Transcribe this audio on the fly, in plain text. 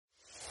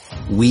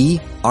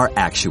We are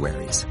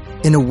actuaries.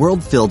 In a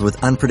world filled with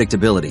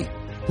unpredictability,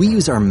 we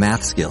use our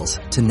math skills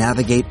to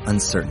navigate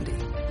uncertainty.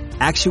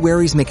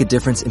 Actuaries make a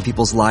difference in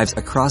people's lives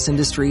across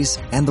industries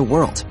and the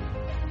world.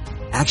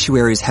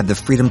 Actuaries have the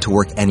freedom to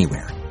work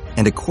anywhere,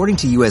 and according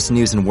to U.S.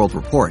 News & World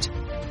Report,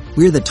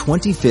 we're the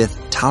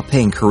 25th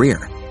top-paying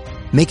career.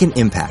 Make an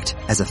impact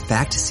as a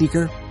fact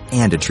seeker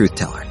and a truth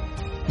teller.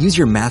 Use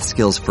your math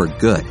skills for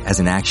good as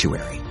an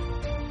actuary.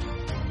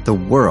 The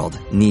world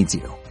needs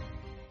you.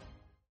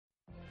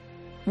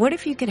 What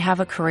if you could have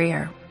a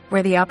career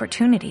where the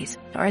opportunities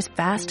are as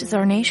vast as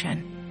our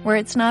nation, where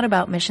it's not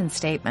about mission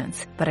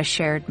statements, but a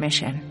shared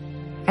mission?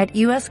 At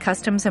U.S.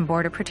 Customs and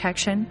Border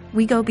Protection,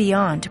 we go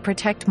beyond to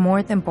protect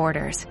more than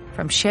borders.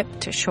 From ship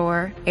to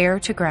shore, air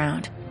to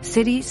ground,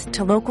 cities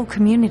to local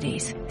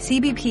communities,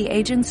 CBP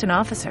agents and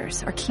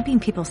officers are keeping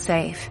people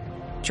safe.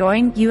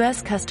 Join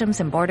U.S. Customs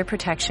and Border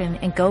Protection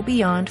and go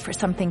beyond for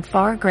something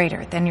far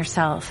greater than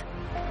yourself.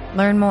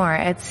 Learn more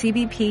at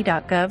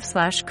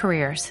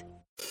cbp.gov/careers.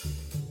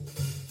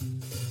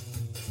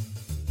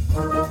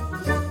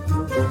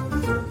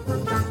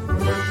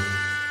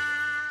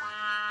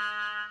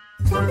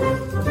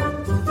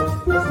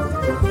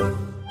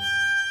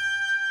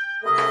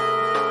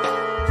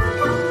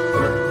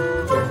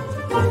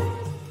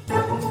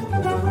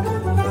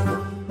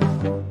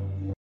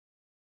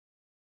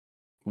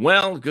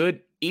 Well,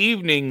 good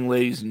evening,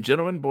 ladies and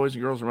gentlemen, boys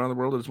and girls around the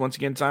world. It's once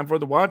again time for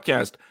the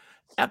Wadcast,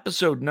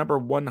 episode number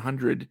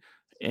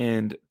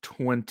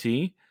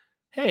 120.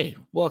 Hey,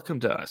 welcome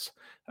to us.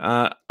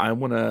 I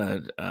want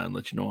to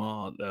let you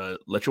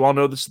all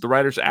know this is the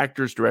Writers,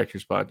 Actors,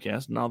 Directors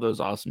podcast and all those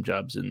awesome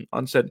jobs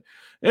on set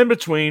in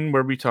between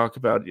where we talk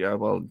about, it's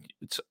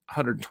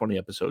 120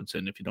 episodes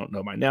in. If you don't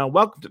know by now,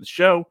 welcome to the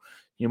show.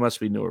 You must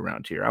be new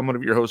around here. I'm one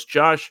of your hosts,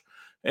 Josh,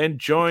 and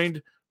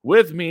joined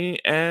with me,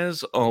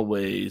 as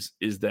always,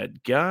 is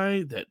that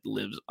guy that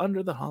lives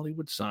under the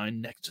Hollywood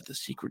sign next to the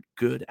secret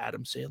good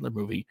Adam Sandler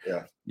movie.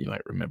 Yeah, you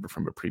might remember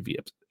from a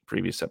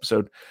previous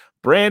episode.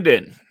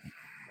 Brandon.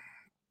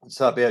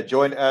 what's up? Yeah,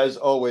 joined as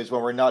always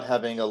when we're not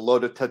having a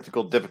load of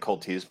technical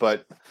difficulties.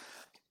 But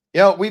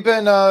we've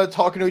been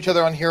talking to each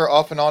other on here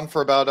off and on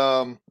for about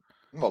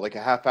like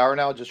a half hour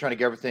now, just trying to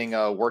get everything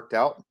worked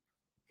out.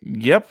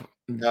 Yep.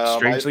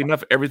 Strangely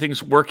enough,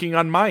 everything's working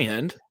on my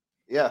end.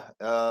 Yeah,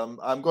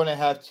 I'm going to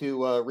have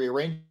to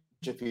rearrange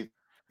a few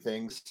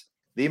things.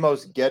 The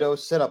most ghetto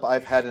setup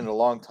I've had in a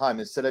long time.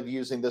 Instead of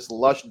using this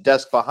lush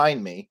desk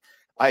behind me,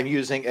 I'm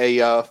using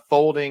a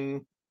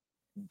folding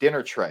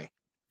dinner tray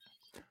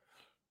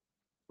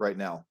right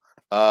now.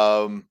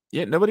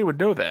 Yeah, nobody would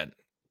know that.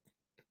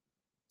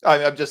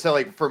 I'm just saying,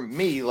 like, for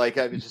me, like,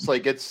 I was just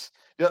like, it's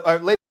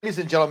ladies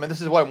and gentlemen,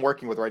 this is what I'm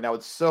working with right now.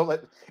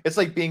 It's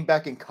like being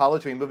back in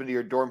college when you move into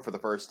your dorm for the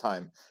first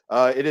time.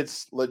 It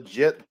is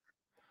legit.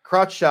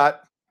 Crotch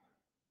shot.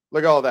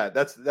 Look at all that.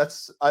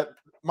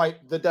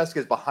 The desk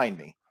is behind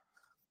me.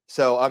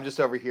 So I'm just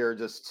over here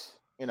just,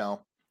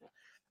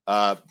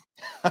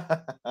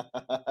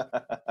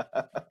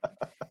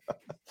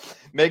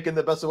 making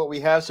the best of what we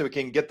have so we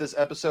can get this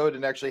episode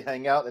and actually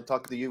hang out and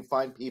talk to you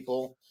fine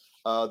people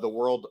the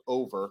world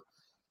over.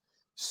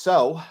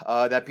 So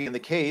that being the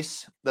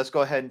case, let's go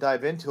ahead and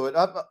dive into it.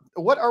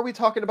 What are we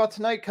talking about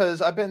tonight?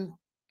 Because I've been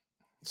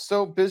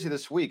so busy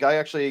this week.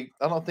 I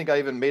don't think I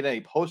even made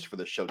any posts for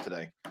this show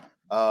today.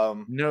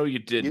 No, you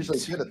didn't. Usually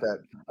good at that.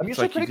 I'm It's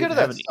usually like pretty you good didn't at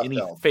that have stuff, any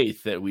though.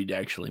 faith that we'd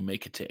actually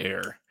make it to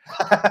air.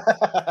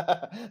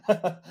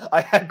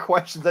 I had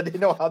questions. I didn't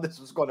know how this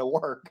was going to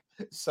work.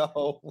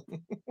 So,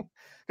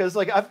 because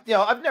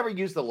I've never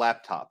used the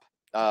laptop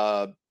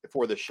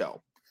for the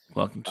show.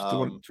 Welcome to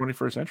the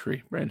 21st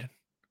century, Brandon.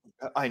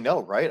 I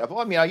know, right?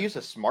 I use a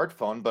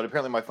smartphone, but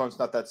apparently my phone's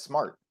not that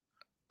smart.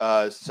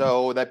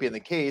 So that being the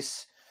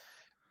case,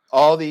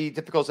 all the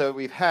difficulties that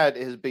we've had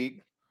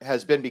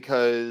has been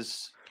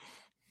because,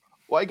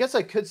 well, I guess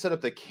I could set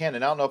up the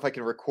Canon. I don't know if I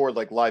can record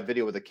like live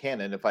video with a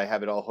Canon if I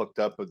have it all hooked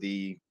up with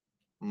the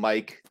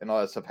mic and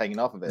all that stuff hanging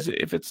off of it.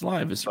 If it's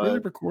live, is it really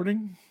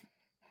recording?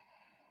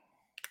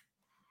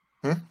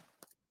 I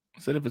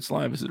said if it's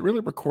live, is it really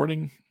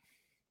recording?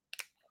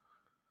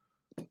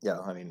 Yeah,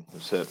 I mean,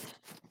 that's it.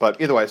 But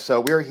either way,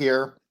 so we're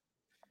here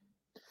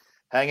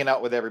hanging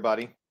out with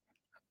everybody.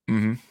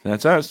 Mm-hmm.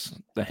 That's us,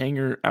 the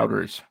Hanger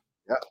Outers.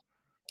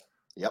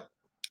 Yep.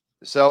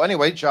 So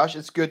anyway, Josh,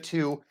 it's good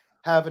to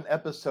have an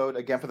episode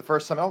again for the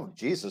first time. Oh,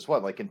 Jesus,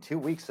 what? Like in 2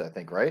 weeks, I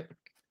think, right?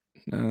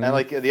 And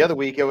like the other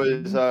week, it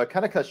was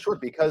kind of cut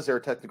short because there are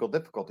technical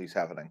difficulties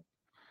happening.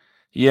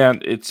 Yeah,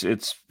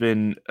 it's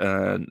been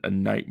a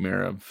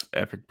nightmare of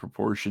epic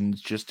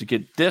proportions just to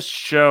get this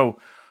show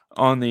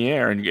on the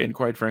air, and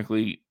quite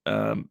frankly,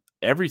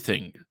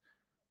 everything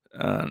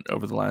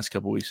over the last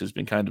couple of weeks has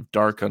been kind of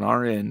dark on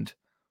our end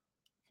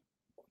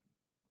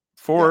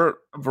for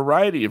a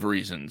variety of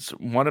reasons.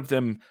 One of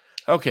them,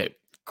 okay,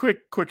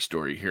 quick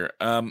story here.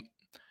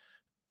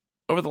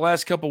 Over the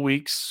last couple of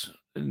weeks,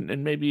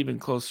 and maybe even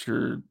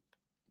closer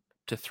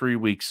to 3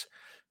 weeks,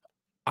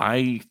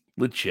 I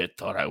legit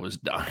thought I was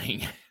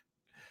dying.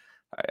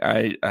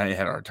 I had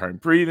a hard time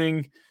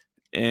breathing,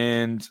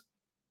 and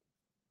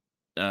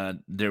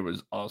there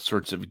was all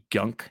sorts of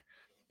gunk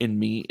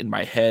in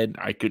my head.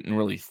 I couldn't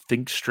really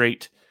think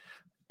straight.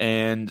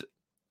 And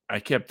I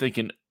kept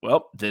thinking,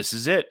 well, this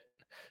is it.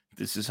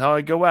 This is how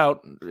I go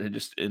out,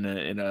 just in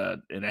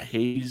a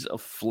haze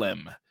of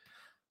phlegm.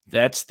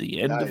 That's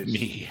the end of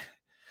me.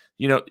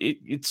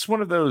 It's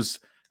one of those,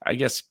 I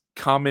guess,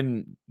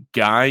 common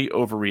guy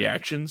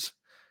overreactions.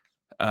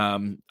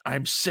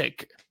 I'm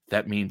sick.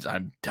 That means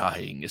I'm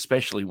dying,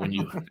 especially when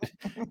you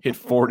hit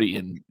 40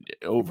 and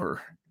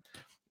over.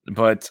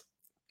 But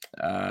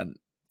as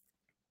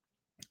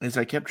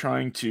I kept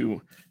trying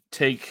to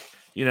take,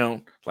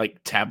 like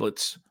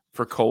tablets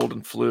for cold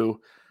and flu,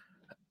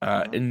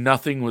 and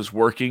nothing was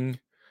working,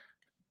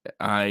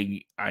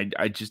 I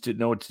just didn't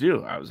know what to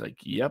do. I was like,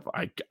 yep,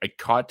 I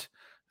caught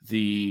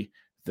the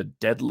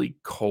deadly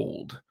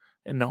cold.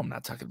 And no, I'm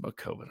not talking about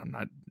COVID. I'm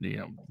not,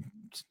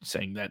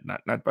 saying that,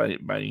 not by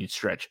any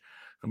stretch,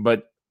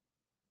 but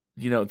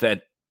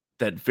that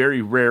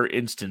very rare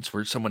instance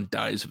where someone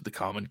dies of the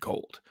common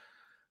cold.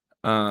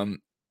 And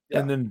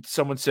then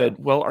someone said,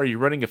 well, are you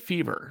running a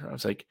fever? I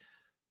was like,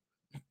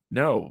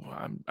 no,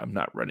 I'm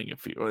not running a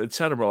fever. It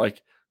sounded more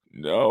like,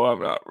 no,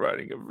 I'm not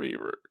running a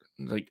fever.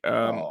 Like,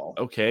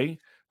 okay.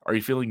 Are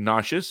you feeling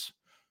nauseous?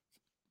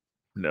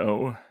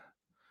 No.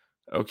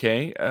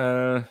 Okay.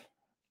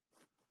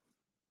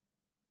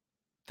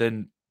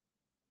 Then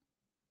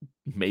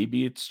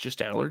maybe it's just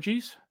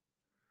allergies.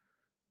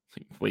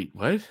 Like, wait,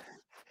 what?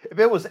 If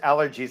it was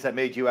allergies that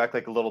made you act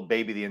like a little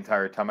baby the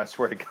entire time, I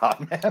swear to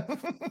God, man.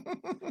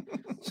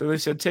 So they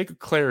said, take a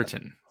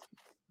Claritin.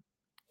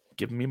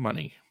 Give me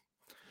money.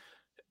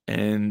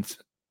 And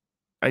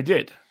I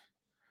did.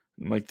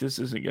 I'm like, this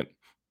isn't good.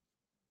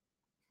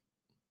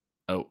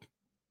 Oh,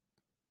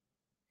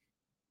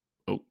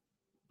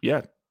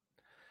 yeah.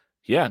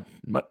 Yeah,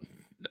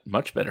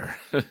 much better.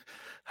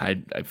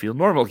 I feel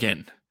normal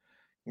again.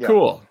 Yeah.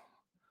 Cool.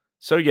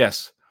 So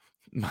yes,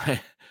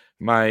 my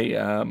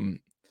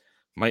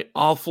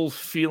awful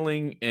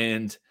feeling,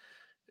 and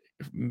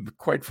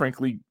quite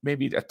frankly,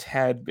 maybe a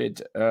tad bit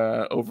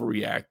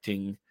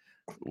overreacting,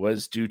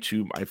 was due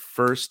to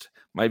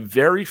my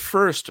very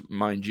first,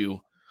 mind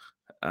you,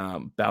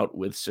 bout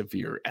with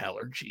severe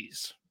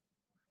allergies.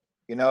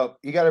 You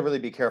got to really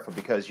be careful,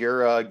 because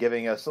you're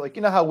giving us, like,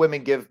 how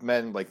women give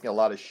men like a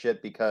lot of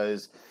shit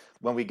because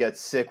when we get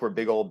sick, we're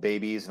big old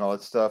babies and all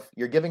that stuff.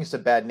 You're giving us a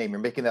bad name. You're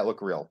making that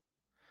look real.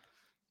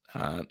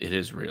 It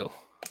is real.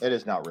 It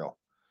is not real.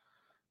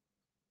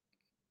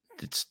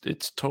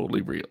 It's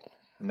totally real.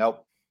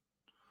 Nope.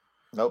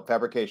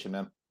 Fabrication,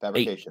 man.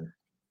 Fabrication.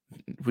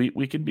 Hey,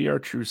 we can be our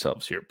true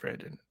selves here,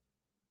 Brandon.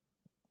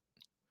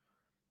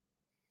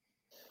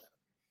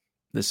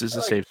 This is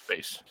a safe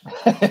space.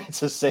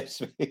 It's a safe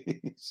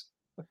space.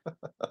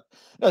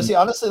 No, see,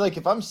 honestly, like,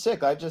 if I'm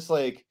sick, I just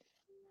like,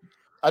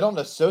 I don't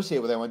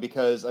associate with anyone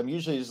because I'm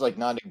usually just like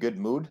not in a good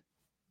mood.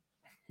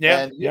 Yeah,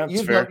 and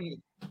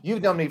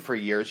you've known me for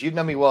years. You've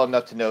known me well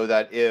enough to know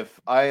that if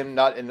I am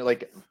not in,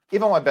 like,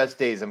 even on my best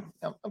days, I'm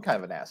kind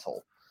of an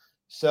asshole.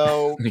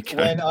 So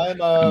when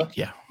I'm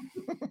yeah.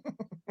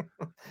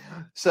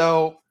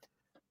 So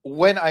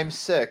when I'm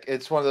sick,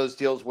 it's one of those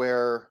deals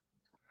where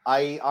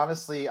I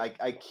honestly,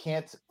 I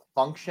can't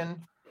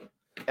function.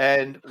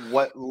 And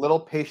what little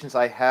patience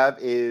I have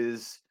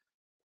is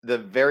the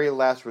very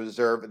last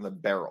reserve in the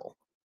barrel.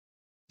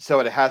 So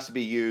it has to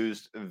be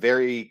used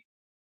very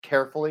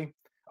carefully.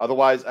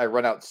 Otherwise, I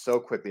run out so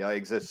quickly. I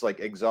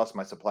exhaust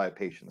my supply of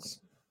patience.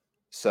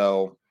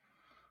 So,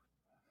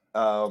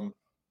 but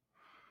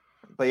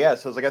yeah,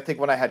 so it's like, I think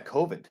when I had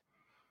COVID,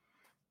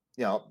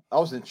 I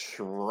wasn't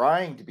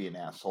trying to be an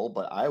asshole,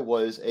 but I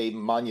was a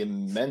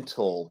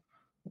monumental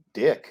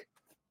dick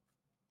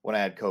when I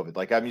had COVID.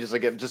 Like, I'm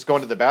just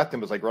going to the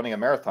bathroom was like running a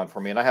marathon for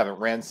me, and I haven't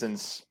ran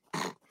since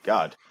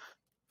God.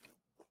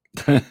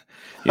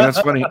 It's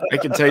funny. I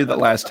can tell you the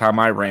last time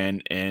I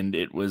ran, and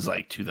it was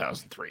like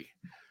 2003.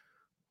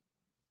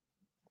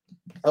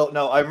 Oh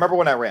no, I remember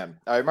when I ran.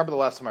 I remember the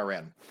last time I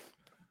ran.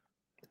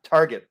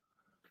 Target.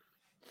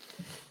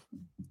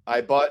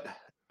 I bought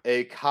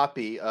a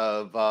copy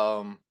of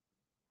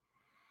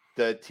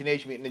the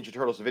Teenage Mutant Ninja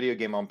Turtles video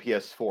game on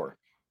PS4.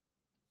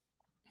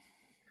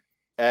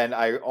 And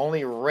I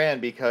only ran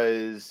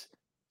because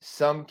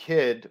some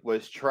kid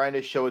was trying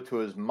to show it to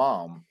his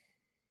mom,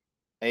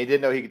 and he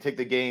didn't know he could take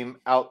the game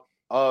out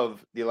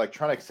of the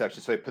electronics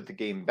section, so he put the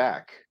game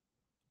back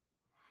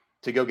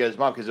to go get his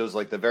mom, because it was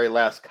like the very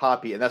last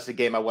copy, and that's the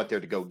game I went there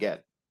to go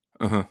get.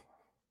 Uh-huh.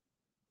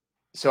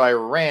 So I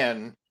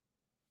ran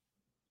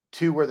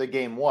to where the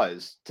game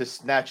was to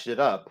snatch it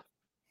up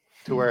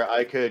to where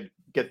I could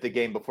get the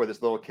game before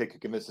this little kid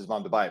could convince his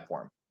mom to buy it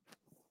for him.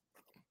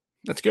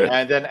 That's good.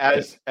 And then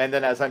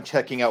as I'm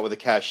checking out with the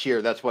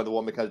cashier, that's when the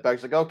woman comes back.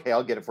 She's like, "Okay,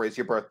 I'll get it for you. It's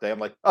your birthday." I'm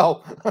like,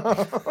 "Oh."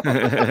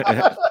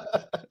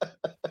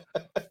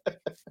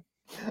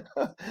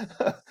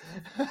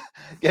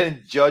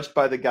 Getting judged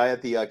by the guy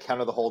at the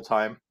counter the whole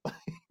time.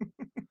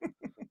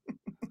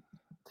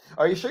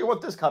 Are you sure you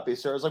want this copy,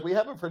 sir? I was like, "We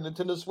have it for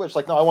Nintendo Switch."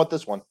 Like, "No, I want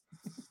this one."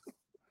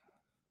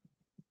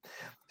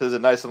 says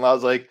it nice and loud.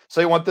 It's like,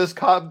 so you want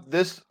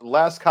this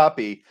last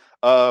copy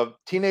of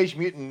Teenage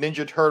Mutant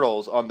Ninja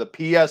Turtles on the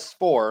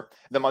PS4? And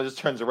then mom just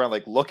turns around,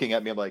 like looking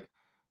at me. I'm like,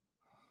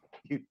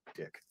 you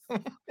dick.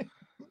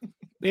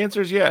 The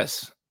answer is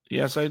yes.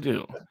 Yes, I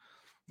do.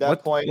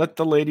 Let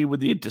the lady with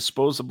the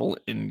disposable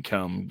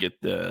income get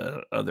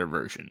the other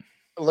version.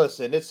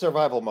 Listen, it's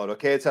survival mode,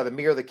 okay? It's either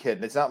me or the kid,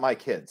 and it's not my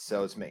kid,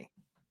 so it's me.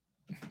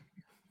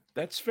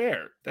 That's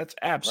fair. That's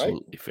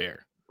absolutely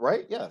fair.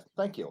 Right? Yeah,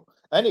 thank you.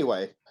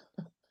 Anyway,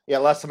 yeah,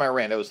 last time I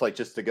ran, it was like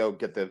just to go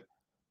get the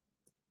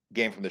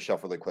game from the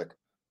shelf really quick.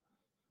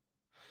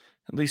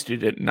 At least you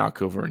didn't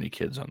knock over any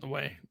kids on the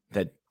way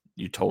that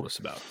you told us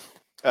about.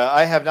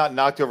 I have not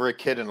knocked over a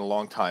kid in a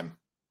long time.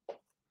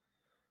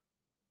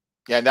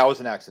 Yeah, and that was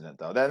an accident,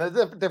 though.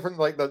 That's different,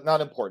 like,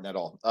 not important at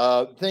all.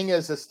 Thing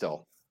is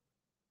still,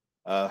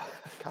 God,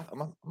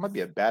 I might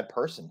be a bad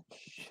person.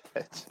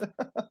 Shit.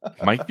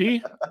 Might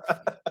be.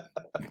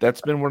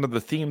 That's been one of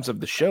the themes of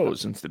the show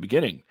since the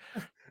beginning.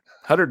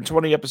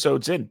 120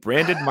 episodes in,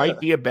 Brandon might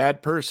be a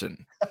bad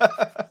person.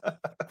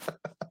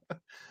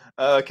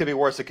 It could be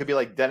worse. It could be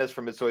like Dennis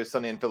from It's Always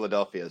Sunny in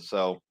Philadelphia.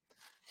 So,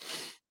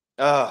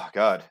 oh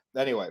God.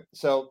 Anyway,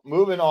 so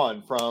moving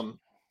on from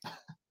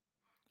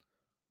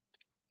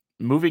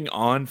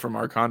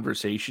our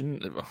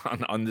conversation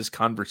on this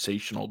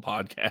conversational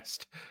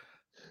podcast.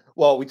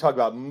 Well, we talk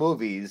about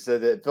movies,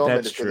 the film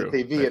industry,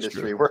 the TV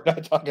industry. True. We're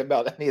not talking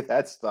about any of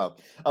that stuff.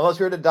 Unless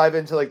we were to dive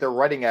into like the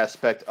writing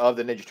aspect of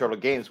the Ninja Turtle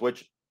games,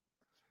 which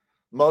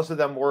most of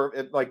them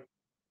were like,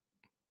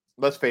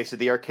 let's face it,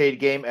 the arcade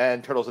game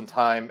and Turtles in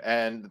Time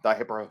and the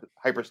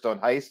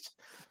Hyperstone Heist,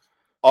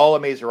 all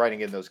amazing writing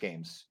in those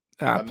games.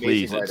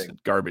 Please, it's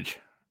garbage.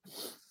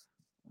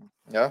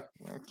 Yeah,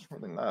 it's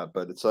really not,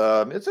 but it's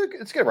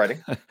good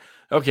writing.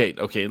 Okay.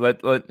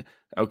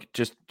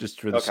 Just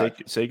for the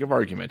sake of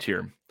argument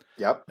here.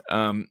 Yep.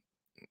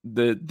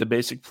 The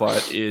basic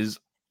plot is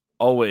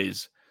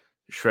always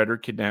Shredder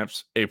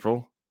kidnaps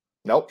April.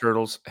 Nope.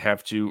 Turtles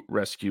have to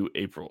rescue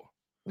April.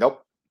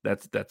 Nope.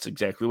 That's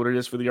exactly what it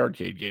is for the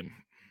arcade game.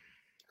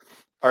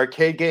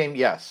 Arcade game,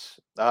 yes.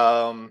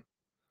 Turtles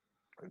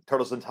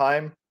in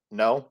Time,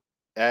 no.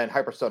 And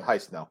Hyperstone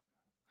Heist, no.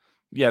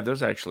 Yeah,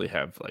 those actually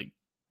have like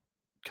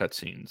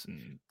cutscenes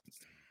and.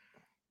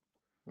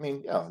 I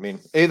mean,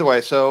 either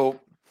way. So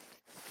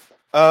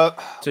you got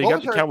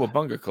the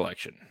Cowabunga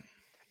collection.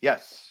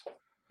 Yes.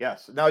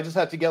 Now I just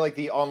have to get like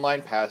the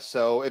online pass.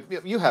 So if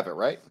you have it,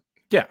 right?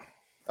 Yeah.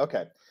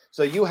 Okay.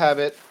 So you have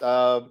it.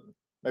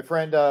 My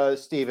friend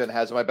Steven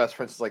has it. My best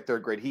friend since like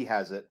third grade. He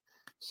has it.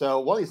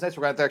 So one of these nights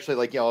we're going to actually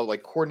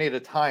like coordinate a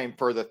time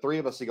for the three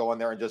of us to go in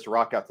there and just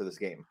rock out to this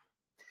game.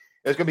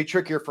 It's going to be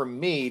trickier for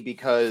me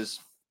because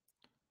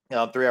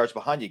I'm 3 hours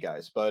behind you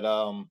guys. But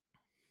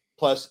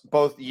plus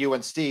both you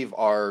and Steve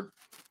are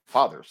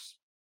fathers.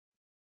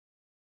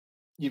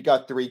 You've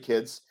got 3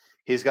 kids.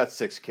 He's got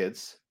 6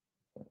 kids.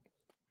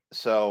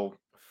 So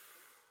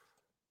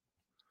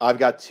I've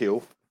got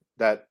 2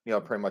 that,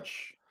 pretty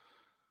much.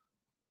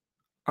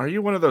 Are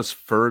you one of those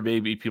fur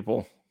baby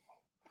people?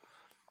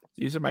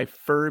 These are my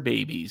fur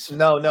babies.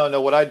 No.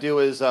 What I do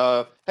is,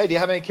 hey, do you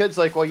have any kids?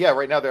 Like, well, yeah,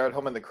 right now they're at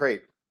home in the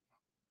crate.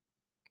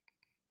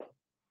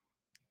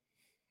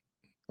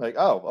 Like,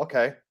 oh,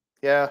 okay.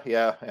 Yeah.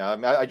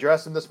 I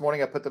dressed them this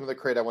morning. I put them in the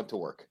crate. I went to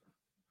work.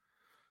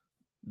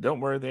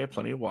 Don't worry, they have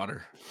plenty of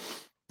water.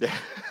 Yeah.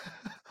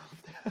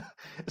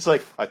 It's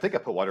like, I think I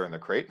put water in the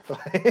crate.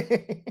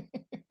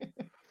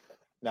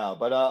 No,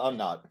 but I'm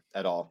not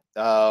at all.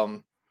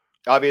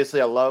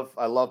 Obviously, I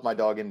love my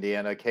dog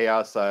Indiana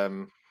Chaos.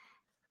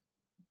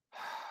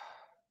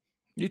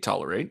 You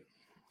tolerate.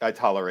 I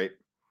tolerate.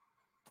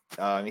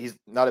 He's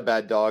not a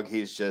bad dog.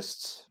 He's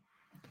just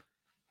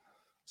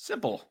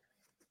simple.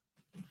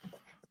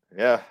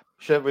 Yeah,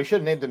 we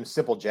should have named him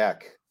Simple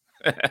Jack.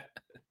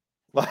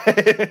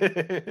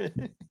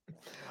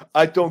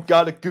 I don't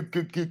got a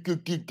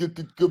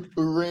good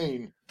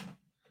brain.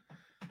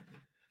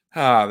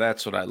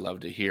 That's what I love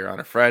to hear on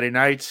a Friday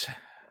night.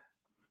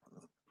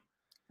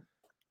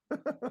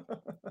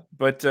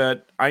 But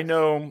I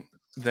know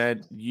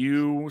that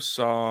you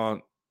saw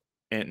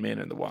Ant-Man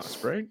and the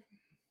Wasp, right?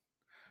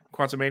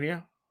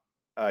 Quantumania?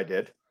 I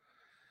did.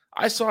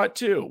 I saw it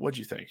too. What'd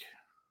you think?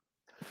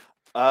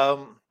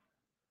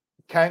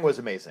 Kang was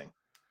amazing.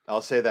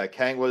 I'll say that.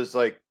 Kang was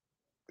like,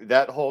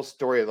 that whole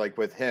story, like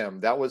with him,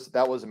 that was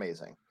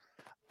amazing.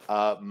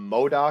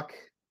 MODOK,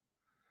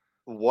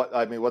 what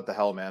the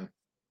hell, man?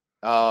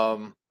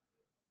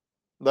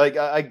 Like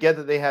I get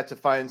that they had to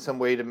find some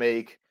way to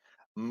make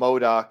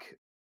MODOK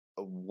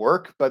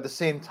work, but at the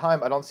same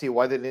time, I don't see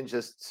why they didn't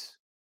just,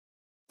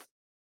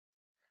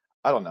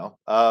 I don't know,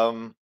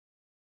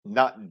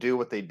 not do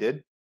what they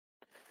did.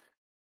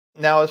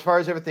 Now, as far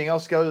as everything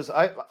else goes,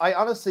 I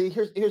honestly,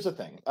 here's the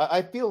thing.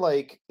 I feel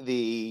like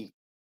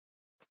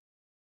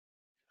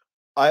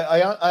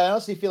I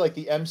honestly feel like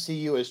the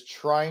MCU is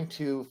trying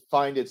to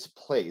find its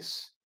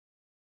place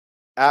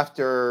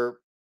after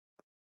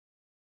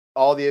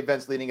all the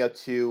events leading up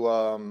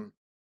to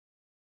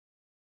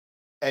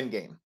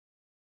Endgame.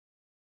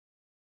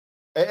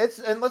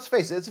 And let's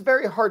face it, it's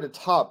very hard to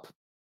top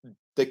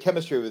the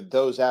chemistry with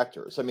those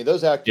actors. I mean,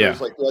 those actors, Yeah.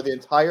 like the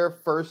entire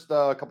first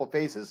couple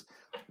phases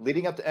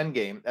leading up to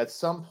Endgame, at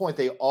some point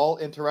they all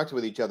interacted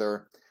with each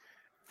other.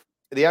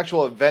 The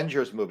actual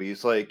Avengers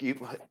movies, like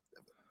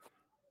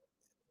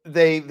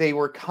they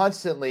were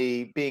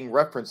constantly being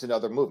referenced in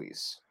other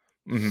movies.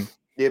 Hmm.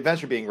 The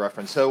Avenger being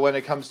referenced. So when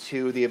it comes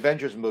to the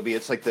Avengers movie,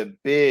 it's like the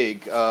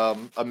big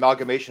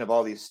amalgamation of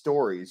all these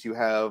stories. You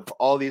have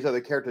all these other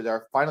characters that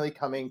are finally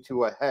coming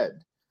to a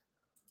head.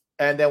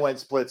 And then when it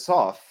splits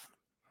off,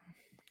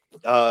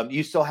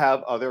 you still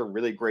have other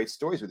really great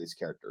stories with these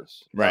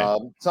characters. Right.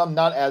 Some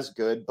not as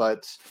good,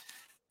 but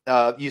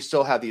you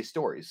still have these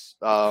stories.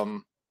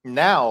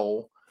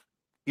 Now,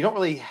 you don't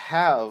really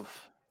have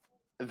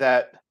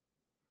that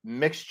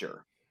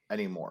mixture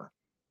anymore.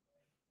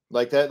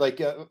 Like that,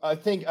 I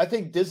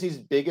think Disney's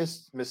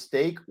biggest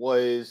mistake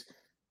was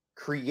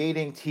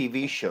creating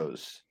TV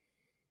shows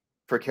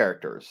for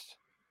characters.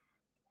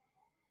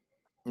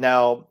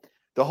 Now,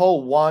 the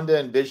whole Wanda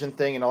and Vision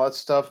thing and all that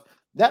stuff,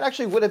 that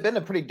actually would have been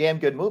a pretty damn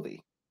good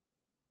movie.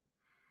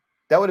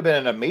 That would have been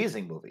an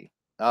amazing movie.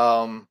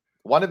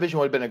 WandaVision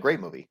would have been a great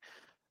movie.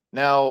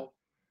 Now,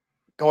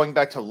 going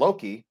back to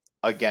Loki,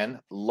 again,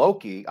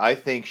 Loki, I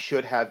think,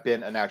 should have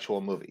been an actual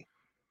movie.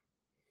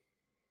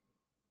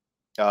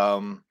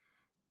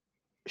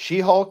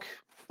 She-Hulk,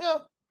 yeah,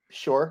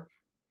 sure.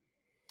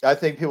 I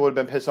think people would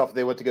have been pissed off if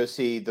they went to go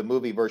see the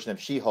movie version of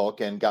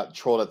She-Hulk and got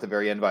trolled at the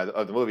very end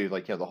of the movie,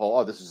 like, the whole,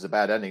 oh, this is a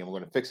bad ending, and we're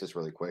going to fix this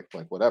really quick,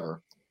 like,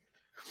 whatever.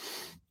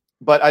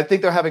 But I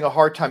think they're having a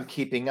hard time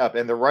keeping up,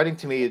 and the writing,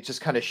 to me, it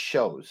just kind of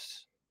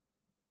shows.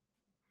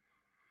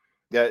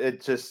 Yeah,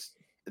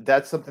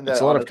 that's something that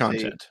It's a lot of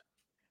honestly, content.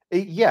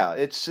 yeah,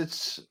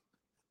 it's.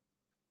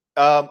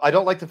 I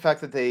don't like the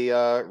fact that they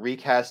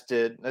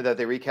recasted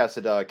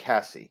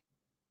Cassie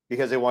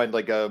because they wanted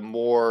like a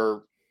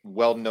more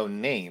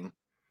well-known name.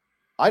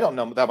 I don't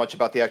know that much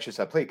about the actress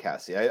that played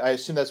Cassie. I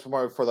assume that's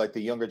more for like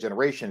the younger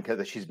generation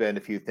because she's been in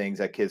a few things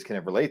that kids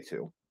can relate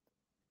to.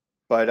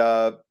 But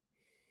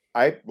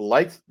I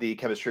liked the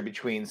chemistry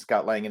between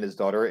Scott Lang and his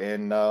daughter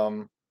in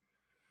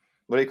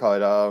what do you call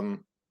it?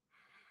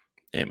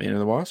 Ant-Man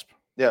and the Wasp.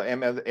 Yeah,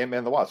 Ant-Man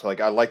and the Wasp. So,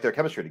 like, I like their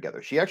chemistry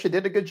together. She actually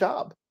did a good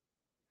job.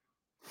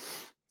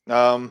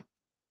 And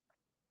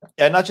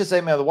not just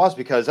Ant-Man and the Wasp,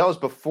 because that was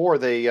before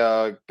they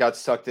got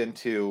sucked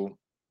into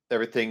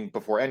everything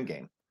before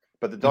Endgame.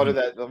 But the daughter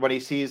that when he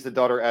sees the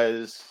daughter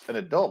as an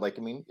adult, like,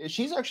 I mean,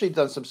 she's actually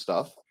done some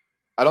stuff.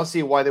 I don't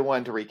see why they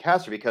wanted to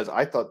recast her because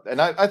I thought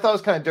it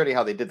was kind of dirty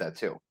how they did that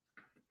too.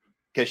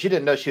 Because she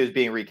didn't know she was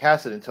being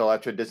recasted until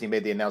after Disney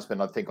made the announcement,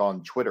 I think,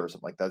 on Twitter or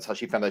something like that. That's how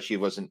she found out she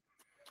wasn't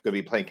going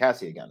to be playing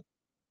Cassie again.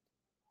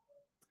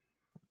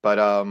 But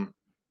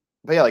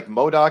yeah, like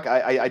MODOK,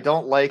 I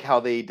don't like how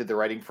they did the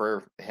writing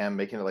for him,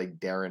 making it like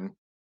Darren.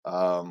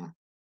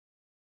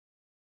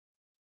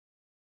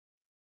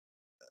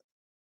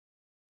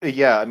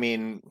 Yeah, I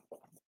mean,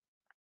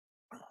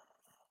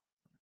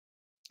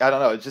 I don't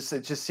know. It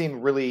just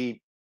seemed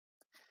really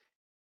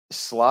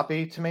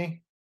sloppy to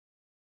me.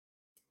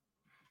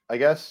 I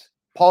guess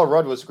Paul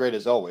Rudd was great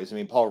as always. I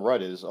mean, Paul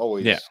Rudd is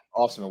always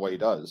awesome at what he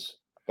does.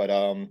 But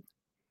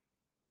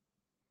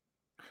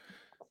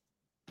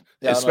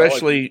yeah,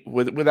 especially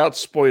without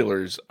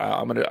spoilers.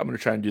 I'm gonna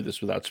try and do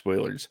this without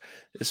spoilers.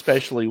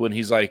 Especially when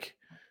he's like,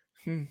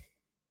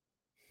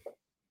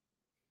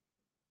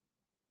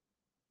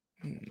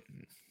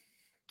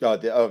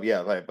 God, oh yeah,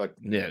 like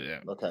yeah.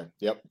 Okay,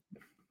 yep.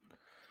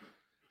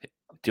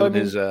 Doing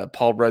his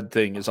Paul Rudd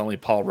thing is only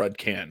Paul Rudd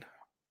can.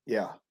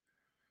 Yeah,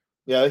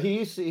 yeah.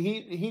 He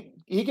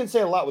can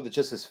say a lot with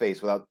just his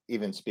face without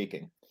even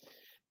speaking.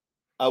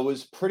 I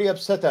was pretty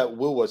upset that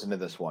Wu wasn't in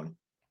this one.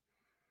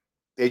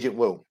 Agent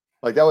Wu,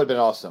 like that would have been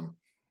awesome.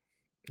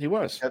 He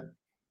was.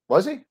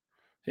 Was he?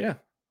 Yeah.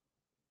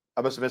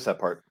 I must have missed that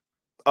part.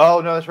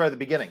 Oh no, that's right at the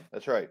beginning.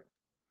 That's right.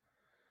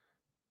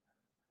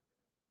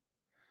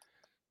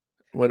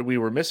 What we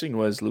were missing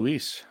was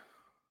Luis.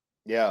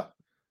 Yeah.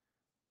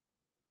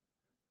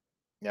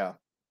 Yeah.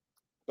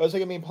 I was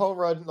like, I mean, Paul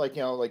Rudd, like,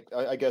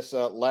 I guess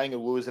Lang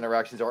and Wu's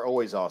interactions are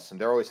always awesome.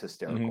 They're always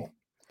hysterical.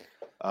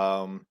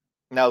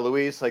 Now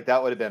Luis, like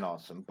that would have been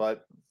awesome,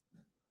 but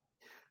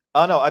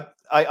I don't know.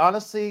 I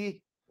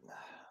honestly,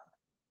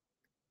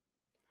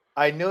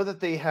 I know that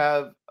they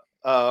have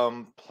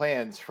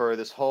plans for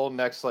this whole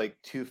next like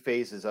 2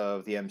 phases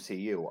of the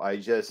MCU.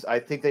 I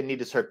think they need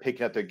to start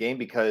picking up their game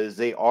because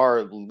they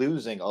are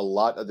losing a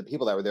lot of the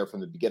people that were there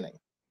from the beginning.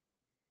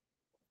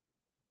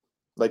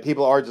 Like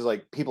people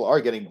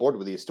are getting bored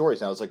with these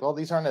stories now. It's like, well,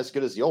 these aren't as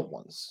good as the old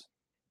ones.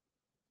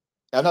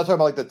 I'm not talking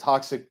about like the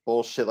toxic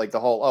bullshit, like the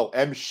whole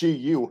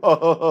MCU,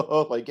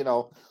 like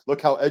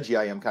look how edgy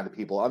I am kind of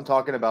people. I'm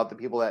talking about the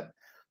people that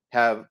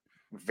have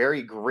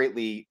very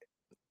greatly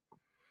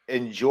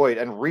enjoyed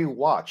and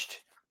rewatched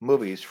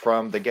movies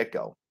from the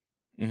get-go.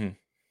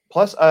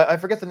 Plus, I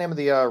forget the name of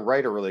the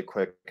writer really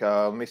quick.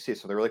 Let me see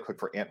something really quick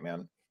for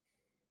Ant-Man.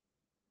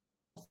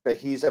 That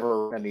he's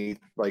ever any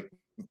like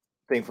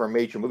thing for a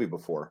major movie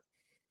before.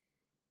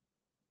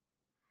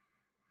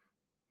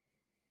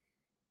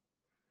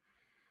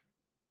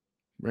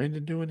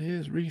 Brandon doing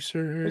his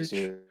research. Let's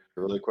see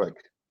really quick.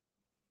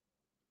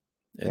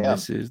 And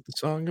this is the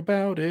song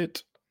about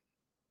it.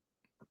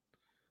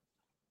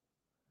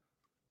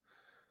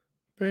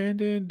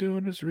 Brandon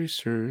doing his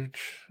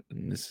research,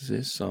 and this is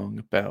his song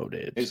about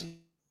it.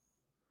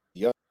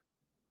 Yep.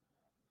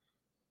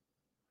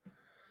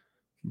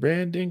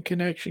 Brandon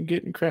connection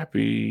getting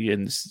crappy,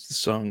 and this is the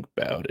song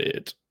about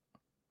it.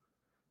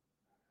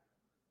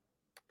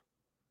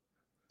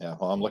 Yeah,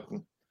 well, I'm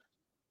looking.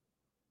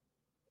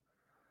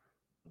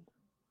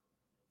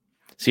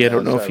 See, I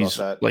don't know if he's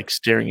like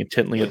staring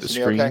intently at the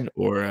screen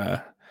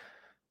or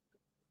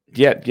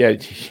yeah,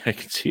 I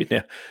can see it now.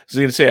 I was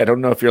going to say, I don't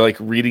know if you're like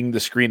reading the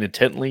screen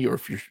intently or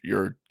if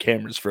your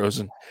camera's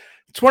frozen.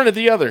 It's one or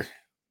the other.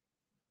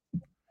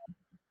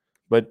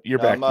 But you're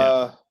back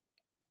now.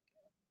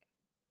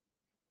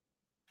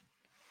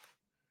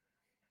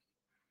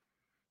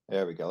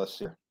 There we go. Let's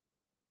see.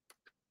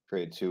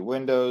 Create 2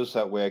 windows.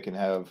 That way I can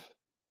have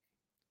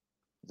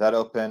that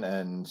open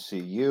and see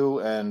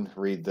you and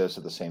read this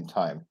at the same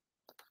time.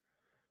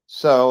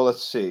 So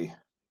let's see.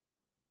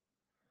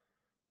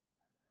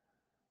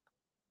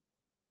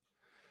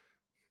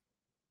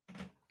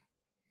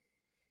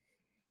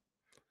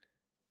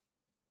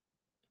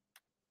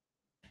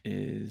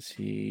 Is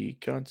he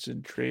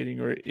concentrating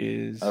or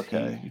is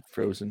he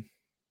frozen?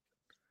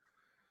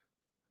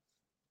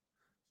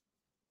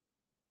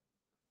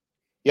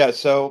 Yeah,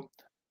 so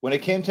when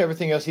it came to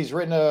everything else, he's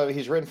written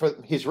for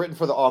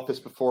The Office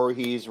before.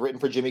 He's written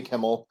for Jimmy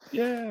Kimmel.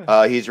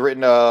 Yeah. He's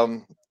written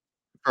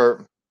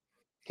for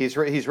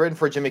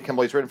Jimmy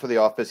Kimmel. He's written for The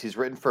Office. He's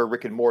written for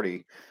Rick and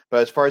Morty.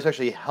 But as far as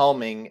actually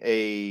helming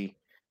a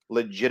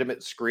legitimate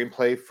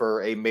screenplay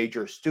for a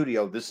major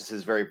studio, this is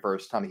his very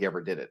first time he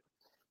ever did it.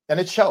 And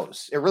it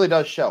shows. It really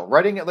does show.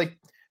 Writing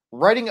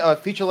a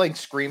feature-length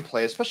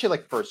screenplay, especially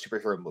like for a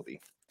superhero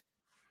movie.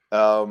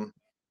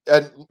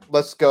 And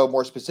let's go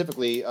more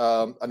specifically,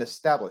 an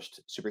established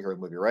superhero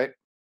movie, right?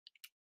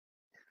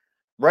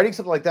 Writing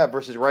something like that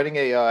versus writing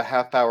a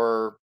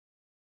half-hour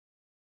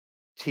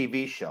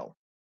TV show,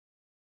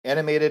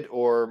 animated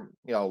or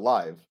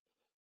live,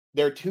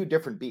 they're 2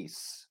 different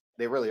beasts.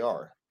 They really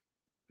are.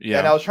 Yeah.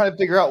 And I was trying to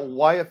figure out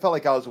why it felt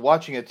like I was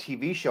watching a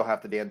TV show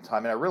half the damn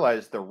time, and I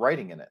realized the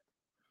writing in it.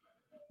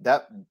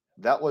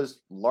 That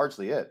was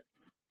largely it.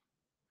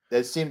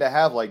 It seemed to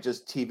have like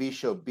just TV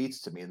show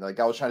beats to me, and like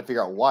I was trying to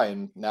figure out why,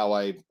 and now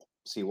I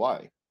see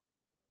why.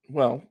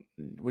 Well,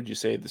 would you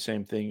say the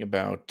same thing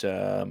about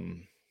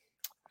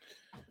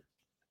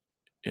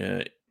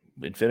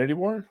Infinity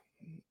War?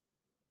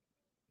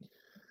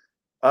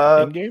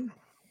 Endgame?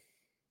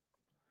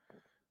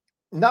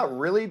 Not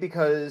really,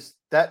 because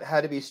that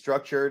had to be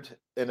structured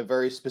in a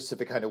very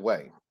specific kind of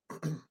way.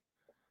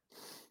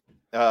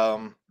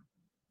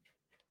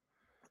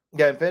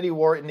 Yeah, Infinity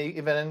War and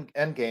even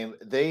Endgame,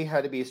 they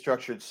had to be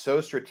structured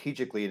so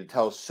strategically to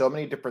tell so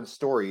many different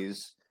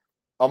stories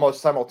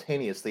almost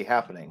simultaneously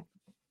happening.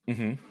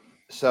 Mm-hmm.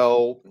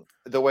 So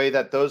the way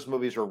that those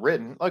movies were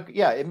written, like,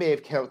 yeah, it may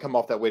have come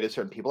off that way to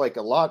certain people. Like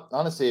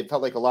honestly, it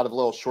felt like a lot of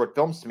little short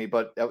films to me,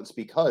 but that was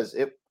because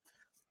it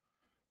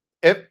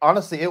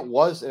honestly, it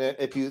was,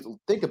 if you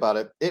think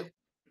about it,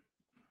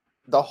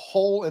 the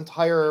whole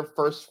entire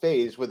first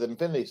phase with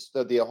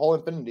the whole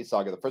Infinity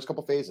Saga, the first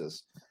couple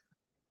phases,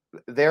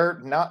 they're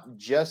not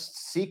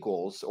just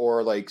sequels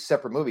or like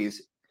separate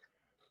movies.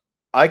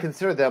 I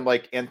consider them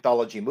like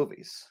anthology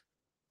movies.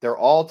 They're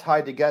all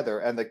tied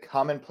together, and the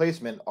common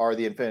placement are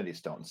the Infinity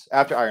Stones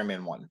after Iron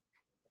Man 1.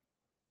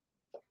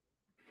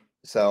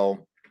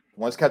 So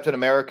once Captain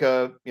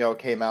America,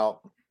 came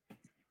out,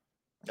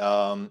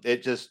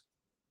 it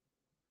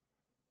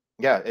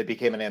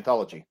became an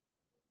anthology.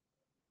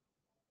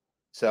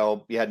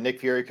 So you had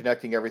Nick Fury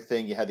connecting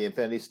everything. You had the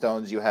Infinity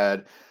Stones. You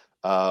had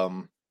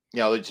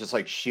it's just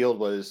like S.H.I.E.L.D.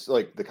 was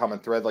like the common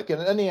thread. Like in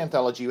any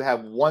anthology, you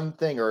have one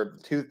thing or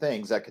 2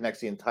 things that connects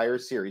the entire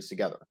series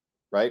together,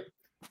 right?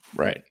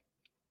 Right.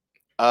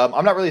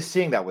 I'm not really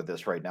seeing that with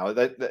this right now.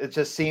 That it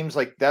just seems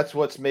like that's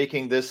what's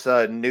making this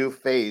new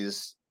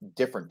phase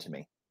different to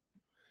me.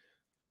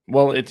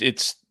 Well,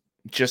 it's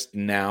just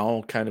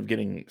now kind of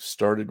getting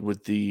started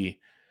with the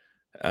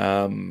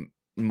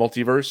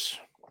multiverse.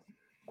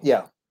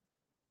 Yeah.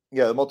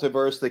 Yeah, the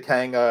multiverse, the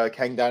Kang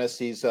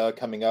Dynasty's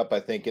coming up,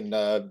 I think, in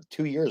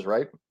 2 years,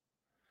 right?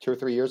 2 or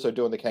 3 years they're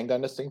doing the Kang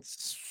Dynasty.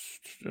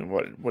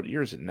 What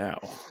year is it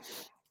now?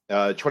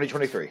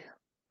 2023.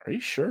 Are you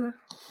sure?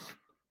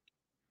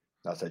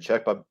 That's a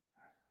check, bub.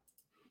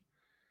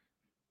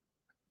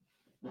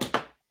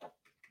 Let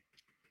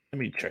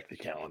me check the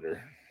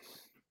calendar.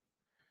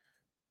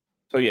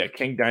 So yeah,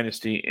 Kang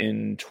Dynasty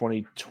in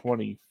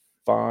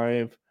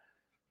 2025.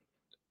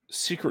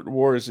 Secret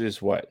Wars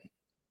is what?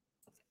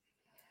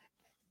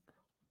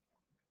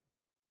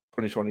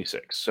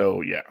 2026.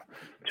 So yeah,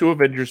 2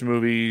 Avengers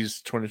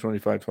movies,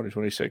 2025,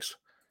 2026.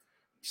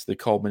 It's the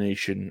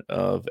culmination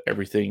of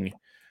everything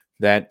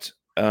that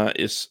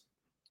is.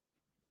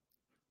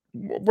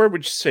 Where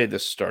would you say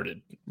this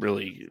started?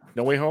 Really,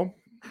 No Way Home?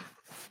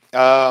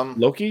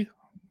 Loki?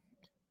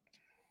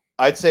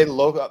 I'd say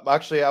Loki.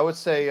 Actually, I would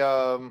say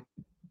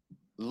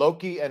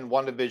Loki and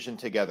WandaVision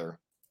together.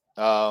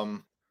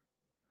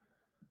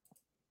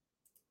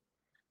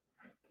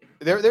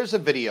 There's a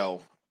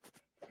video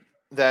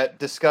that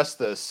discussed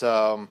this.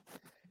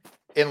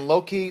 In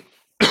Loki,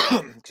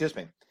 excuse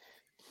me.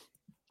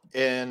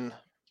 In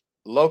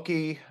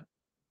Loki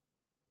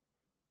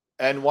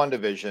and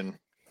WandaVision,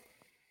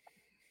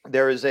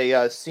 there is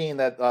a scene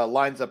that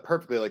lines up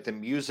perfectly, like the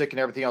music and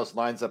everything else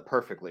lines up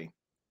perfectly.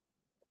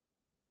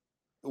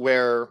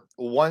 Where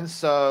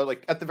once,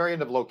 like at the very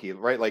end of Loki,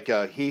 right? Like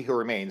He Who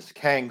Remains,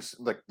 Kang's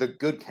like the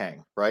good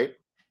Kang, right?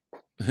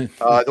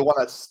 The one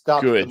that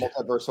stopped the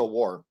multiversal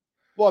war.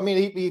 Well, I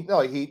mean,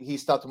 he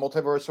stopped the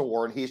multiversal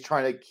war, and he's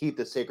trying to keep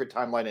the sacred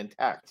timeline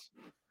intact.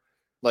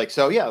 Like,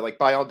 so yeah, like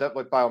by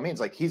all means,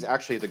 like he's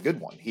actually the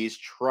good one. He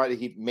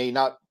may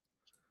not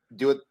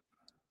do it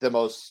the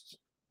most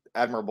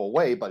admirable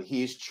way, but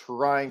he's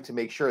trying to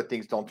make sure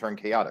things don't turn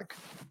chaotic.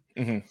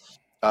 Mm-hmm.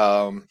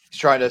 He's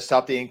trying to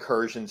stop the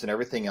incursions and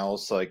everything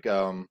else, like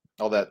all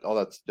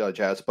that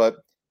jazz. But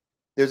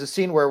there's a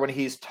scene where when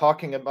he's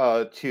talking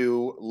about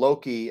to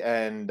Loki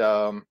and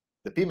the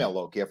female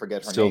Loki, I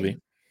forget her name,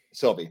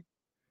 Sylvie.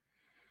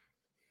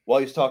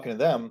 While he's talking to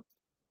them,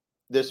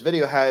 this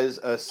video has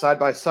a side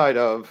by side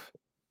of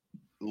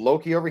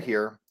Loki over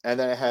here, and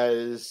then it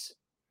has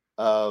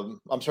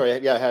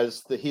it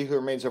has the He Who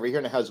Remains over here,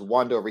 and it has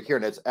Wanda over here,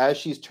 and it's as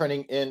she's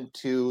turning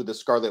into the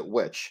Scarlet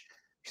Witch.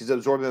 She's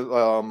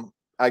absorbing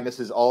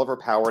Agnes's all of her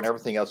power and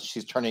everything else.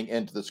 She's turning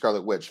into the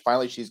Scarlet Witch.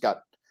 Finally, she's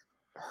got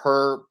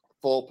her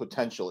full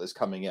potential is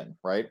coming in,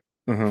 right?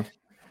 Mm-hmm.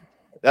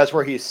 That's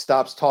where he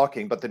stops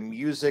talking, but the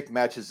music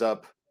matches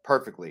up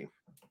perfectly.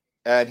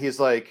 And he's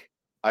like,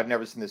 I've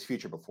never seen this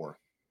future before.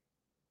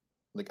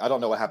 Like, I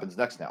don't know what happens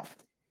next now.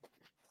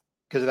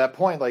 Because at that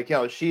point, like,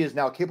 she is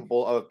now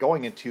capable of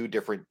going into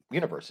different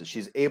universes.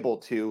 She's able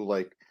to,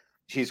 like,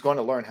 she's going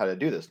to learn how to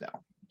do this now.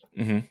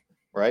 Mm-hmm.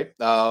 Right?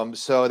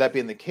 So that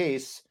being the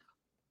case,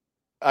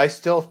 I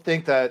still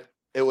think that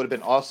it would have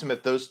been awesome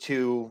if those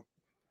two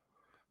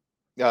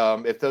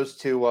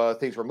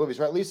things were movies,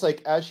 or at least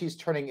like as she's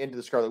turning into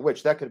the Scarlet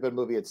Witch, that could have been a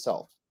movie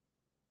itself.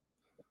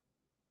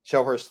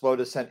 Show her slow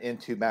descent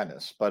into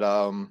madness. But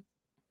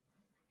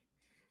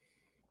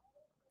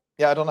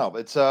yeah, I don't know.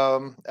 It's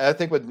I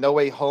think with No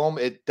Way Home,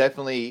 it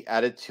definitely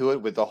added to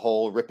it with the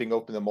whole ripping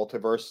open the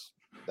multiverse.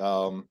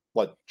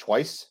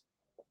 Twice?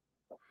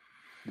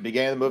 The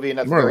beginning of the movie and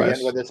at the very end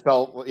when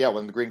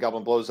when the Green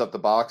Goblin blows up the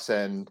box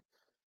and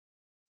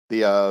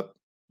the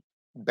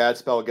bad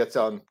spell gets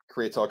on,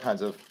 creates all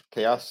kinds of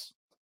chaos.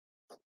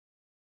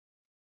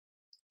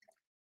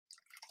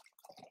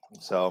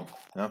 So,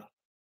 yeah.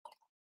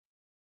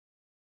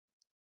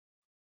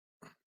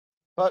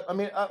 But I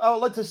mean, I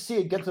would like to see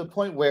it get to the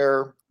point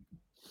where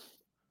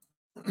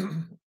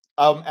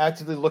I'm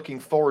actively looking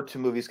forward to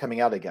movies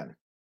coming out again.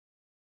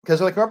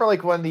 Because like remember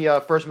like when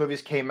the first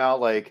movies came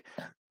out, like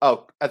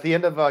at the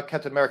end of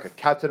Captain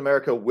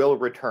America will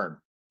return.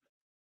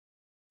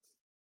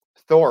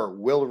 Thor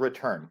will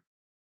return.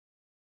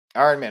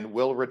 Iron Man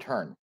will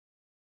return.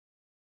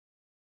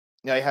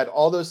 You had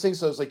all those things,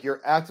 so it's like you're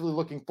actively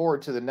looking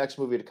forward to the next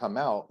movie to come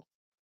out.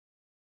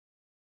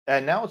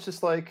 And now it's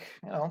just like,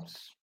 I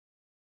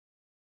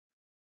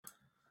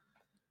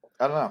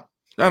don't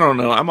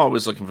know. I'm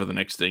always looking for the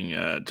next thing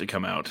to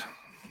come out.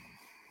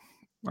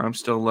 I'm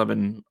still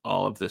loving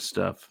all of this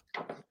stuff.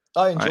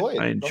 I enjoy it.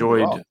 I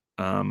enjoyed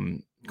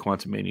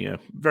Quantumania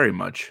very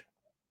much.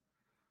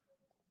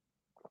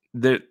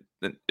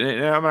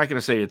 I'm not going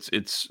to say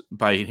it's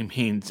by any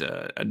means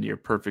a near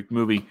perfect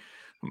movie.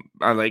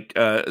 I like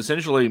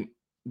essentially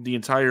the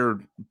entire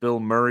Bill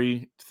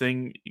Murray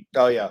thing.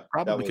 Oh yeah,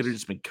 probably could have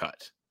just been cut.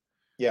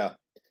 Yeah,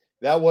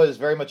 that was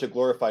very much a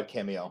glorified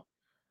cameo.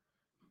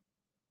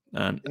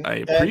 And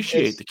I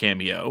appreciate the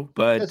cameo,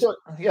 but it's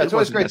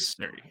always great.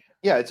 Necessary.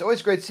 Yeah, it's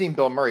always great seeing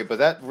Bill Murray, but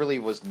that really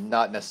was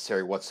not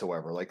necessary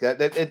whatsoever. Like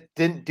that it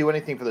didn't do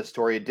anything for the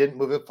story. It didn't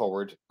move it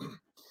forward.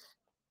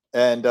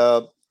 And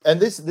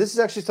this is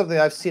actually something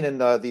I've seen in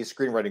these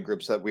screenwriting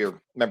groups that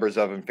we're members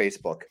of in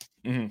Facebook.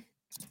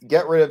 Mm-hmm.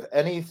 Get rid of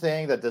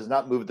anything that does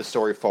not move the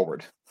story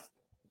forward.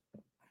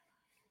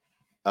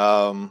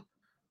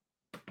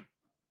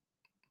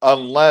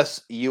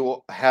 Unless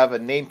you have a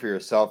name for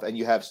yourself and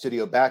you have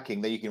studio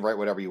backing, then you can write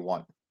whatever you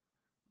want.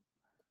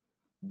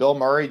 Bill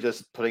Murray,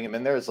 just putting him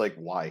in there is like,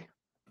 why?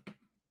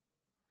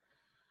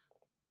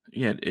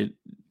 Yeah, it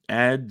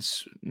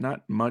adds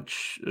not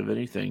much of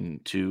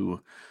anything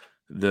to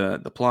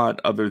the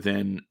plot other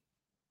than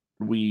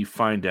we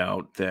find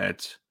out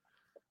that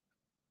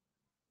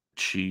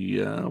she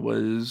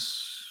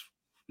was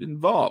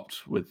involved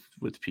with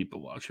people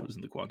while she was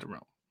in the quantum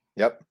realm.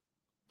 Yep.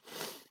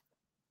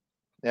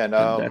 And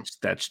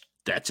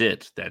that's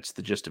it. That's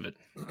the gist of it.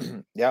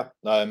 Yeah.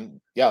 I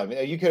mean,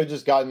 you could have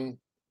just gotten.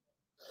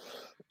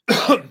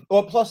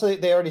 Well, plus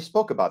they already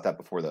spoke about that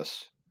before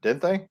this,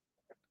 didn't they?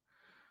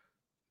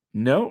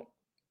 No.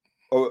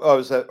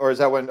 Is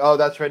that when? Oh,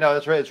 that's right. No,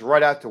 that's right. It's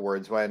right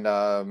afterwards when.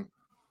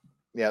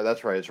 Yeah,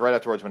 that's right. It's right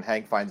afterwards when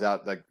Hank finds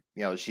out that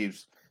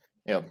she's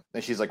You know,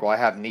 and she's like, "Well, I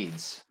have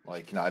needs.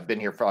 Like, I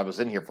was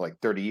in here for like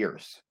 30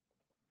 years."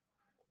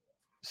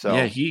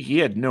 Yeah, So, he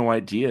had no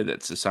idea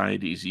that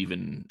societies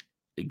even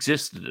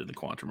existed in the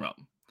quantum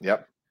realm.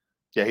 yep.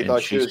 Yeah, he And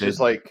thought she she was just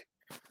said, like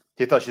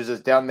he thought she was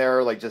just down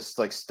there, like just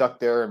like stuck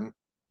there, and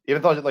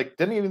even thought like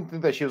didn't even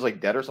think that she was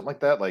like dead or something like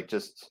that. Like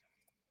just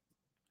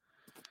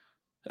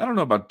I don't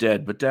know about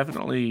dead, but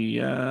definitely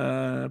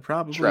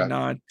probably trapped.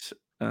 not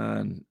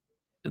uh,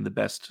 in the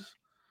best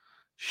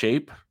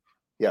shape,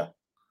 Yeah.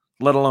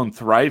 let alone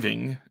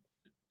thriving,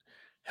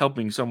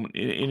 helping someone.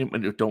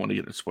 Anyone who don't want to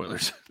get into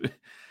spoilers,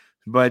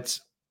 but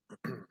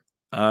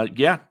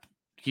yeah,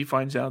 he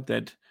finds out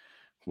that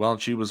while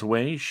she was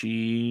away,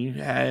 she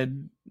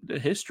had a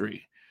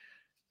history,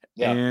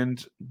 Yeah.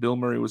 and Bill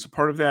Murray was a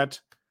part of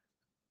that.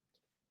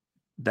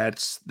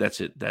 That's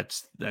it.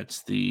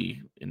 That's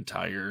the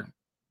entire.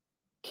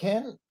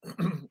 Can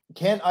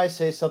can I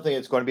say something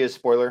that's going to be a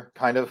spoiler,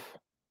 kind of?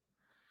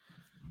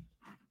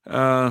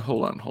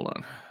 Hold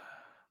on.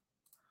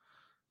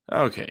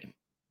 Okay.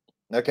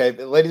 Okay,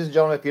 ladies and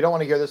gentlemen, if you don't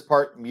want to hear this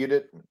part, mute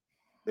it.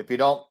 If you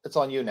don't, it's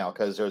on you now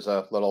because there's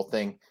a little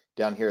thing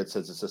down here that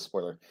says it's a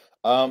spoiler.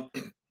 Um,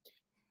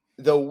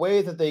 the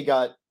way that they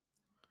got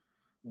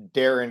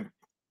Darren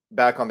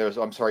back on their,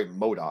 I'm sorry,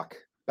 Modoc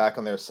back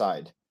on their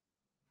side,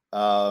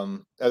 or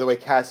the way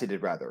Cassie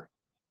did rather.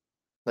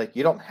 Like,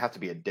 you don't have to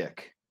be a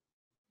dick.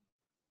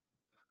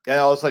 And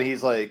all of a sudden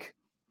he's like,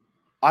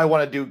 I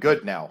want to do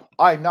good now.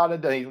 I'm not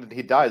a.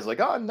 He dies like,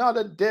 I'm not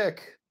a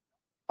dick.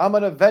 I'm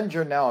an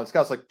Avenger now. And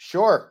Scott's like,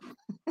 sure,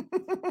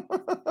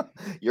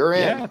 you're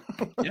in. Yeah.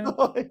 Yeah.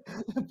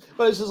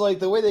 But it's just like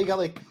the way they got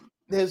like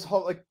his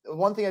whole like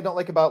one thing I don't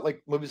like about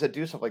like movies that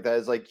do stuff like that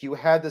is like you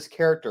had this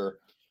character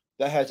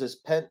that has this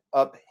pent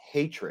up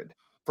hatred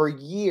for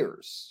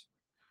years,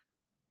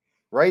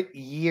 right?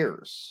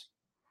 Years.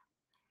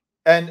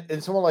 And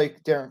someone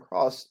like Darren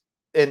Cross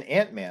in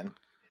Ant-Man,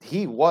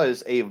 he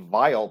was a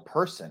vile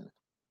person.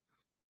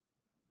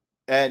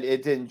 And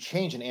it didn't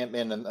change in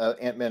Ant-Man and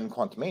Ant-Man and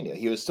Quantumania.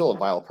 He was still a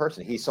vile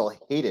person. He still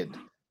hated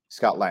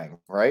Scott Lang,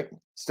 right?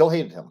 Still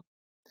hated him.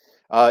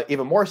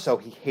 Even more so,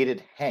 he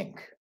hated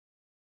Hank.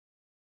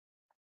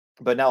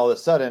 But now all of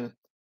a sudden,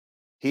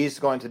 he's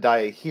going to die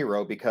a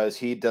hero because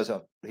he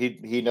doesn't.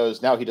 He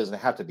knows now he doesn't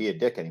have to be a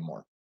dick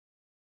anymore.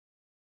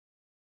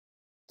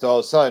 So all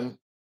of a sudden,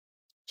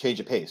 change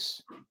of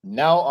pace.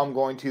 Now I'm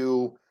going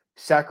to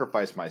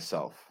sacrifice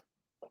myself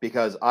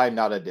because I'm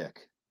not a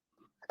dick.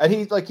 And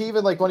he's like,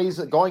 even like when he's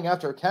going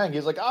after Kang,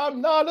 he's like,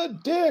 I'm not a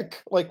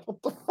dick. Like, what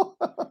the fuck?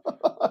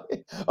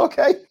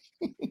 Okay.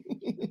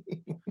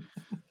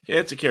 Yeah,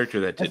 it's a character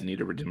that didn't need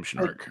a redemption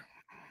arc.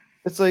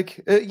 It's like,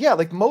 yeah,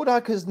 like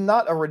MODOK is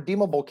not a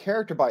redeemable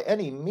character by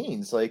any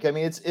means. Like, I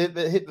mean,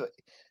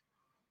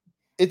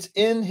 it's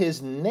in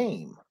his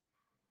name.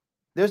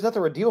 There's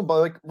nothing redeemable.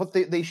 Like, what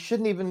they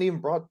shouldn't even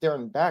brought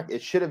Darren back.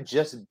 It should have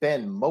just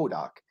been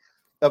MODOK.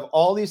 Of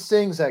all these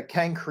things that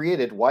Kang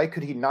created, why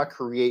could he not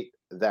create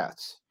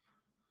that?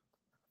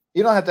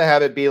 You don't have to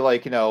have it be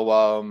like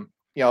from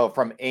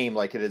AIM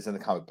like it is in the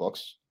comic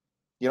books.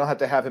 You don't have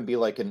to have him be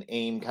like an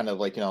AIM kind of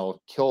like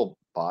kill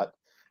bot.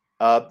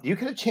 You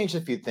could have changed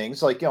a few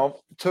things, like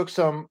took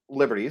some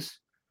liberties,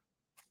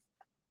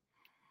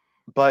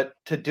 but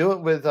to do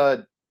it with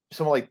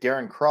someone like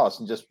Darren Cross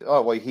and just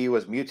he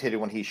was mutated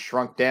when he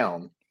shrunk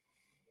down,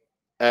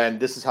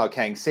 and this is how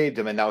Kang saved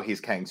him, and now he's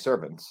Kang's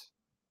servant.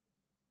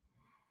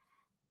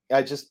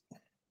 I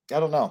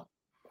don't know.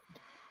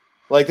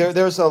 Like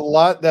there's a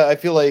lot that I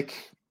feel like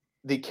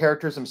the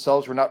characters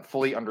themselves were not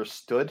fully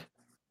understood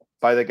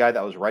by the guy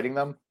that was writing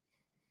them.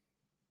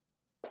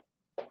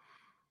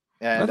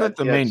 And I thought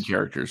the main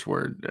characters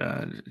were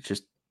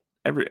just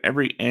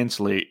every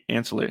ancillary.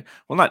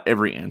 Well, not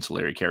every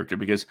ancillary character,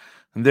 because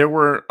there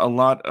were a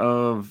lot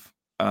of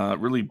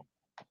really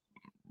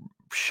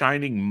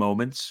shining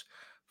moments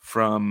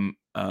from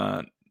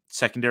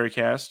secondary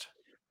cast.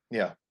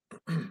 Yeah.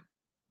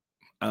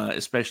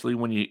 Especially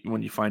when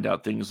you find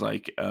out things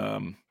like,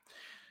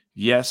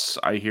 yes,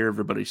 I hear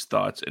everybody's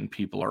thoughts, and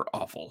people are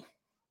awful.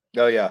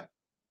 Oh yeah,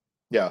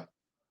 yeah.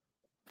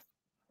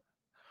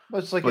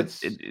 It's like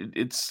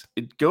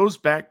it goes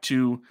back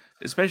to,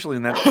 especially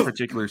in that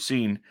particular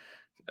scene.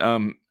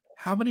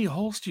 How many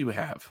holes do you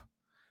have?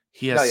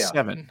 He has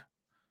 7.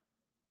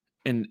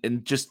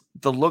 And just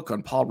the look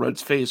on Paul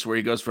Rudd's face where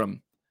he goes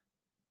from,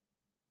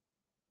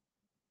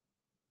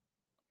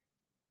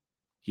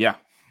 yeah,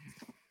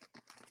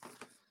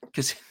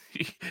 because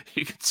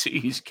you can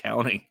see he's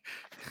counting.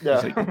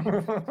 Yeah. He's like,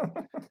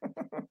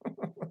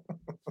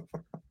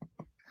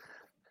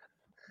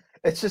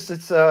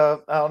 it's I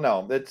don't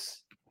know.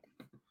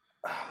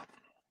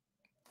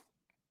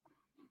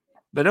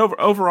 But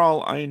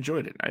overall, I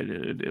enjoyed it.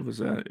 It was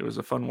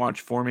a fun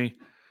watch for me,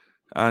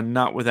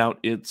 not without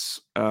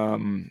its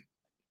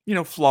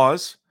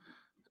flaws,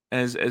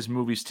 as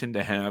movies tend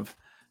to have.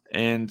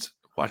 And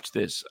watch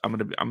this. I'm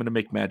gonna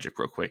make magic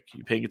real quick.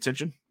 You paying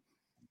attention?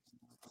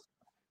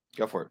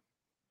 Go for it.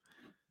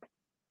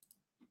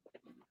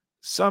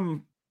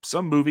 Some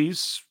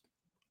movies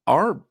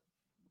are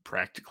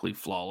practically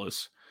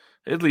flawless.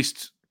 at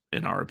least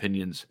in our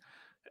opinions.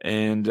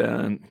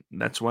 And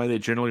that's why they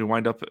generally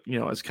wind up,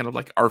 as kind of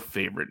like our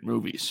favorite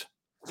movies.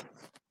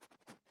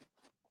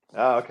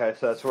 Oh, okay.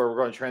 So that's where we're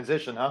going to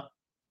transition, huh?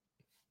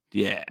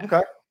 Yeah.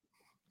 Okay.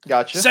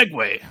 Gotcha.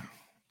 Segue.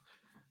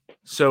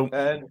 So,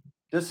 and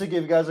just to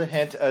give you guys a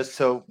hint as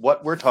to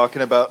what we're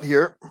talking about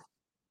here.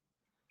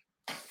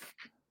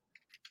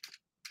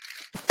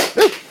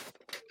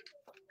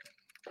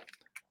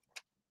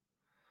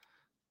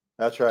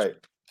 That's right.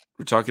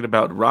 We're talking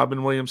about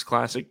Robin Williams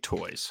classic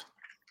Toys.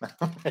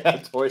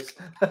 Yeah, Toys.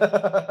 I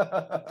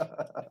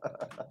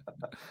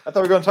thought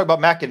we were going to talk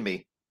about Mac and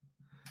Me.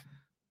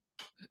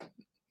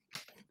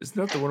 Isn't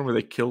that the one where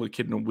they kill a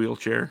kid in a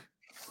wheelchair?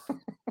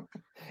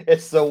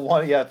 It's the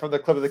one, yeah, from the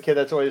clip of the kid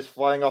that's always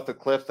flying off the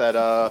cliff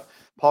that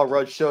Paul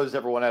Rudd shows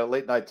everyone at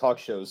late night talk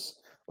shows.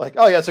 Like,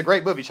 oh yeah, it's a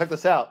great movie. Check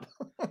this out.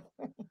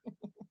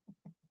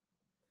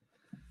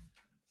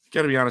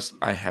 Gotta be honest,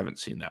 I haven't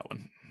seen that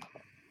one.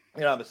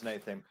 You're not missing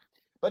anything.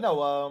 But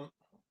no,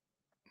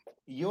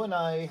 you and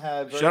I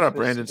have. Shut up,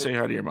 Brandon. Say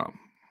hi to your mom.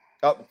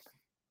 Oh,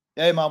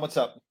 hey, Mom, what's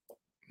up?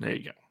 There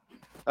you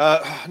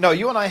go. No,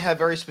 you and I have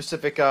very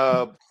specific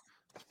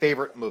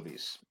favorite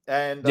movies,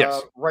 and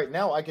yes. Right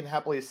now I can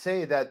happily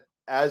say that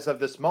as of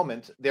this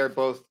moment, they're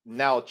both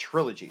now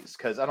trilogies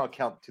because I don't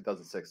count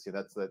 2006.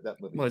 That's that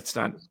movie. Well, it's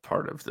not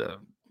part of the.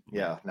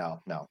 Yeah,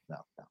 no.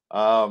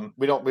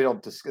 We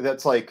don't.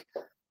 That's like.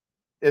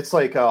 It's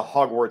like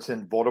Hogwarts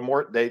and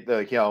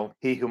Voldemort.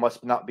 He who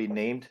must not be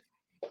named.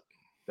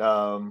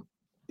 Yeah,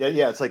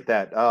 it's like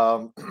that.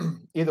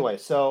 Either way,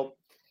 so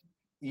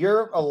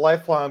you're a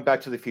lifelong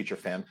Back to the Future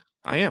fan.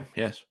 I am,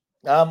 yes.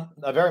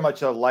 Very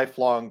much a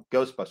lifelong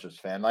Ghostbusters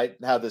fan. I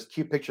have this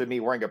cute picture of me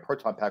wearing a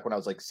proton pack when I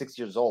was like 6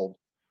 years old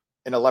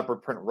in a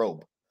leopard print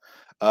robe.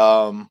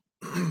 I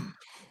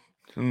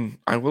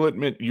will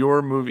admit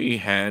your movie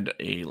had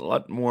a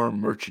lot more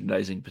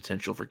merchandising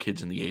potential for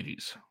kids in the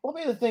 80s. Well, I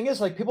mean, the thing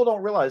is, like, people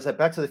don't realize that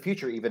Back to the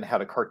Future even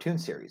had a cartoon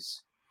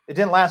series. It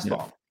didn't last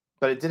long,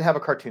 but it did have a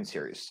cartoon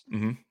series.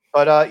 Mm-hmm.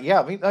 But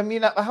yeah, I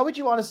mean, how would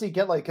you honestly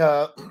get like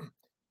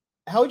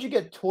how would you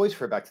get toys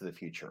for Back to the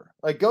Future?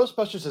 Like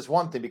Ghostbusters is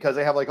one thing because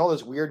they have like all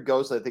those weird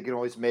ghosts that they can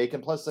always make,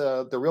 and plus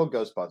the real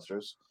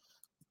Ghostbusters.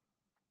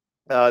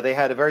 They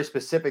had a very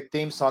specific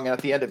theme song, and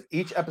at the end of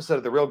each episode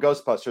of the real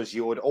Ghostbusters,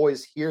 you would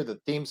always hear the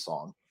theme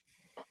song.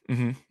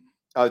 Mm-hmm.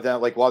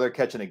 Then, like while they're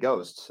catching a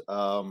ghost.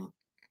 But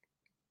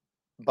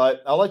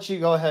I'll let you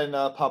go ahead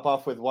and pop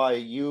off with why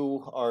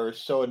you are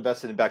so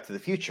invested in Back to the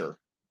Future.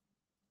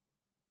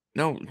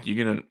 No,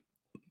 you're gonna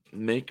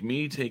make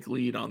me take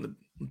lead on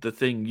the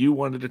thing you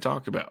wanted to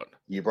talk about.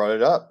 You brought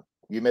it up.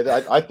 You made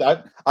that.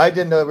 I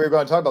didn't know we were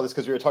going to talk about this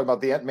because we were talking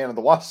about the Ant-Man and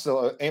the Wasp,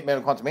 so Ant-Man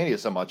and Quantumania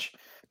so much.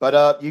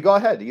 But you go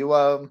ahead.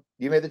 You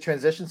made the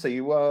transition, so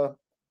you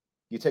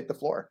take the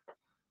floor.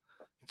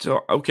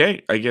 So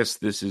okay, I guess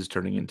this is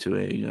turning into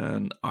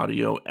an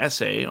audio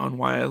essay on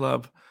why I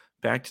love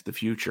Back to the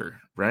Future,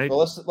 right?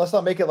 Well, let's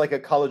not make it like a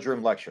college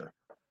room lecture.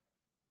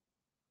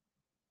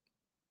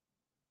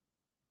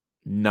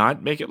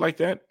 Not make it like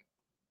that?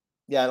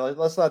 Yeah,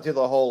 let's not do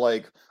the whole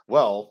like,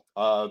 well,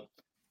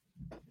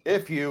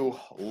 if you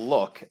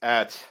look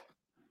at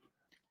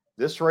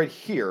this right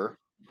here,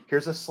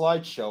 here's a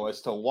slideshow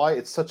as to why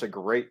it's such a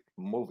great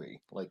movie.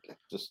 Like,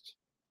 just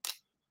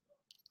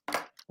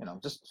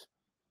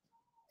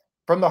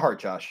from the heart,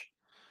 Josh.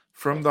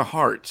 From the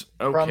heart.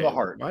 Okay. From the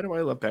heart. Why do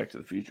I love Back to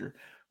the Future?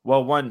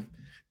 Well, one,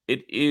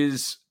 it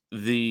is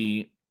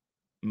the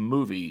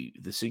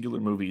singular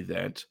movie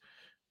that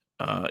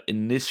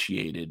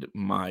initiated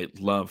my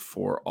love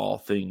for all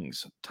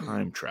things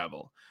time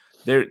travel.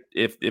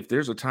 If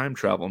there's a time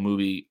travel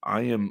movie,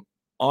 I am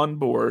on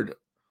board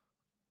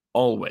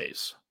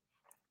always.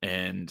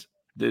 And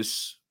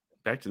this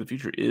Back to the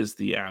Future is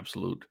the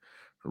absolute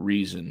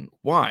reason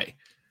why.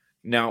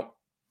 Now,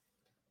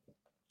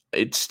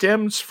 it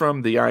stems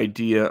from the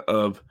idea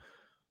of,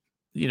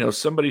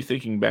 somebody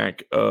thinking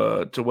back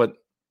to what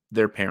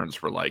their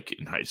parents were like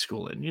in high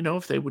school and,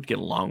 if they would get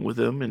along with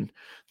them and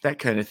that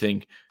kind of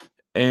thing.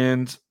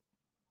 And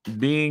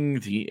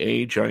being the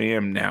age I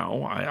am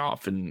now, I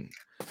often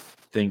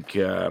think,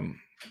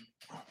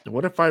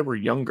 what if I were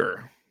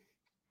younger?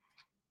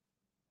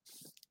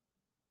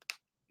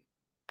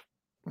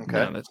 Okay.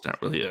 No, that's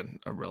not really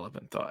a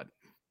relevant thought.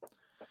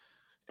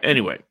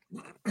 Anyway,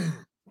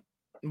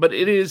 but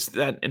it is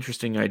that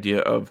interesting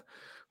idea of,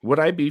 would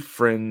I be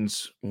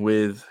friends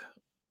with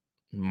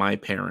my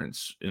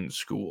parents in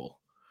school?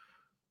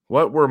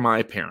 What were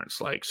my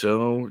parents like?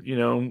 So,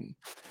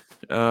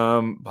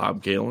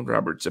 Bob Gale and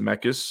Robert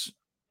Zemeckis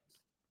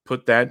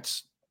put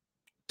that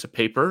to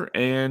paper,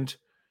 and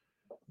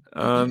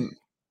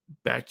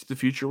Back to the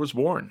Future was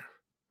born.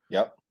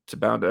 Yep. It's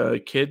about a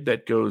kid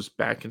that goes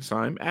back in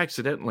time,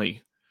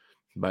 accidentally,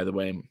 by the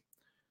way,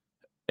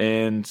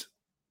 and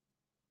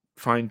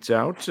finds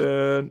out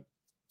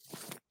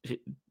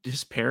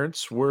his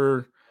parents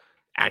were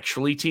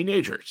actually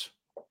teenagers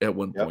at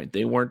one point. Yep.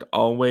 They weren't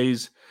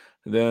always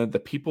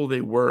the people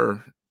they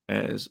were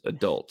as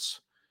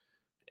adults.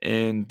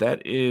 And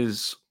that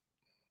is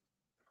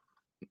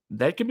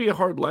that can be a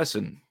hard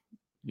lesson,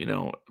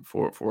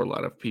 for a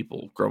lot of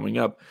people growing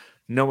up,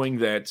 knowing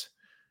that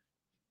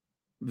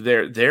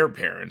their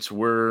parents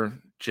were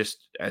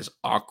just as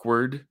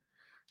awkward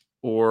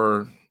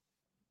or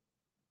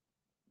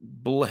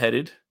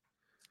bullheaded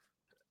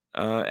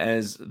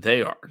as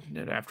they are.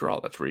 And after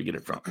all, that's where you get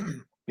it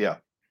from. Yeah.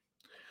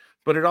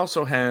 But it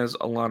also has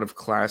a lot of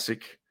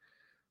classic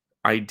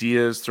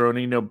ideas thrown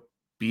in,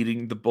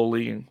 beating the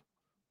bully,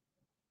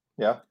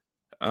 Yeah.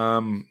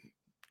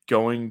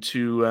 going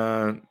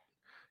to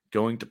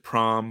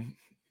prom,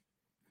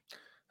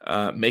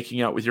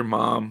 making out with your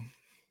mom,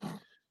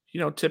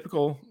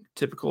 typical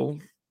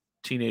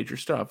teenager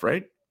stuff,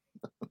 right?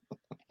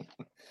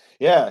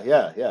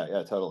 Yeah,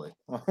 totally.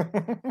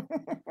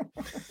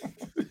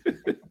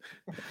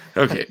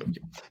 Okay.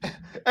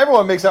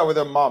 Everyone makes out with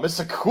their mom. It's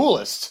the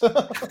coolest.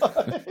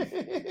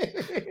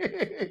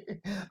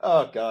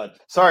 Oh God.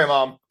 Sorry,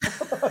 Mom.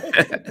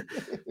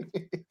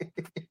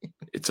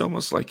 It's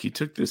almost like he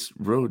took this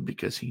road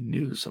because he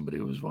knew somebody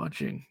was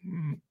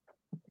watching.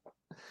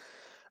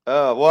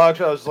 Well,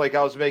 actually,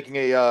 I was making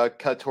a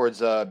cut towards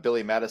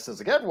Billy Madison's.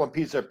 Like, everyone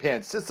pees their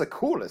pants. It's the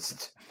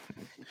coolest.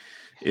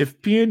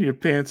 If peeing your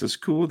pants is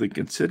cool, then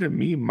consider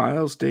me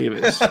Miles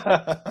Davis.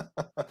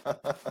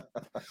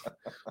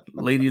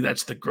 Lady,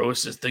 that's the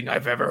grossest thing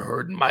I've ever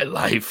heard in my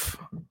life.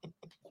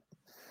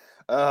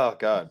 Oh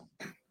God.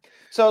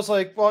 So I was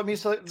like, well, I mean,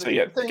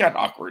 it got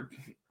awkward.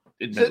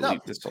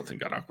 Admittedly, this whole thing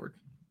got awkward.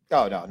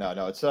 Oh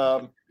no. It's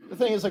the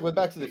thing is, like, with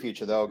Back to the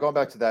Future, though, going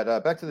back to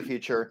that, Back to the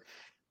Future.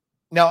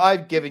 Now,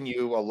 I've given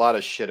you a lot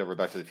of shit over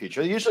Back to the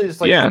Future. Usually it's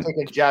like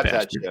taking jabs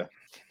at you.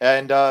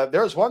 And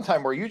there was one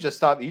time where you just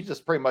stopped. You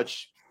just pretty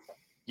much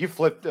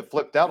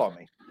flipped out on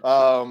me.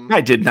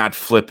 I did not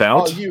flip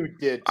out. Oh, you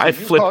did. Too. I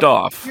flipped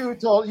off. You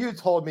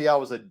told me I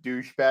was a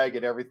douchebag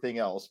and everything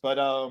else, but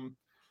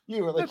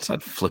you were like, that's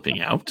not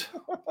flipping out.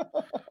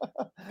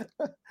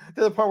 To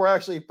the point where I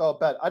actually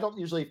felt bad. I don't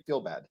usually feel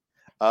bad,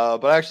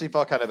 but I actually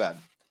felt kind of bad.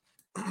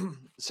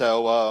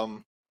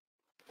 So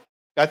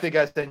I think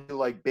I sent you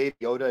like Baby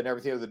Yoda and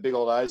everything with the big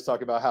old eyes,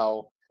 talking about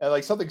how, and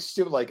like something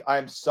stupid like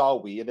I'm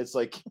sorry, and it's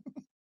like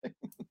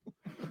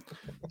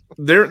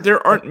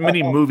there aren't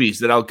many movies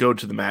that I'll go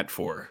to the mat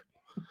for,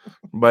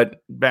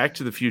 but Back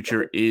to the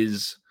Future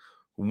is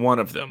one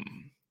of them.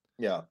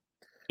 Yeah,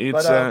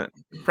 it's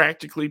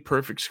practically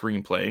perfect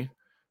screenplay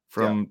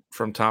from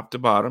top to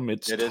bottom.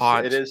 It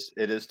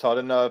is taught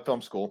in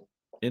film school.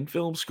 In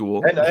film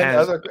school, and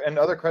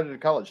other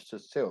accredited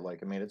colleges too.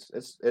 Like, I mean, it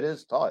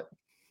is taught.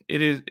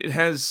 It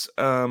has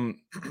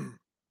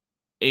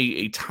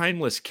a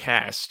timeless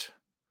cast.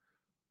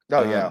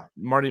 Oh yeah,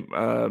 Marty,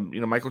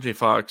 Michael J.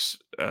 Fox,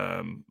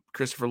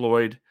 Christopher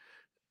Lloyd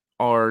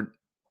are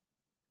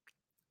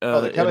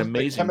an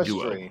amazing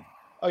duo.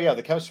 Oh yeah,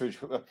 the chemistry.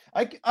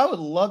 I would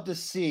love to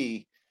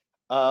see.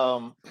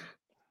 I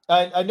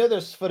know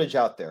there's footage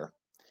out there.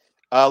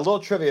 A little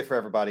trivia for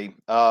everybody.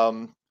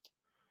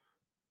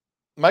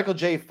 Michael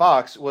J.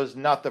 Fox was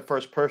not the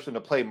first person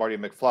to play Marty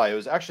McFly. It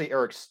was actually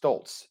Eric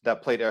Stoltz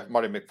that played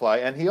Marty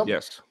McFly, and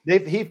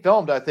he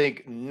filmed, I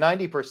think,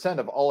 90%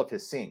 of all of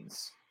his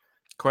scenes.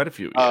 Quite a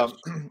few, yes.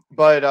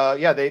 But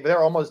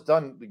they're almost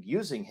done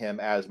using him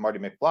as Marty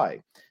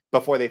McFly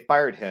before they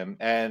fired him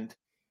and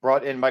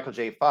brought in Michael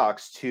J.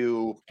 Fox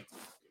to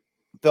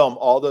film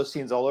all those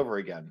scenes all over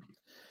again.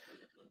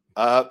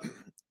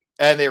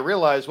 And they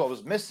realized what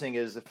was missing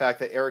is the fact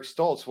that Eric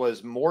Stoltz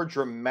was more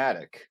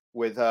dramatic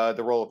with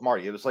the role of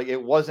Marty. It was like,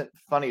 it wasn't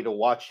funny to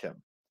watch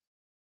him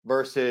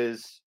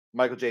versus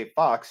Michael J.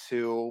 Fox,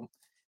 who,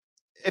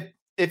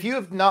 if you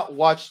have not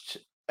watched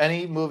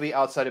any movie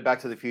outside of Back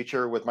to the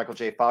Future with Michael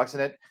J. Fox in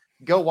it,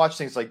 go watch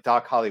things like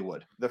Doc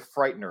Hollywood, The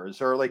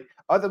Frighteners, or like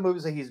other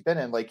movies that he's been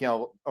in, like,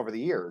 over the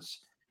years.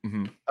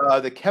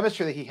 Mm-hmm. The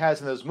chemistry that he has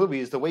in those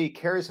movies, the way he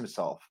carries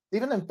himself,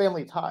 even in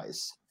Family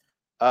Ties,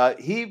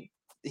 he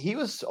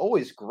was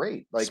always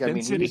great. Like, Spin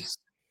City.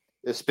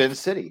 Spin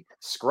City,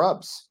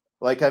 Scrubs.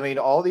 Like, I mean,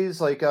 all these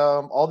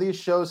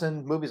shows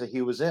and movies that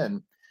he was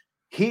in,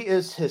 he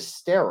is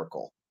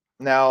hysterical.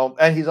 Now,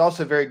 and he's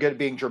also very good at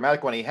being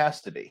dramatic when he has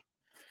to be.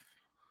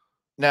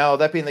 Now,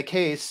 that being the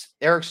case,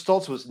 Eric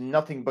Stoltz was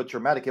nothing but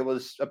dramatic. It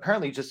was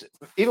apparently just,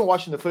 even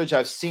watching the footage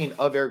I've seen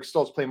of Eric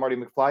Stoltz playing Marty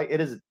McFly,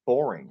 it is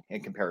boring in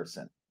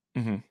comparison.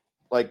 Mm-hmm.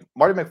 Like,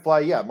 Marty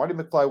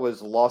McFly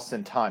was lost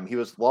in time. He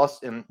was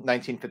lost in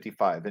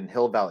 1955 in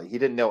Hill Valley. He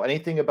didn't know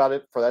anything about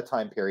it for that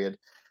time period.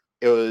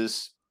 It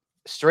was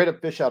straight up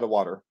fish out of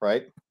water,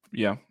 right?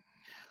 Yeah.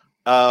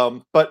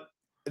 But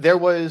there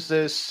was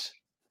this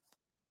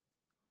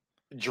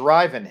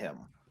drive in him.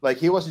 Like,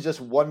 he wasn't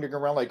just wandering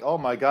around like, oh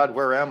my God,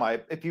 where am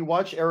I? If you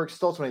watch Eric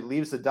Stoltz when he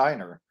leaves the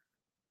diner,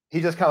 he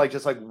just kind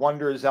of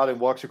wanders out and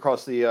walks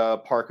across the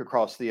park,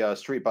 across the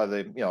street by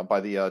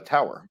the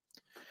tower.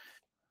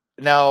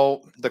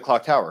 Now, the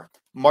clock tower.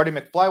 Marty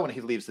McFly, when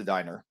he leaves the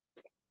diner,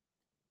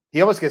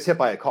 he almost gets hit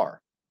by a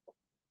car.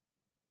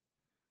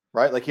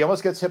 Right? Like, he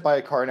almost gets hit by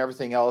a car and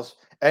everything else.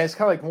 And it's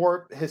kind of like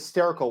more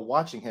hysterical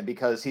watching him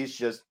because he's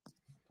just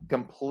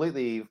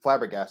completely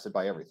flabbergasted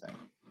by everything.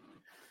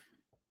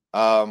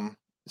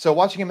 So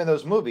watching him in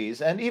those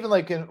movies, and even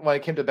like when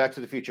it came to Back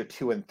to the Future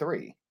 2 and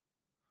 3,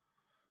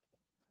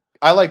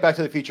 I like Back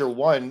to the Future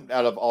 1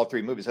 out of all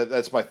three movies.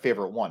 That's my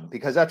favorite one,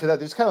 because after that,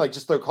 there's kind of like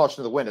just throw caution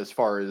to the wind as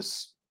far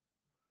as,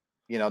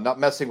 not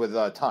messing with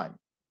time.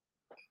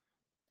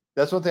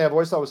 That's one thing I've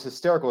always thought was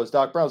hysterical is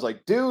Doc Brown's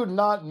like, do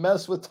not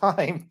mess with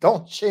time.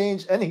 Don't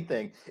change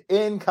anything.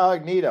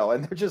 Incognito.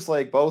 And they're just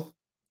like both.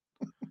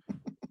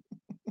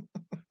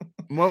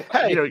 Well,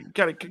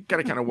 gotta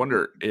kind of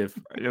wonder if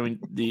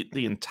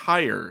the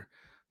entire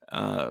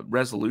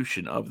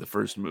resolution of the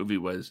first movie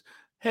was,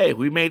 hey,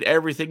 we made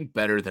everything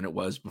better than it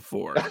was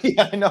before.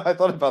 Yeah, I know. I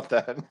thought about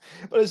that,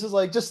 but it's just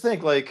like, just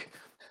think like,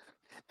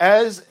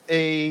 as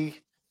a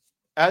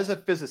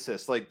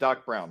physicist like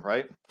Doc Brown,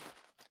 right?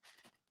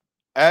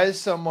 As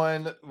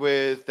someone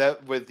with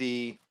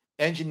the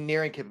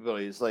engineering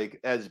capabilities, like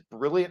as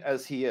brilliant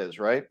as he is,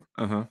 right?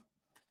 Uh-huh.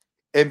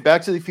 In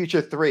Back to the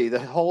Future 3, the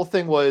whole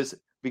thing was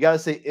we got to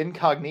say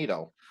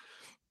incognito.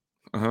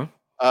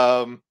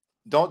 Uh-huh.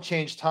 Don't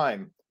change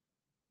time.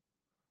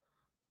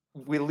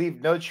 We leave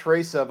no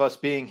trace of us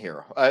being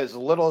here, as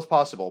little as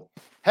possible.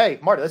 Hey,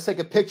 Marty, let's take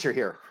a picture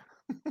here.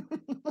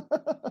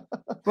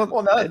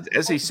 Well,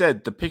 as he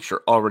said, the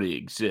picture already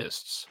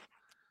exists.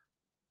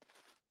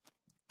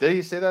 Did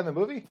he say that in the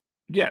movie?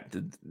 Yeah,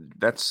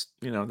 that's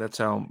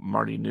how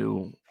Marty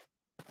knew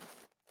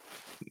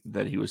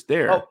that he was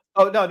there.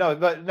 Oh no,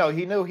 but no,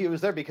 he knew he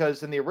was there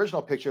because in the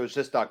original picture it was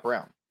just Doc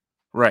Brown.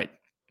 Right.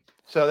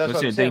 So that's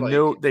what I'm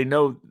saying. They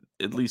know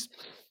at least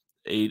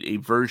a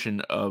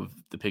version of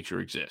the picture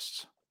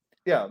exists.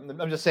 Yeah,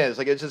 I'm just saying,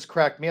 it just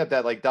cracked me up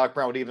that like Doc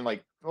Brown would even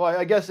like, well,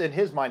 I guess in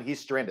his mind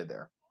he's stranded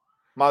there.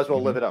 Might as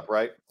well live it up,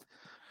 right?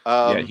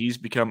 Yeah, he's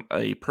become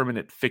a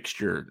permanent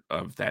fixture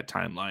of that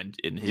timeline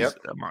in his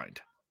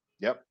mind.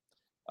 Yep.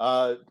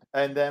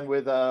 And then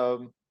with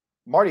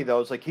Marty,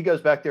 though, it's like he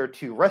goes back there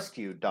to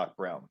rescue Doc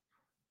Brown.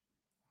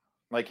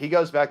 Like he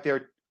goes back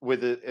there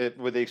with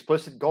the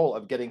explicit goal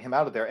of getting him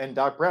out of there. And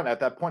Doc Brown at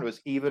that point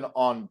was even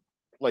on,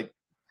 like,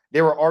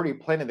 they were already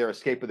planning their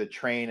escape with the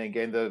train and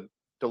getting the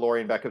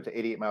DeLorean back up to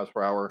 88 miles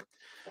per hour.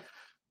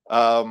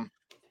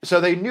 So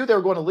they knew they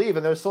were going to leave,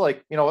 and they're still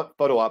like, you know what,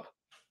 photo op.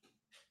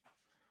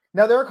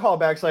 Now there are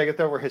callbacks like if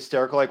they were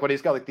hysterical, like when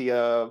he's got like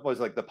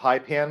the pie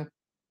pan,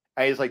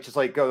 and he's like just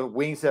like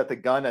wings at the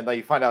gun, and then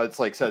you find out it's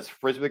like says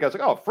Frisbee. The guy's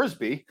like, oh,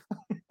 Frisbee,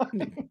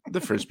 the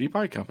Frisbee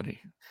Pie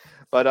Company.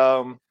 But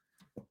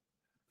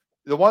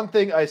the one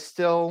thing I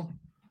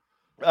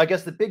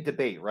guess the big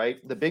debate,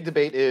 right? The big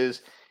debate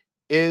is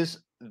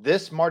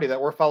this Marty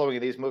that we're following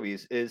in these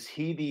movies, is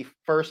he the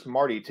first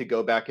Marty to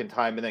go back in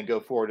time and then go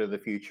forward to the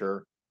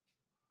future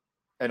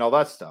and all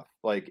that stuff?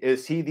 Like,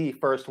 is he the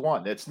first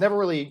one? It's never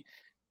really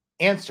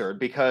answered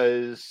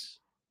because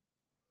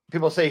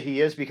people say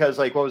he is, because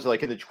like what was it,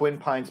 like in the Twin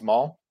Pines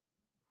Mall,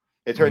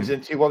 it turns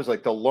into what was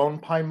like the Lone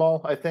Pine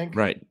Mall, I think.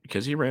 Right,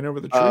 because he ran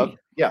over the tree.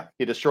 Yeah,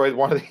 he destroyed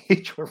one of the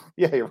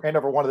he ran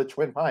over one of the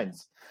Twin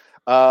Pines.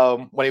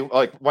 When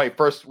he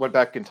first went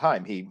back in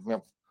time, he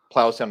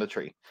plows down the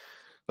tree.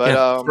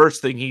 But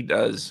first thing he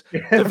does,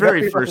 the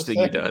very first thing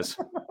he does,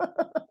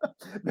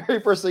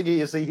 very first thing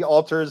he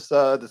alters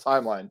the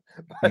timeline.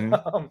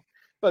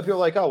 But people are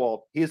like, oh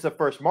well, he's the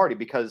first Marty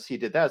because he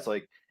did that. It's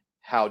like,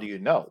 how do you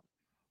know?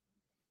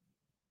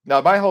 Now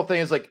my whole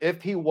thing is like,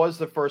 if he was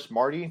the first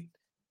Marty,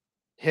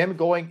 him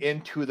going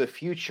into the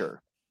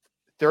future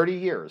 30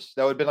 years,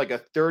 that would have been like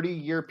a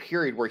 30-year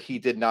period where he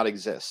did not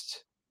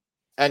exist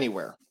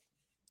anywhere.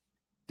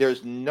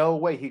 There's no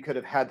way he could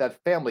have had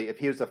that family if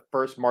he was the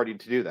first Marty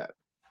to do that.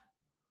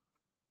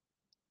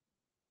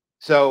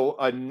 So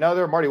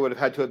another Marty would have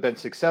had to have been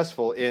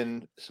successful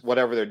in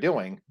whatever they're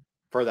doing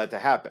for that to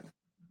happen.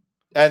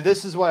 And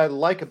this is what I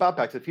like about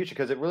Back to the Future,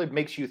 because it really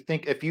makes you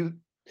think. If you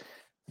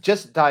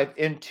just dive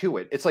into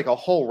it, it's like a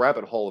whole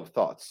rabbit hole of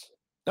thoughts.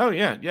 Oh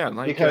yeah.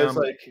 Like,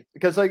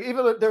 because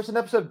even there's an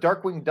episode of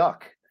Darkwing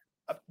Duck,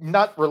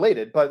 not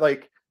related, but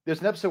like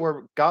there's an episode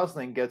where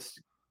Gosling gets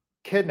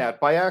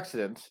kidnapped by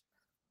accident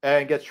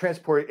and gets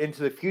transported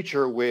into the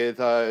future with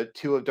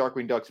two of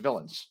Darkwing Duck's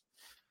villains.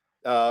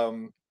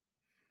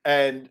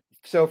 And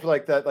so for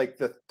like that, like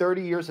the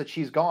 30 years that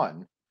she's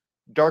gone,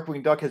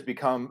 Darkwing Duck has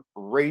become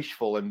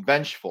rageful and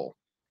vengeful.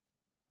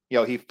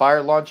 He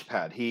fired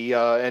Launchpad. He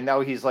and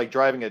now he's like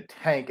driving a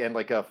tank and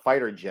like a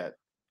fighter jet.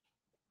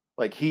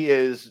 Like he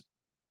is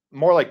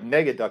more like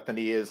Negaduck than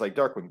he is like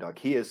Darkwing Duck.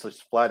 He is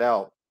just flat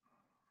out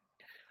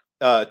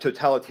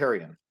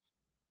totalitarian.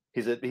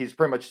 He's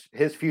pretty much,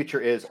 his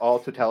future is all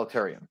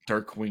totalitarian.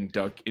 Darkwing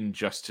Duck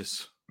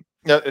Injustice.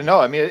 No,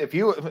 I mean, if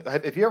you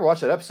ever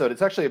watch that episode,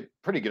 it's actually a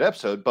pretty good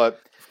episode. But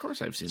of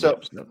course, I've seen that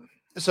episode.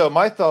 So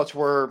my thoughts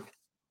were,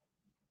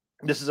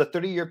 this is a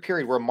 30-year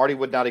period where Marty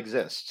would not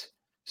exist.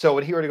 So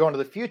when he were to go into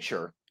the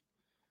future,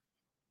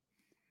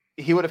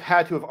 he would have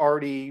had to have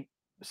already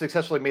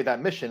successfully made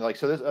that mission. Like,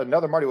 so there's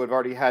another Marty would have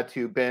already had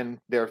to been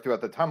there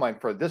throughout the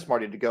timeline for this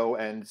Marty to go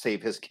and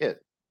save his kid.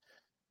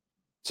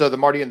 So the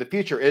Marty in the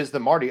future is the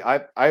Marty.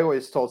 I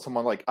always told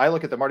someone, like, I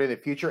look at the Marty in the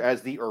future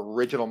as the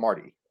original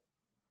Marty.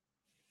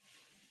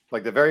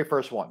 Like the very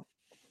first one.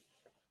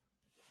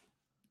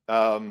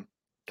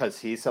 because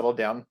he settled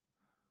down.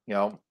 You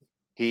know,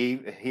 he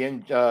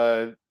and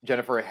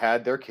Jennifer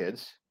had their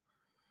kids.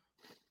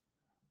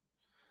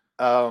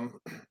 But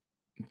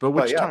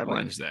which yeah,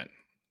 timeline is that?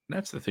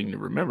 That's the thing to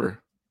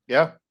remember.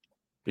 Yeah.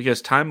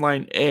 Because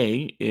timeline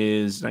A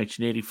is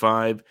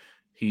 1985.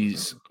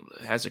 He's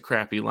has a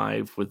crappy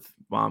life with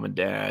mom and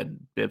dad,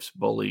 Biff's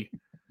bully.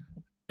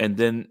 And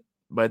then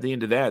by the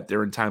end of that,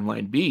 they're in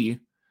timeline B,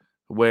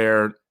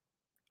 where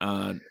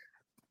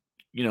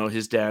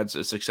his dad's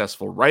a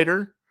successful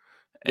writer.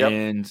 Yep.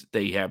 And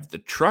they have the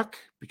truck,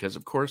 because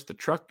of course the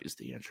truck is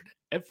the answer to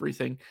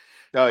everything.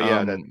 Oh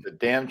yeah, that's the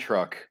damn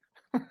truck.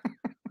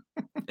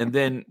 And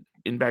then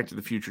in Back to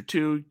the Future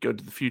 2, go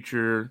to the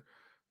future.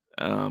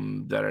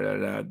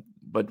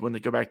 But when they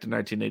go back to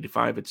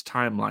 1985, it's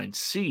timeline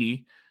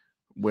C,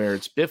 where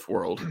it's Biff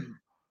World.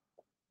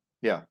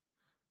 Yeah.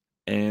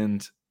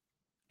 And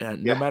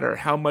no matter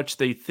how much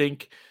they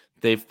think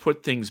they've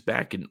put things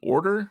back in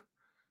order,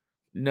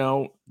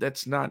 no,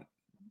 that's not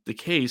the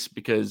case,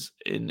 because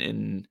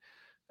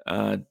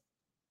after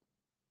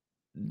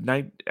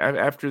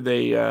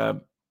they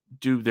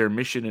do their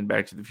mission in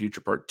Back to the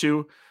Future Part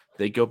 2,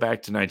 they go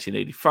back to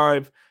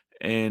 1985,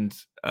 and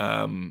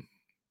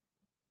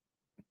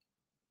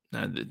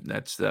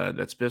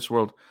that's Biff's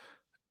World.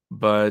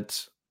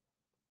 But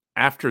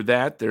after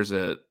that, there's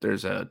a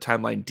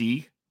timeline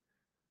D.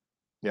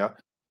 Yeah.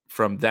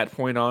 From that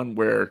point on,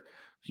 where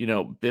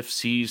Biff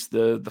sees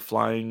the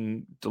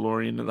flying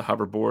DeLorean and the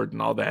hoverboard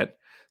and all that.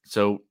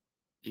 So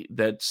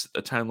that's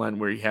a timeline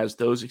where he has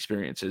those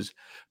experiences.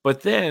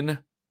 But then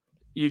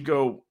you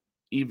go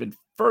even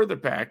further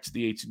back to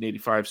the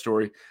 1885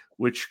 story,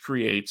 which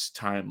creates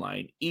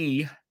timeline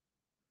E.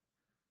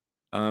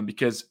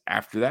 Because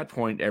after that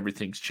point,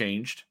 everything's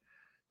changed.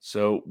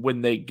 So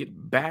when they get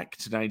back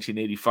to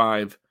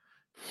 1985,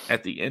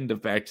 at the end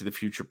of Back to the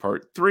Future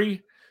Part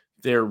 3,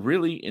 they're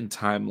really in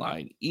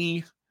timeline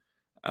E.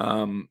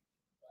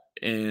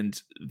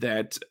 And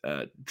that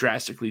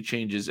drastically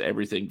changes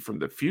everything from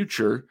the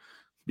future,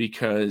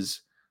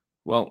 because,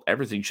 well,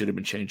 everything should have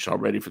been changed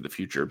already for the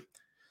future,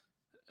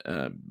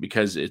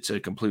 because it's a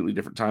completely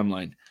different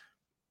timeline.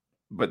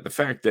 But the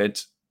fact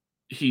that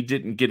he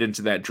didn't get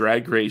into that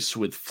drag race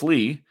with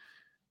Flea,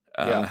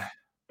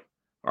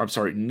 I'm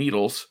sorry,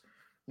 Needles.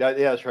 Yeah,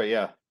 that's right.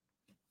 Yeah.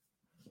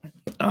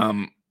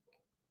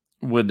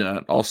 Would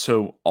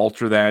also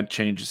alter that,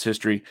 change his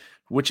history,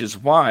 which is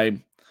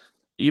why,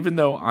 even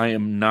though I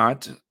am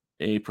not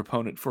a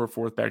proponent for a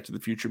fourth Back to the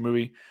Future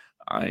movie,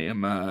 I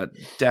am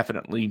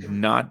definitely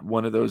not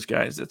one of those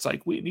guys that's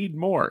like, we need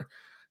more.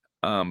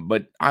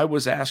 But I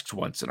was asked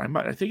once, and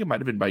I think it might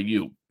have been by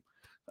you.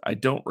 I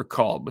don't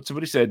recall, but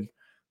somebody said,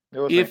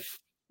 if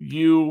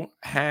you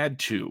had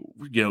to,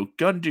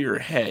 gun to your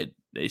head,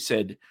 they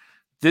said,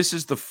 there's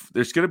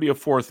going to be a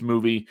fourth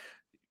movie.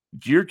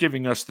 You're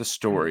giving us the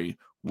story.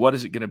 What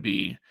is it going to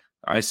be?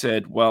 I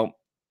said, well,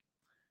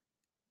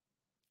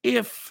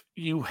 if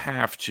you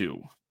have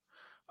to,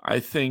 I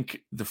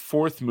think the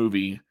fourth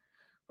movie,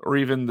 or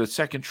even the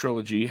second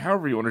trilogy,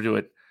 however you want to do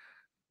it,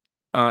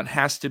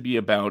 has to be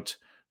about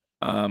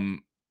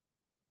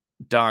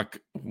Doc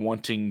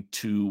wanting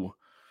to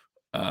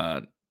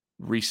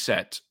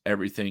reset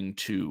everything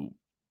to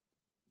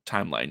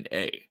timeline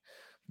A,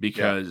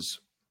 because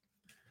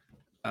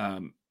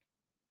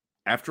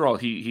after all,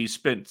 he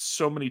spent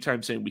so many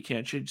times saying we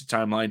can't change the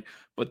timeline,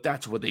 but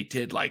that's what they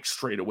did, like,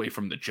 straight away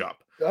from the jump.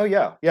 Oh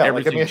yeah,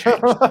 everything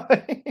changed.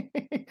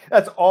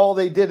 That's all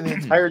they did in the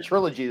entire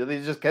trilogy.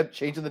 They just kept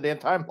changing the damn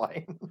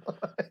timeline.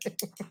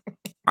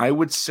 I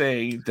would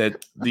say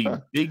that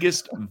the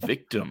biggest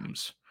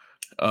victims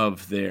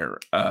of their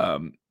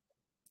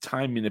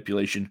time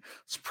manipulation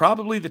is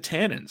probably the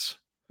Tannins.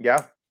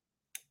 Yeah.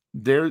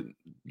 They're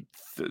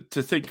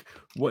to think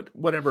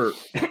whatever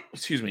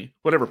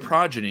whatever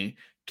progeny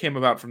came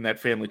about from that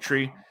family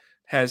tree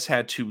has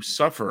had to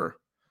suffer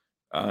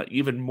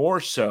even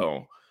more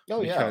so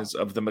because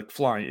of the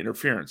McFly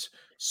interference.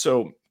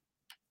 So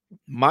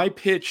my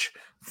pitch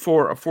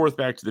for a fourth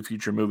Back to the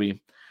Future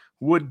movie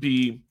would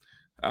be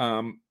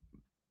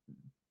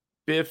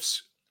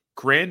Biff's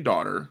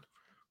granddaughter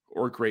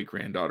or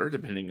great-granddaughter,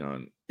 depending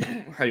on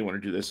how you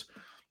want to do this,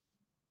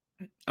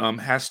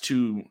 has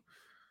to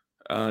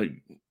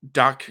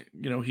Doc,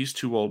 he's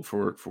too old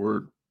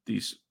for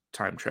these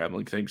time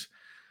traveling things.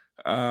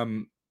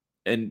 And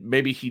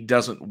maybe he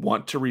doesn't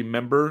want to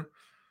remember.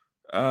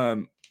 Let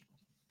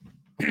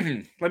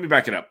me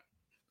back it up.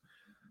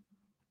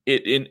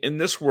 In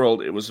this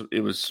world, it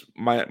was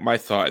my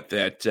thought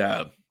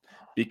that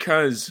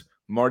because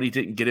Marty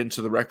didn't get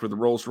into the wreck with the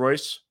Rolls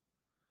Royce,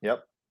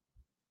 yep,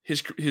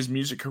 his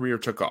music career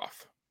took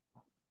off.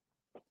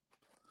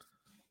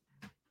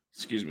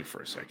 Excuse me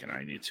for a second.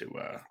 I need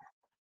to.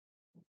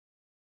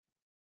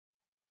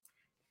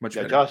 Much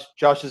better.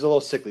 Josh is a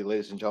little sickly,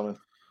 ladies and gentlemen.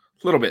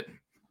 A little bit.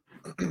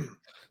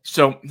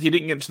 So he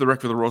didn't get into the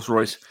wreck with the Rolls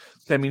Royce.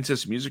 That means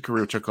his music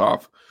career took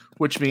off,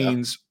 which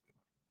means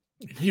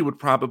he would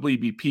probably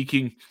be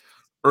peaking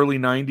early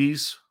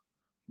 90s,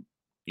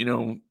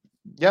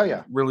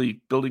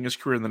 really building his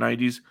career in the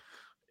 90s.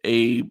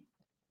 a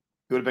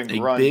would have been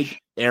a grunge. big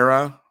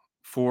era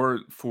for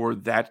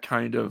that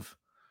kind of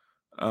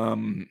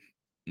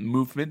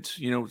movement,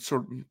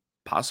 sort of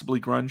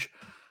possibly grunge.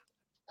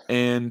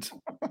 And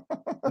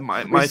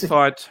my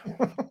thought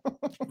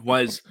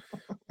was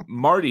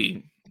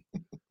Marty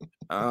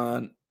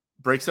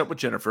breaks up with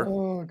Jennifer.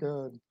 Oh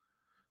God.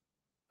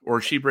 Or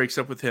she breaks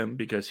up with him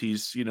because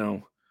he's,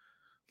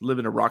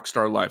 living a rock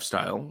star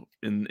lifestyle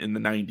in the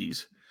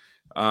 90s.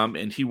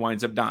 And he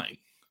winds up dying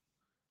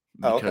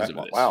because of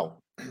this. Wow.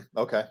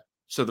 Okay.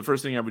 So the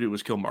first thing I would do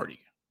was kill Marty.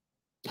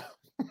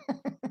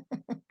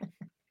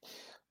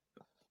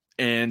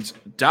 And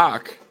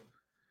Doc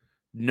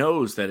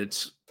knows that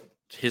it's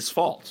his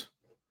fault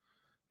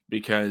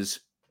because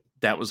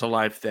that was a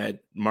life that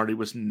Marty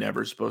was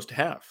never supposed to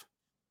have,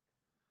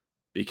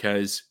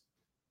 because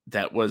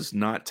that was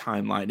not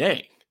timeline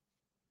A.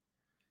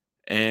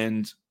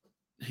 And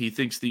he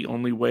thinks the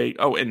only way...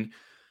 Oh, and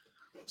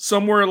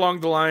somewhere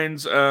along the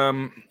lines,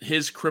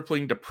 his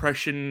crippling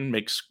depression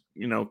makes,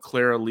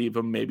 Clara leave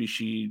him. Maybe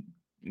she,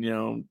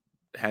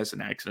 has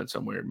an accident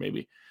somewhere.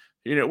 Maybe,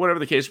 whatever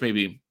the case may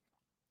be,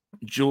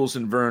 Jules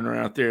and Vern are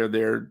out there.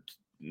 They're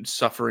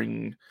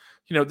suffering.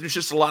 There's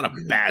just a lot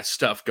of bad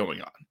stuff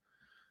going on.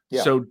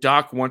 Yeah. So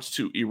Doc wants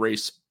to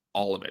erase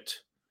all of it.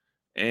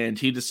 And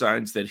he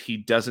decides that he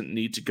doesn't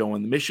need to go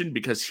on the mission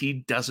because he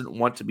doesn't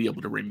want to be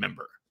able to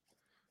remember.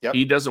 Yep.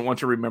 He doesn't want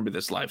to remember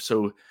this life.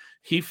 So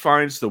he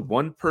finds the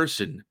one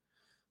person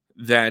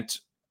that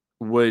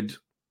would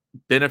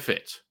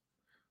benefit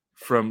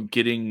from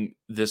getting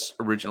this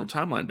original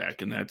timeline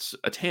back, and that's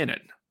a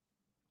Tannen.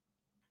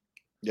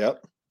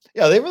 Yep.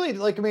 Yeah, they really,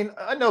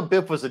 I know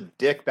Biff was a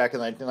dick back in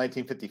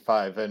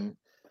 1955, and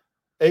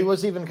he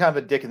was even kind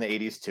of a dick in the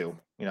 80s too.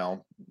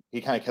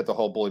 He kind of kept the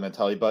whole bully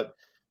mentality, but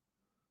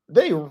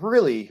they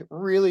really,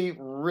 really,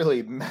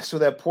 really messed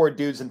with that poor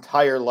dude's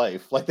entire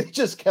life. Like, they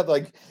just kept,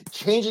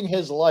 changing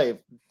his life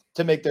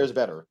to make theirs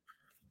better.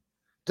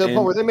 To the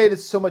point where they made it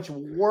so much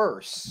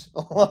worse.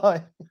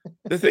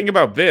 The thing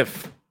about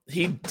Biff,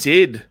 he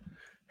did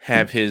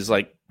have his,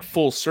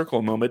 full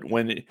circle moment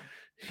when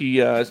he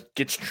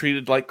gets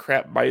treated like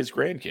crap by his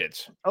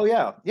grandkids. Oh,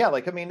 yeah. Yeah,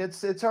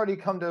 it's already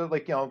come to,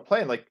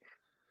 playing,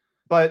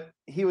 but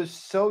he was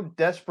so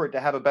desperate to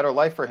have a better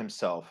life for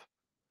himself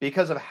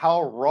because of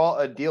how raw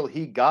a deal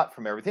he got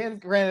from everything.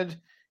 And granted,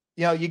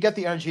 you get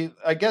the energy,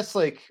 I guess,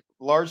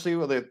 largely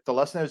the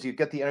lesson is you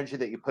get the energy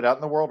that you put out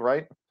in the world,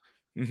 right?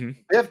 Mm-hmm.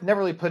 Biff never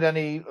really put none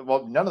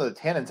of the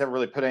Tannens ever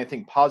really put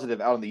anything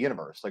positive out in the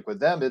universe. With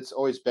them, it's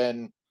always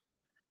been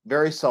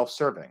very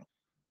self-serving.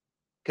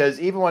 Because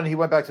even when he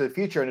went back to the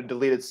future in a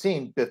deleted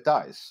scene, Biff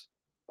dies.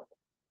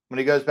 When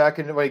he goes back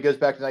to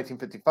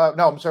 1955,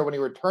 no, I'm sorry, when he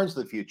returns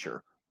to the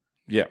future,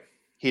 yeah,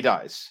 he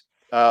dies.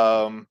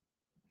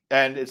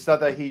 And it's not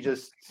that he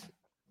just,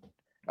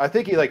 I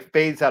think he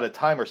fades out of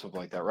time or something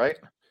like that, right?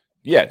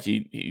 Yeah,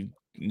 he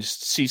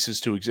just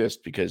ceases to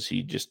exist because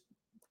he just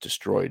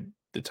destroyed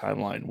the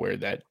timeline where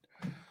that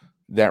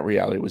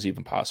reality was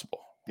even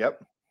possible.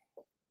 Yep.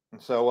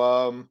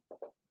 So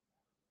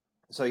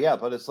yeah,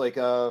 but it's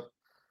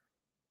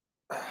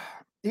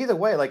either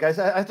way, I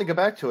have to go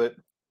back to it.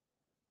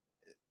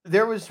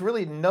 There was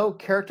really no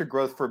character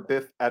growth for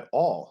Biff at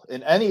all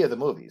in any of the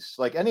movies.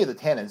 Any of the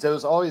Tannens, it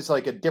was always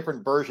a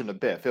different version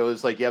of Biff. It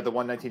was you have the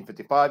one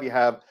 1955, you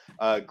have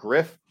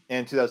Griff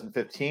in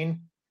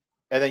 2015,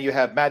 and then you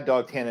have Mad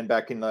Dog Tannen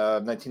back in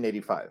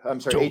 1985.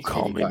 I'm sorry, don't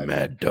call me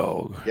Mad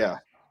Dog. Yeah.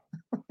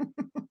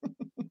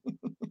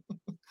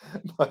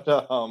 But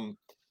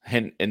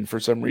and for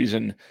some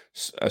reason,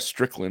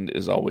 Strickland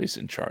is always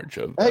in charge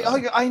of.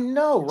 I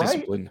know, right?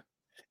 Discipline.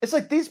 It's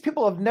these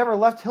people have never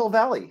left Hill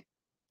Valley.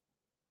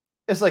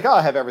 It's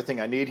I have everything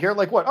I need here.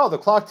 What? Oh, the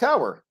clock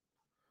tower.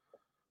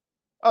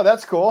 Oh,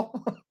 that's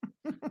cool.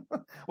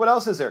 What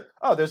else is there?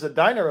 Oh, there's a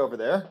diner over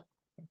there.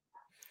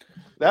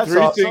 That's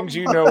Three awesome. things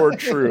you know are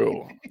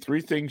true.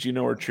 3 things you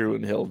know are true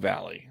in Hill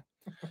Valley.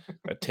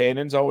 A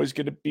Tannen's always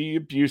going to be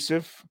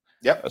abusive.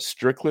 Yep. A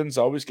Strickland's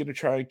always going to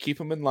try and keep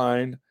him in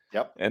line.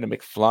 Yep. And a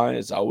McFly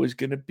is always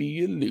going to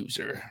be a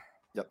loser.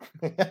 Yep.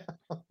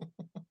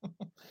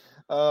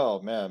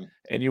 Oh, man.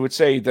 And you would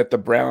say that the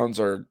Browns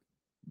are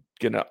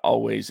going to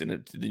always, and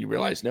then you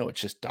realize, no,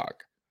 it's just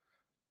Doc.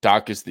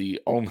 Doc is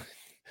the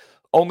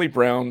only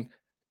Brown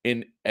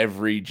in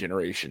every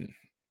generation.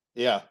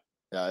 Yeah.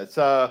 Yeah. It's,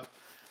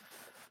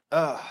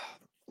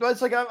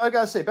 it's I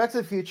gotta say, Back to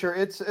the Future,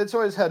 it's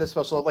always had a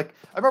special, I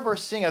remember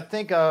seeing, I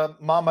think,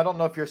 Mom, I don't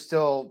know if you're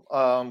still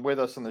with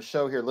us on the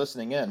show here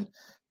listening in,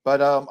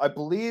 but I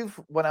believe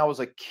when I was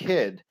a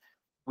kid,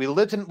 we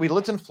lived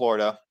in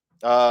Florida,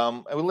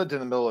 and we lived in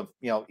the middle of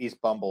East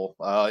Bumble.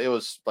 It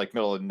was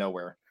middle of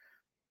nowhere.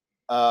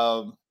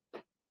 When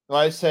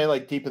I say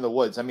deep in the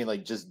woods, I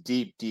mean just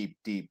deep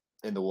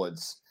in the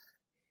woods.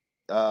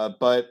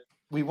 But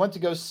we went to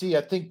go see,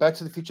 I think, Back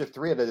to the Future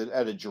 3 at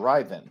a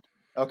drive-in.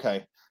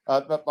 Okay.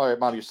 All right,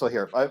 Mom, you're still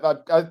here.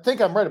 I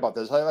think I'm right about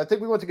this. I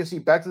think we went to go see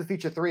Back to the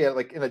Future 3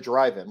 at in a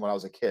drive-in when I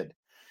was a kid.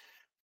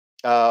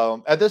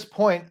 At this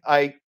point,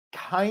 I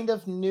kind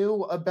of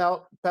knew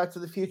about Back to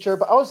the Future,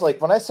 but I was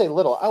like, when I say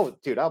little, I'm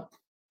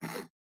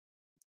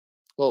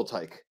little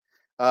tyke,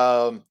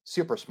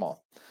 super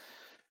small.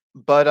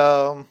 But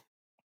I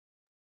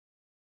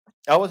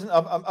wasn't.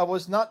 I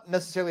was not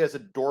necessarily as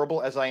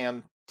adorable as I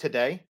am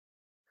today,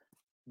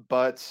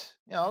 but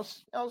I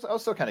was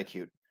still kind of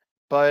cute.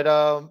 But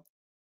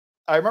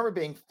I remember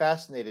being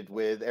fascinated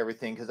with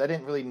everything because I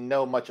didn't really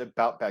know much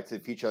about Back to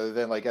the Future other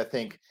than like I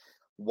think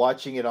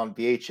watching it on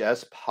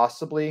VHS,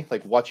 possibly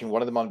like watching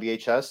one of them on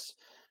VHS.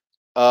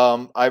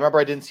 I remember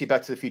I didn't see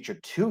Back to the Future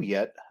 2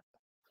 yet,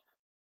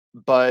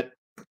 but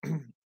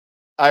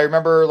I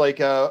remember like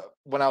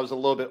when I was a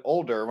little bit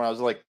older, when I was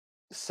like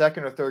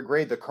second or third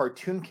grade, the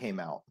cartoon came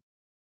out.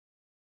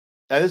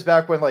 And this is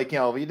back when like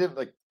you didn't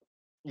like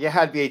you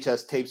had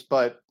VHS tapes,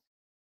 but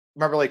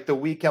remember like the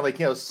weekend,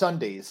 like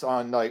Sundays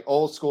on like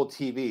old school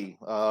TV,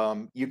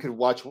 you could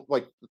watch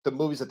like the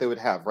movies that they would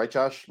have, right,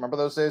 Josh? Remember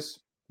those days?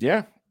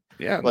 Yeah.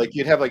 Like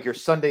you'd have like your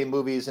Sunday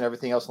movies and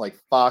everything else, like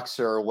Fox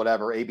or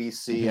whatever,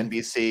 ABC,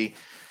 NBC.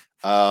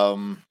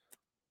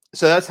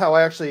 So that's how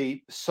I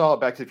actually saw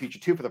Back to the Future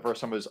 2 for the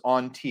first time. It was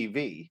on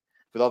TV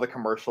with all the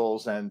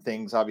commercials and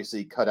things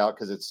obviously cut out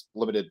because it's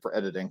limited for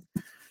editing.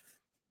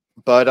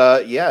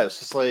 But yeah, it's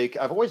just like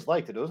I've always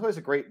liked it. It was always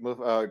a great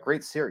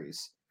great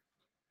series.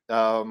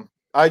 I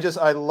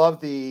love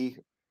the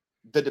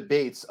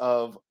debates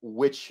of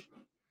which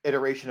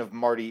iteration of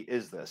Marty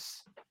is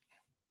this,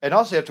 and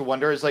also you have to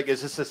wonder is like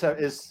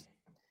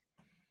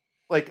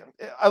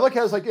I look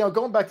at it as like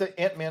going back to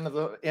Ant-Man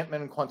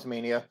and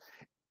Quantumania.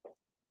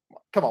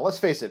 Come on, let's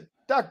face it,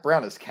 Doc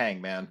Brown is Kang,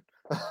 man.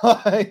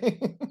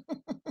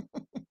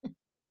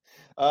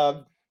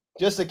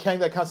 Just a Kang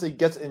that constantly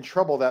gets in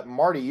trouble that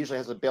Marty usually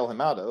has to bail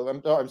him out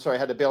of. I'm sorry,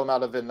 had to bail him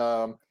out of in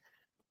the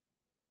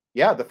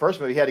first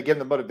movie. He had to give him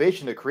the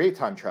motivation to create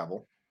time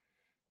travel,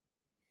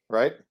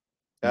 right?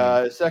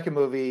 Second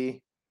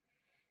movie,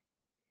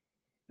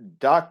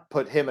 Doc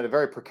put him in a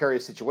very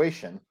precarious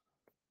situation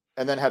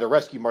and then had to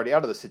rescue Marty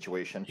out of the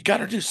situation. You got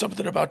to do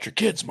something about your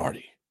kids,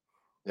 Marty.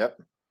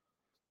 Yep.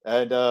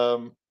 And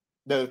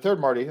the third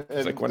Marty,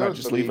 and like, why not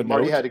just leave a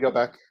Marty note? had to go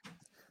back.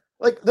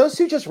 Like those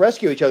two just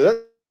rescue each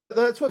other.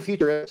 That's what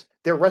Future is.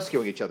 They're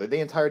rescuing each other the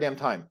entire damn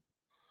time.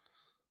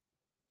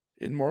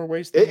 In more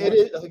ways than it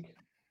is like,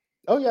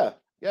 oh yeah.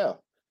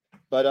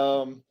 But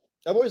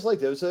I've always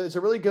liked it. It's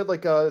a really good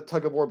like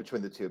tug of war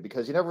between the two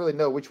because you never really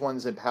know which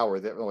one's in power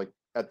that like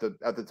at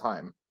the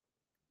time.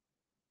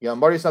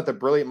 Marty's not the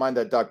brilliant mind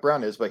that Doc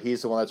Brown is, but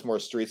he's the one that's more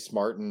street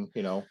smart and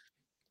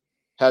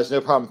has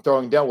no problem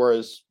throwing down.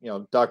 Whereas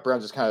Doc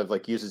Brown just kind of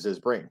like uses his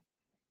brain.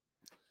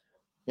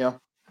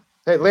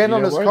 Hey, land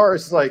on his car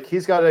is like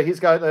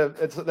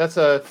that's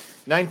a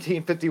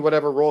 1950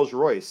 whatever Rolls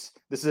Royce.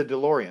 This is a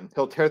DeLorean.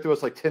 He'll tear through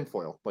us like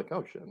tinfoil. Like,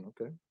 oh shit,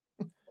 okay.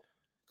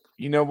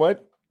 You know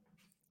what?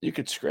 You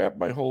could scrap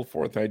my whole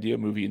fourth idea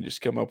movie and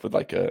just come up with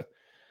like a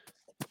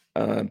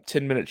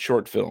 10-minute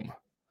short film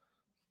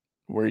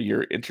where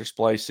you're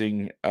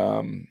intersplicing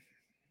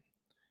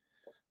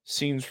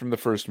scenes from the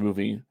first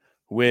movie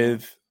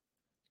with,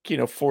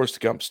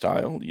 Forrest Gump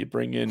style. You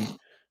bring in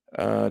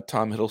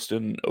Tom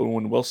Hiddleston,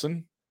 Owen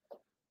Wilson.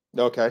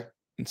 Okay.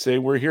 And say,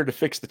 we're here to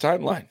fix the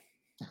timeline.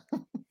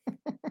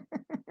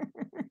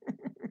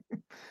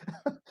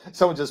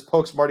 Someone just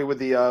pokes Marty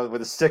with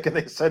a stick and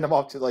they send him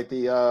off to like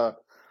the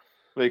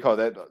what do you call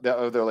that? That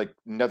other like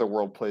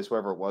netherworld place,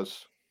 wherever it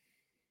was.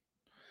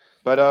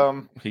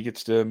 But he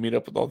gets to meet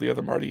up with all the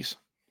other Martys.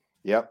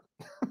 Yep.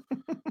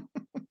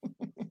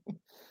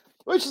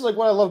 Which is like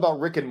what I love about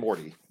Rick and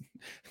Morty.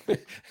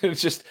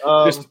 It's just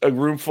a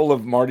room full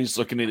of Martys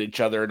looking at each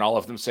other and all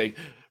of them saying,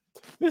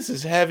 "This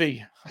is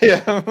heavy." Yeah.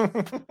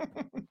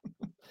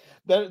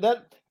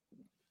 that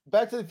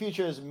Back to the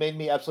Future has made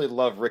me absolutely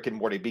love Rick and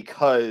Morty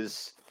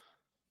because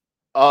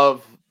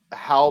of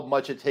how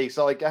much it takes,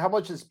 like how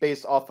much is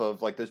based off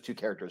of like those two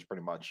characters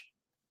pretty much.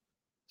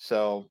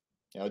 So,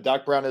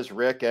 Doc Brown is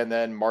Rick and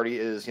then Marty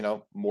is,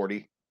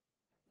 Morty.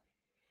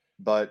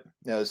 But,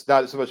 it's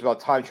not so much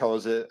about time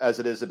travel as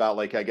it is about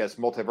like, I guess,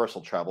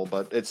 multiversal travel,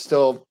 but it's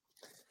still,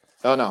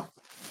 oh no.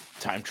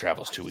 Time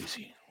travel's too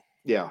easy.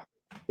 Yeah.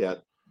 Yeah.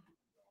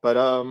 But,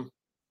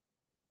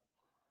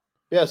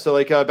 yeah, so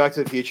like Back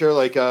to the Future,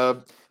 like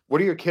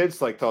what are your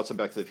kids like thoughts on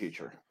Back to the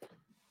Future?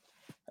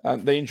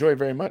 They enjoy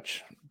very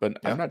much, but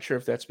I'm not sure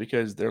if that's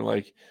because they're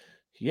like,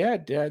 "Yeah,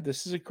 Dad,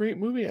 this is a great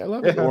movie. I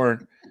love it,"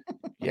 or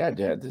 "Yeah,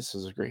 Dad, this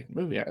is a great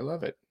movie. I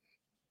love it."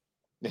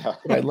 Yeah,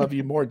 but I love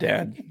you more,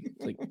 Dad.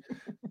 Like,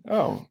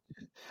 oh,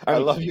 I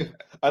love you.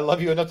 I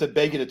love you enough to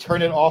beg you to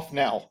turn it off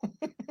now.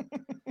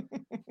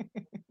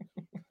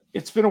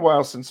 It's been a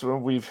while since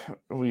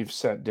we've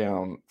sat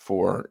down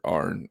for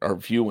our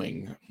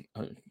viewing.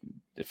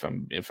 If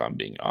I'm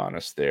being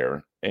honest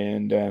there,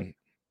 and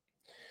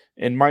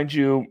mind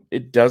you,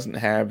 it doesn't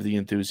have the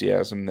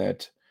enthusiasm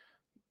that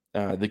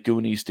the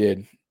Goonies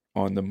did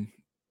on them.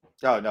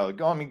 Oh no,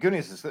 I mean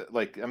Goonies is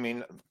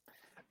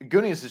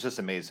Goonies is just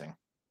amazing.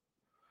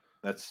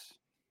 That's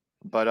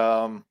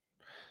a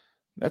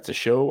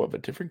show of a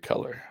different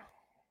color.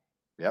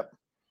 Yep.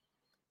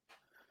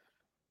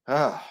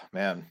 Ah,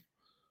 man.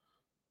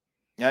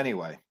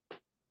 Anyway.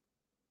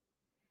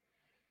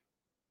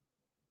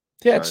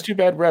 Yeah, it's too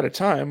bad we're out of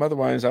time.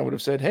 Otherwise, I would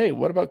have said, hey,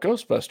 what about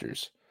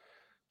Ghostbusters?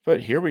 But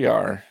here we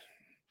are.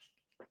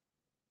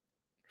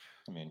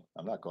 I mean,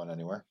 I'm not going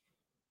anywhere.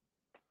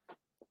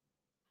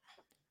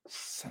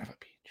 Son of a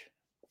peach.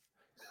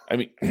 I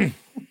mean,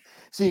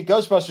 see,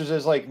 Ghostbusters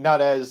is like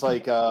not as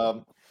like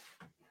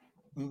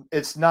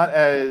it's not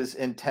as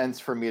intense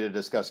for me to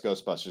discuss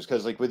Ghostbusters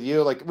because like with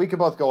you, like we could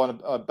both go on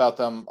about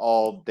them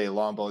all day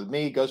long, but with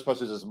me,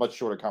 Ghostbusters is a much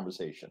shorter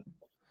conversation.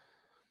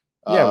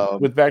 Yeah,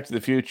 with Back to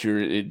the Future,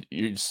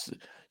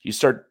 you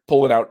start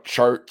pulling out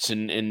charts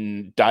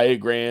and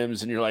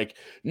diagrams, and you're like,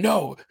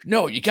 no,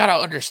 you got to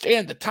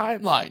understand the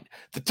timeline,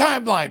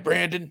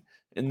 Brandon.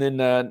 And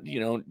then,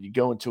 you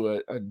go into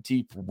a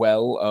deep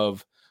well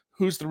of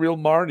who's the real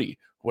Marty?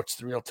 What's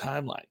the real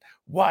timeline?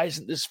 Why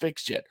isn't this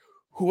fixed yet?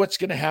 What's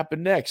going to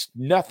happen next?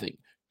 Nothing.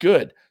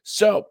 Good.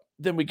 So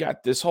then we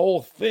got this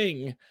whole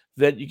thing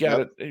that you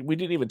got to, we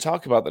didn't even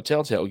talk about the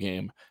Telltale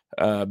game,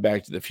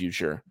 Back to the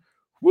Future.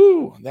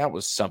 Woo, that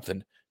was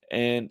something.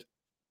 And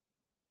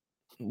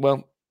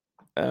well,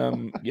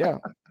 yeah,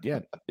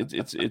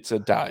 it's a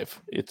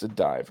dive. It's a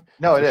dive.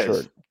 No, it is.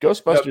 Sure.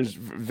 Ghostbusters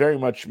very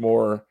much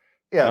more.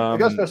 Yeah,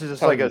 Ghostbusters is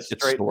just like a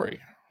straight story.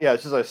 Yeah,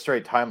 it's just a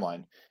straight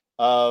timeline.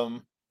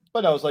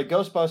 But no, it's like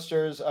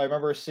Ghostbusters. I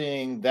remember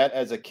seeing that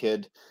as a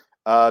kid,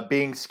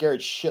 being scared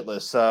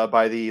shitless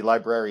by the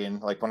librarian,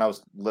 like when I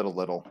was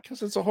little.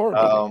 Because it's a horror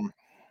movie.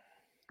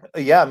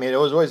 Yeah, I mean, it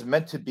was always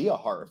meant to be a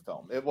horror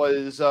film. It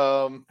was,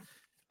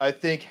 I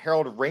think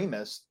Harold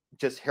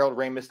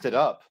Ramis it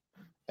up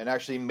and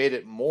actually made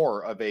it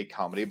more of a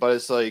comedy. But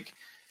it's like,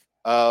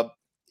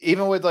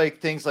 even with like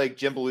things like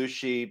John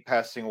Belushi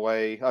passing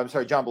away,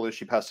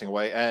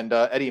 and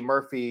Eddie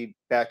Murphy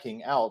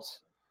backing out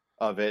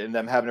of it, and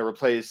them having to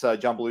replace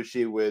John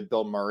Belushi with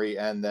Bill Murray,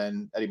 and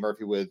then Eddie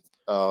Murphy with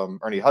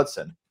Ernie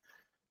Hudson.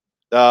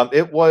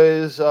 It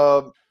was,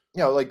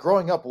 like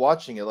growing up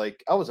watching it,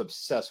 like I was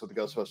obsessed with the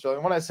Ghostbusters.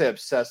 And when I say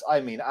obsessed, I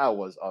mean I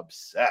was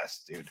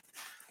obsessed, dude.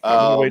 I'm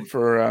gonna wait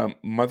for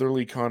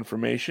motherly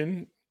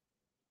confirmation.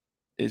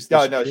 Is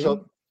this no,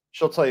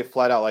 she'll tell you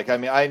flat out. Like, I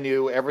mean, I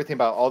knew everything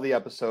about all the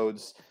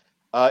episodes.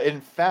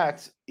 In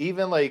fact,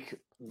 even like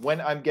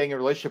when I'm getting a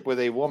relationship with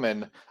a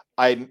woman,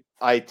 I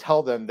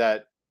tell them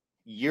that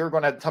you're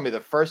going to have to tell me the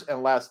first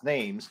and last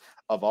names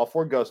of all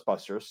 4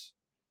 Ghostbusters.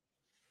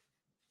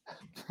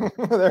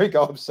 There you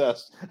go,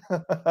 obsessed.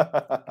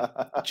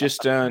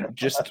 just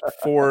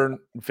for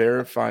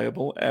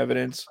verifiable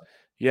evidence.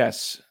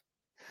 Yes,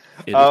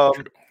 it is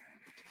true.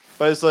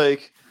 But it's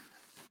like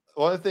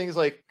one of the things,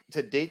 like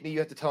to date me, you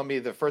have to tell me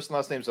the first and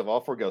last names of all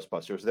 4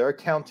 Ghostbusters, their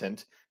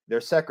accountant, their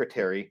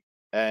secretary,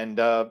 and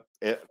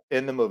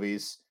in the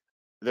movies,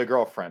 the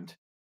girlfriend,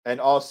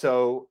 and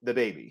also the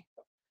baby.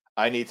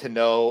 I need to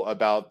know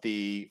about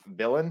the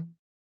villain,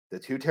 the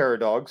 2 terror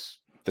dogs,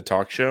 the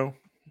talk show,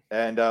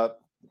 and no,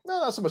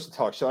 not so much the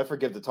talk show. I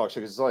forgive the talk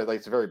show because it's only like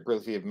it's very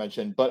briefly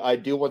mentioned. But I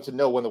do want to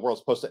know when the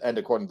world's supposed to end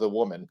according to the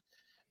woman,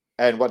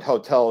 and what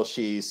hotel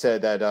she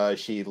said that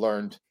she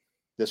learned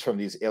this from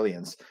these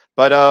aliens.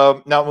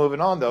 But now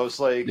moving on, though, it's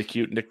like the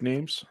cute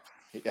nicknames.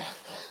 Yeah.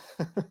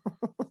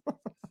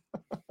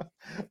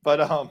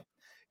 But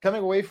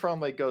coming away from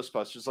like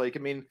Ghostbusters, like I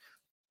mean,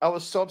 I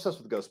was so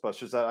obsessed with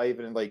Ghostbusters that I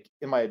even like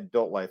in my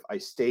adult life, I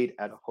stayed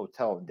at a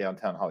hotel in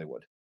downtown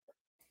Hollywood.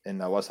 In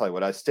West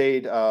Hollywood, I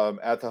stayed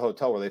at the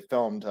hotel where they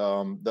filmed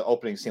the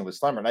opening scene with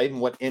Slimer, and I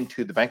even went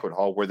into the banquet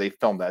hall where they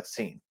filmed that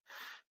scene.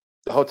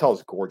 The hotel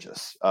is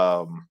gorgeous.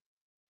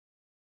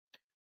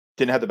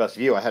 Didn't have the best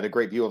view. I had a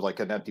great view of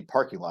like an empty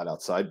parking lot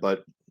outside,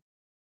 but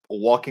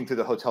walking through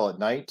the hotel at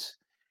night,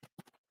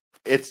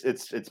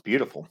 it's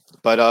beautiful.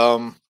 But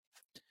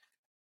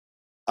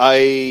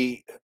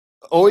I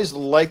always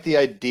like the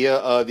idea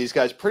of these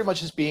guys pretty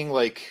much just being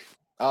like,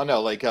 I don't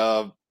know, like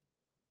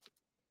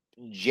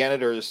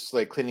janitors,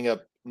 like cleaning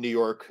up New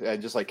York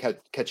and just like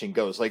catching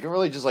ghosts, like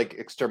really just like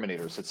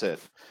exterminators. That's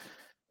it.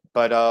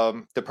 But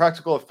the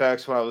practical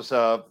effects, when I was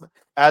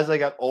as I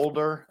got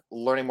older,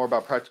 learning more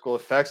about practical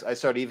effects, I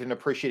started even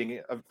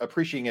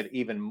appreciating it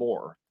even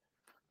more.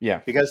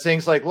 Yeah, because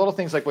little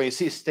things like when you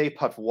see Stay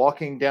Puft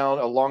walking down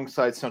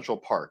alongside Central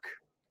Park,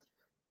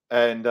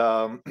 and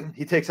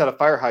he takes out a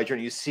fire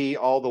hydrant, you see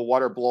all the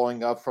water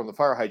blowing up from the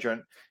fire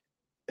hydrant.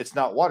 It's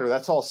not water;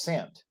 that's all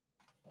sand.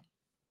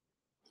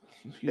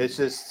 It's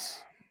just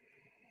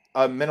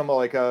a minimal,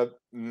 like a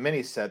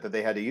mini set that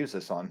they had to use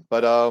this on.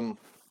 But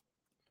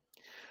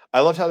I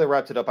loved how they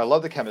wrapped it up. I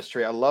love the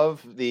chemistry. I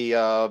love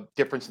the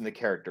difference in the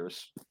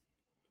characters.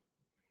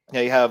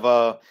 Yeah, you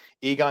have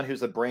Egon, who's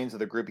the brains of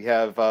the group. You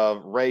have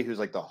Ray, who's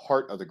like the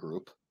heart of the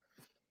group.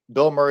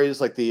 Bill Murray's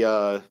like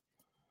the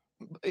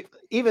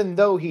even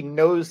though he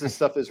knows this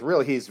stuff is real,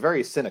 he's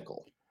very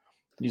cynical.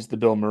 He's the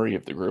Bill Murray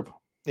of the group.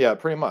 Yeah,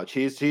 pretty much.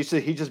 He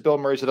just Bill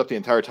Murray's it up the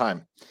entire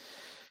time.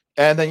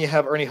 And then you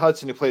have Ernie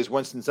Hudson, who plays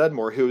Winston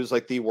Zeddemore, who's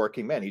like the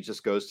working man. He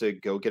just goes to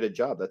go get a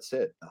job. That's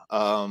it.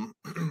 And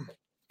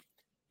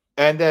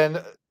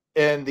then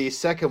in the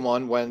second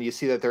one, when you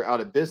see that they're out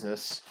of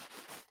business,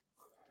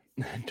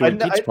 doing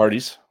pizza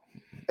parties.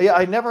 Yeah,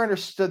 I never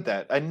understood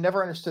that.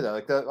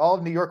 Like all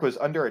of New York was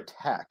under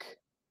attack,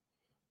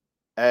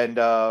 and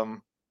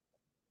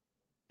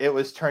it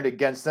was turned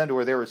against them to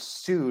where they were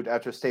sued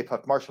after Stay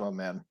Puft Marshmallow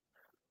Man.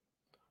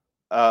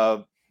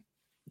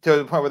 To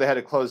the point where they had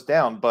to close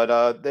down.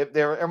 But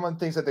they were, everyone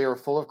thinks that they were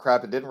full of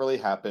crap. It didn't really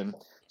happen.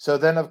 So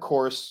then, of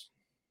course,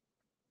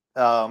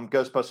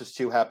 Ghostbusters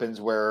 2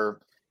 happens where,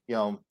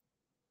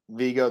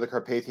 Vigo the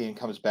Carpathian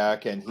comes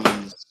back and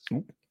he's,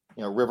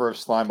 River of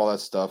Slime, all that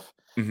stuff.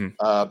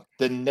 Mm-hmm.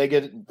 The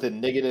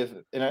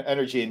negative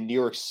energy in New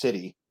York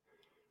City,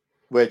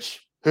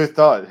 which who'd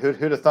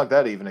have thought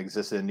that even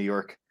existed in New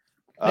York?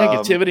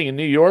 Negativity in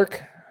New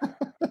York?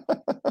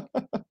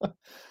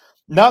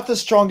 Not the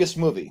strongest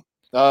movie.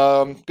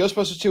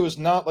 Ghostbusters 2 is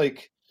not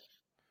like,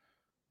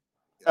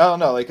 I don't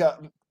know, like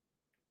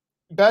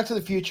Back to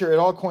the Future, it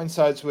all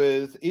coincides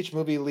with each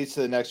movie leads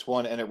to the next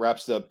one and it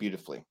wraps it up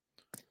beautifully.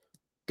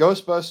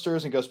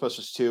 Ghostbusters and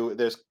Ghostbusters 2,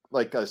 there's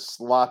like a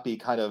sloppy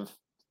kind of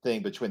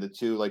thing between the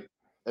two, like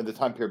in the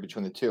time period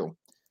between the two.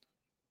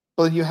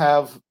 But you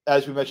have,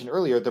 as we mentioned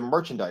earlier, the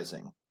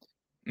merchandising.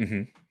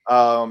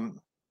 Mm-hmm.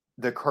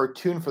 The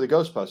cartoon for the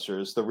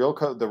Ghostbusters, the real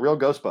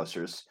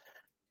Ghostbusters.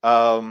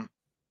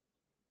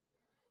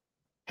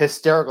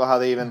 Hysterical how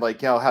they even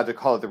had to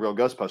call it the real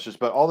Ghostbusters,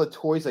 but all the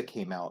toys that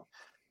came out.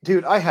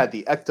 Dude, I had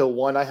the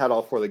Ecto-1. I had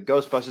all four of the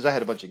Ghostbusters. I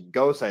had a bunch of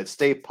ghosts. I had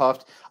Stay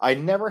Puft. I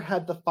never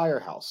had the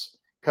Firehouse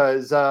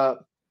because,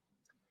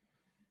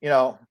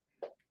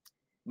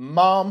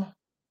 Mom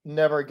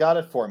never got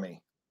it for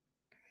me.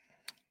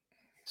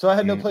 So I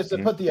had no place to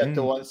put the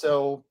Ecto-1.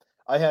 So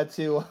I had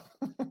to.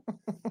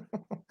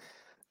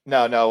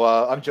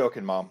 No, I'm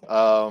joking, Mom.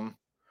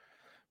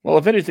 Well,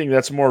 if anything,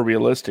 that's more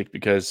realistic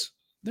because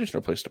there's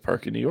no place to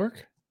park in New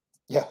York.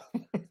 Yeah.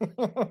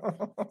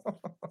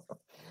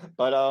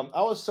 But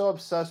I was so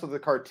obsessed with the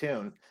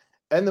cartoon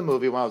and the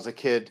movie when I was a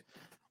kid.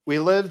 We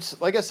lived,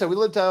 like I said,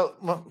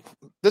 out. Well,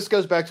 this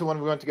goes back to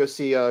when we went to go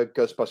see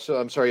Ghostbusters.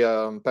 I'm sorry,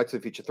 Back to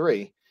the Future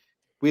 3.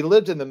 We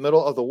lived in the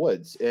middle of the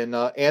woods in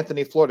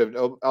Anthony,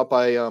 Florida, out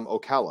by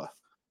Ocala.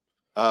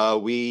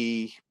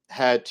 We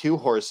had 2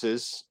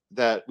 horses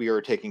that we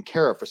were taking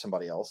care of for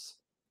somebody else.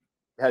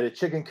 We had a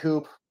chicken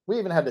coop. We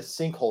even had a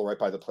sinkhole right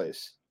by the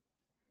place.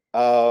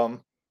 I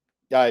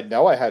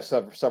know I have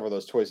several of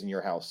those toys in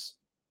your house.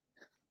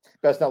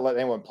 Best not let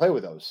anyone play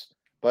with those.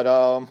 But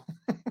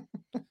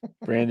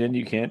Brandon,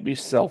 you can't be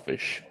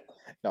selfish.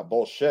 No,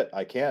 bullshit.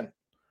 I can.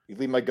 You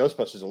leave my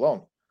Ghostbusters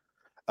alone.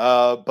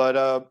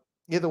 But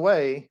either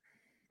way,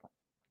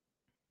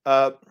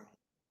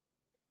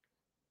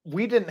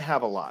 we didn't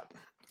have a lot.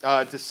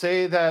 To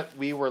say that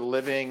we were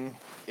living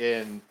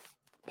in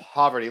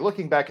poverty,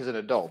 looking back as an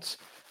adult,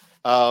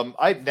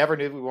 I never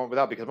knew we went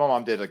without because my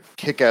mom did a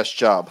kick-ass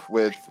job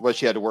with what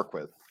she had to work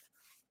with.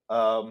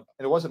 And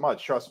it wasn't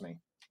much, trust me.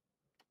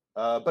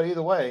 But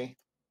either way,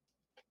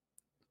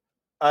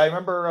 I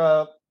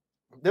remember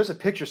there's a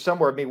picture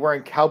somewhere of me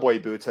wearing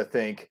cowboy boots, I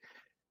think,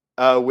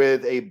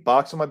 with a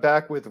box on my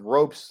back with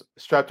ropes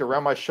strapped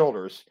around my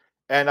shoulders.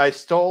 And I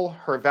stole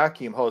her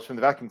vacuum hose from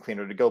the vacuum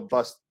cleaner to go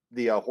bust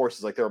the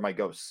horses like they were my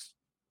ghosts.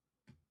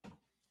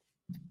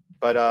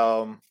 But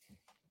oh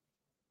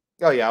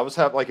yeah, it was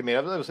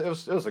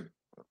a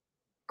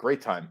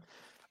great time.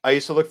 I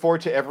used to look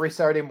forward to every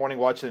Saturday morning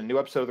watching a new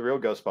episode of The Real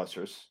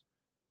Ghostbusters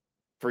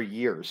for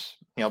years.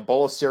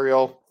 Bowl of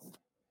cereal,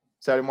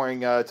 Saturday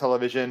morning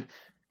television.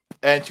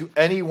 And to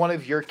any one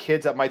of your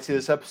kids that might see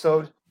this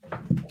episode,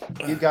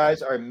 you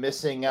guys are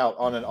missing out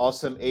on an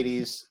awesome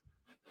 80s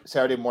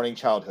Saturday morning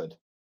childhood.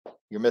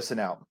 You're missing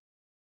out.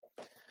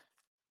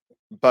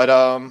 But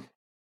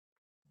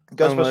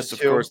Ghostbusters, unless,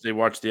 of course, they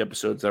watched the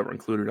episodes that were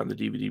included on the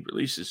DVD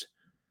releases.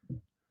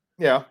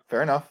 Yeah,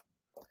 fair enough.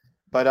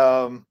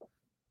 But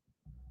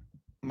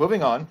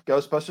moving on,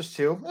 Ghostbusters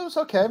 2, it was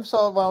okay. I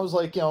saw it when I was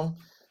around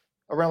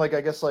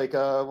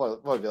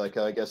what would be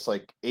I guess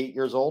 8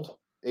 years old,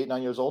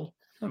 9 years old.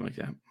 Something like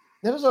that.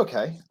 It was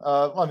okay.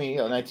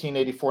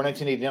 1984,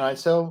 1989.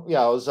 So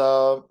yeah,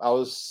 I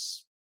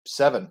was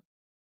 7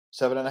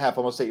 and a half,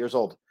 almost 8 years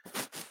old.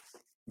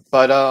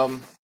 But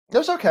it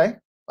was okay.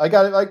 I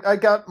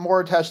got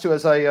more attached to it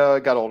as I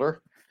got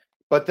older.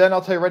 But then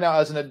I'll tell you right now,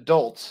 as an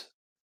adult,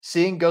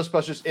 seeing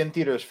Ghostbusters in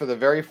theaters for the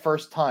very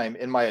first time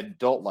in my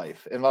adult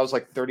life, and I was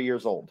 30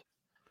 years old.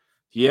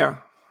 Yeah.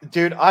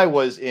 Dude, I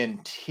was in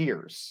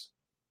tears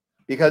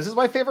because this is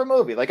my favorite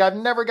movie. I've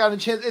never gotten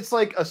a chance. It's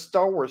like a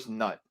Star Wars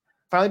nut.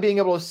 Finally being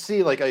able to see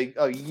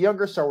a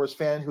younger Star Wars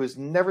fan who has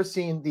never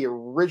seen the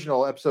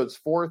original episodes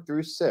 4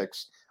 through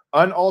 6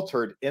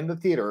 unaltered in the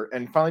theater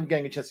and finally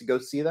getting a chance to go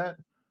see that.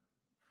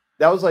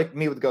 That was like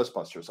me with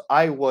Ghostbusters.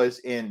 I was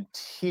in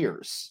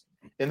tears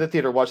in the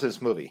theater watching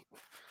this movie.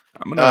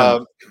 I'm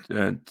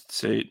gonna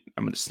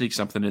sneak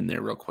something in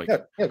there real quick.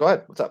 Yeah, go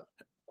ahead. What's up?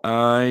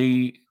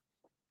 I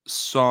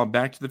saw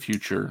Back to the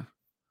Future.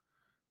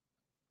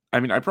 I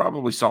mean, I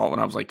probably saw it when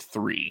I was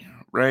 3,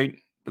 right?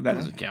 But that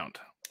doesn't count.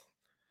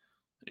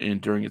 And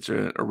during its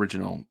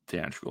original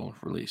theatrical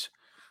release.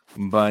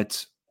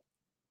 But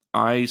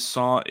I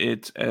saw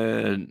it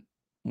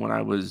when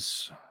I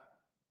was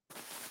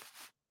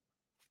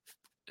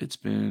It's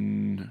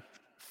been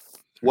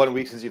 1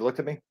 week since you looked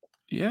at me.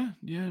 Yeah,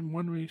 in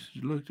 1 week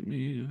you looked at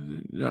me.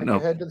 No, Take no.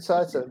 your head to the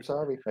side. So I'm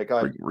sorry. Hey, go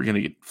ahead. We're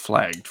gonna get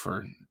flagged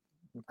for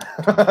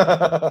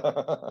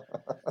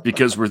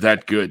because we're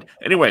that good.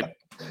 Anyway,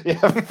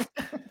 yeah.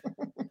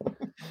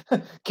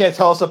 Can't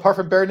tell us apart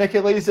from bare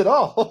naked ladies at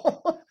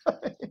all.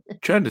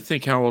 trying to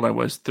think how old I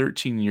was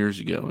 13 years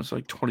ago. I was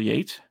like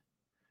 28.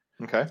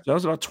 Okay. So I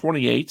was about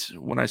 28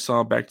 when I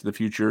saw Back to the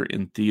Future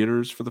in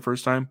theaters for the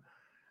first time.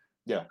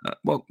 Yeah.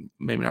 Well,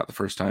 maybe not the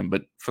first time,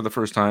 but for the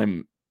first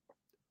time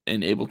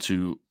and able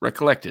to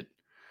recollect it.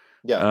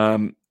 Yeah.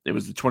 It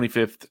was the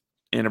 25th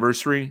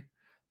anniversary,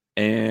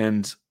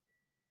 and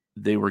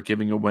they were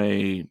giving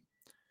away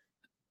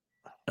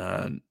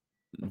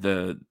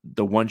the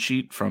one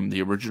sheet from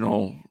the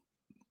original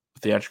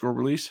theatrical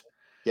release.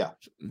 Yeah.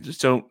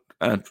 So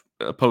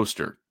a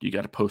poster. You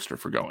got a poster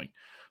for going.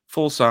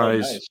 Full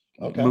size nice.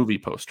 Okay. movie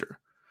poster.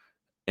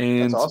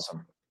 And that's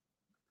awesome.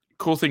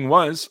 Cool thing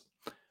was,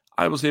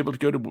 I was able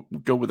to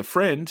go with a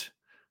friend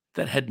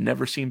that had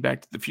never seen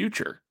Back to the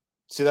Future.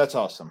 See, that's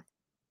awesome.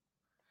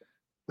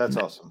 That's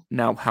awesome.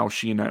 Now, how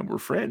she and I were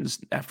friends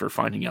after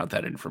finding out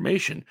that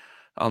information,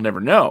 I'll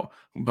never know.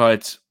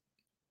 But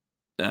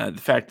the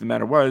fact of the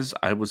matter was,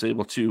 I was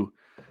able to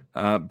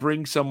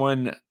bring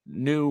someone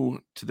new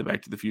to the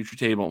Back to the Future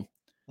table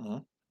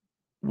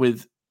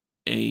with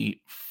a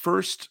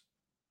first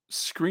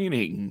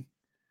screening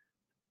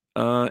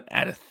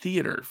at a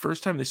theater.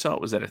 First time they saw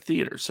it was at a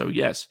theater. So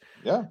yes,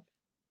 yeah,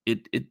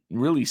 it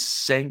really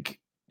sank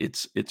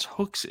its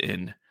hooks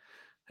in,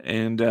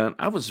 and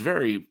I was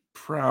very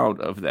proud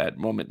of that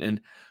moment.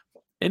 And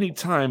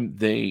anytime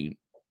they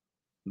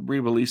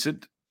re-release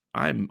it,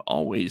 I'm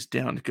always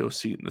down to go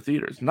see it in the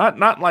theaters.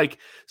 Not like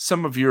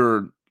some of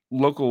your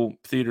local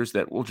theaters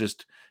that will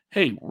just,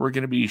 hey, we're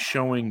going to be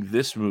showing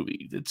this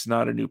movie. It's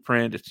not a new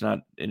print. It's not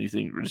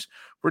anything.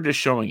 We're just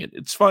showing it.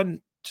 It's fun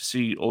to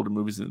see older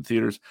movies in the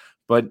theaters,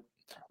 but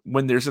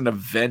when there's an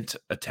event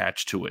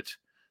attached to it,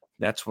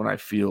 that's when I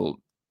feel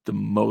the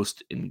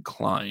most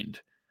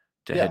inclined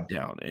to head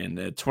down. And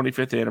the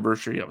 25th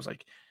anniversary, I was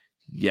like,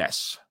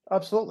 yes,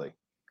 absolutely.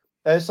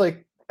 And it's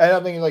like, and I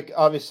mean, like,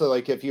 obviously,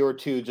 like, if you were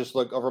to just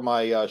look over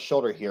my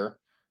shoulder here,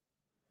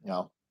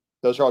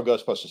 those are all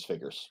Ghostbusters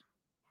figures.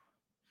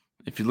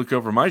 If you look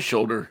over my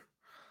shoulder,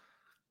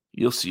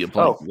 you'll see a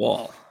blank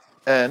wall.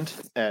 And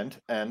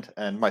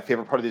my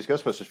favorite part of these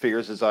Ghostbusters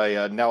figures is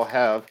I now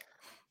have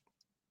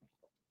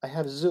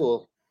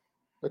Zool.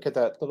 Look at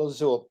that little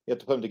Zool. You have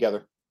to put them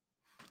together.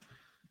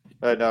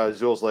 And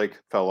Zool's leg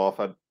fell off.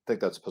 I think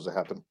that's supposed to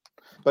happen.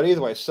 But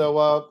either way,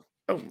 so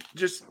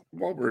just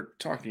while we're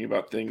talking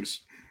about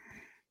things,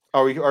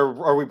 are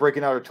we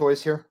breaking out our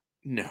toys here?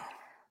 No.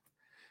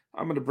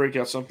 I'm going to break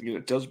out something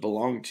that does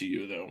belong to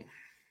you, though.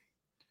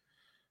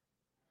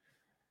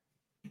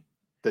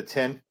 The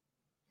tin?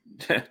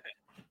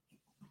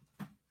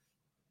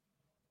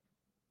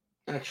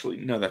 Actually,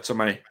 no, that's on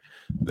my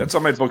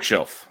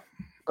bookshelf.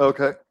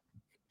 Okay.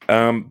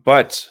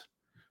 But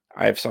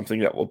I have something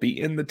that will be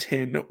in the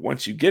tin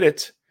once you get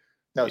it.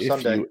 No, if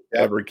someday. you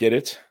ever get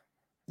it.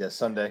 Yes,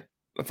 Sunday.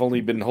 I've only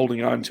been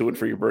holding on to it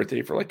for your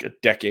birthday for like a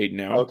decade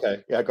now.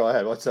 Okay. Yeah, go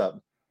ahead. What's up?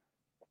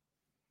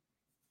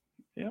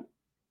 Yeah.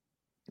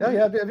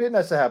 Yeah, it'd be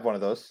nice to have one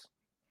of those.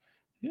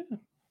 Yeah.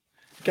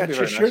 Got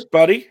your shirt, nice.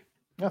 Buddy.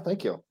 Yeah,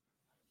 thank you.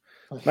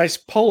 Nice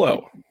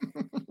polo.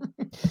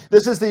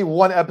 This is the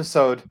one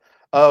episode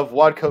of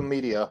Wadco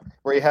Media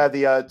where you had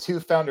the two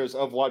founders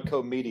of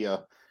Wadco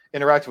Media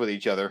interact with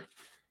each other,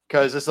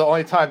 because it's the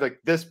only time that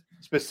this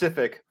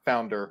specific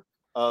founder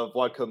of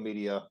Wadco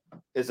Media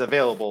is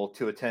available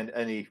to attend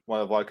any one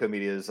of Wadco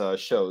Media's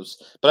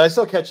shows. But I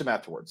still catch them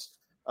afterwards.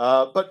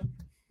 But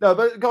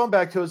going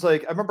back to it's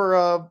like I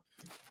remember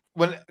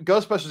when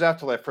Ghostbusters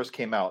Afterlife first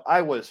came out,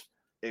 I was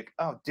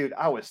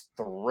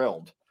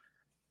thrilled.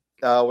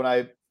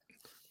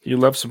 You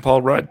love some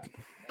Paul Rudd.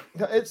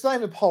 It's not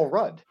even Paul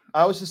Rudd.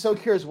 I was just so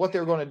curious what they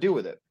were going to do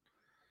with it.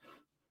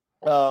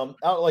 Out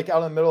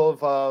in the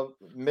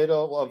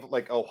middle of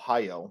like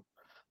Ohio.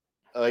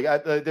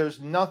 There's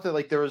nothing,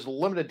 like there was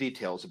limited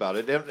details about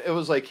it. It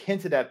was like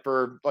hinted at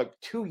for like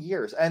 2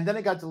 years, and then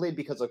it got delayed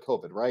because of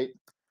COVID, right?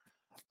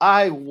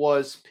 I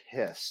was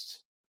pissed.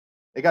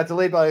 It got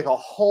delayed by like a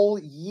whole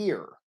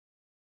year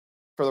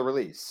for the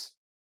release.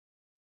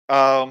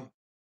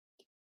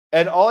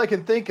 And all I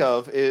can think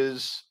of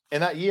is in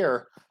that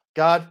year,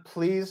 God,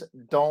 please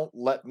don't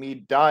let me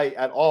die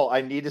at all.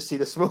 I need to see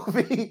this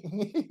movie.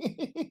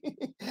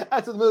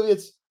 After the movie,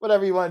 it's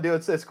whatever you want to do.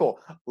 It's cool.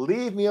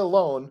 Leave me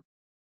alone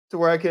to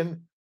where I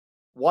can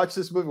watch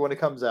this movie when it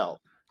comes out.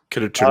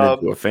 Could have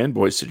turned into a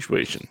fanboy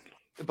situation.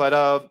 But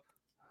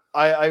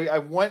I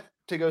went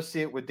to go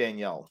see it with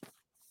Danielle.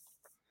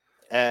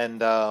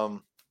 And oh,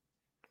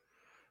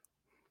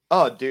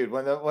 dude,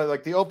 when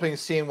the opening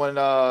scene when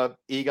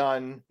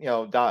Egon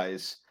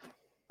dies,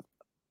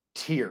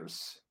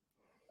 tears.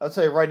 I'll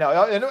tell you right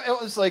now, and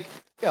it was like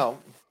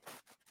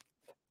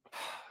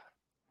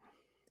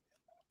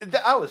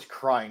I was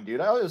crying,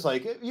 dude. I was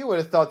like, you would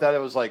have thought that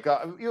it was like,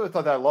 you would have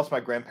thought that I lost my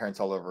grandparents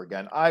all over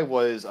again. I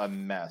was a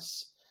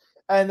mess.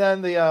 And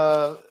then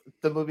the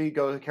movie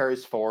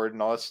carries forward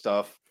and all that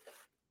stuff.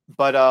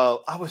 But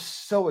I was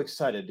so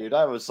excited, dude.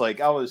 I was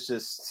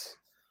just,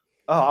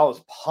 I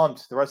was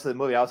pumped the rest of the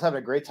movie. I was having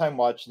a great time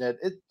watching it.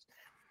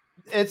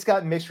 It's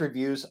got mixed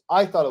reviews.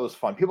 I thought it was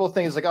fun. People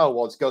think it's like, oh,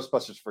 well, it's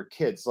Ghostbusters for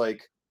kids.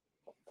 Like,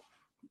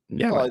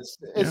 Yeah, well,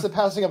 it's the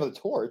passing of the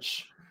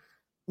torch.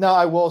 Now,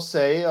 I will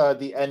say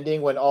the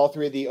ending when all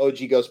three of the OG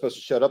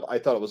Ghostbusters showed up, I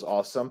thought it was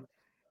awesome.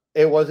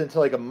 It wasn't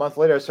until like a month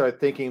later I started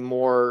thinking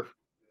more,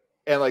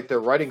 and like the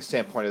writing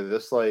standpoint of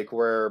this, like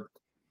where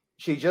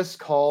Phoebe just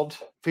called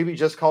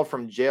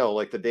from jail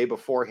like the day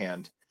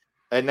beforehand,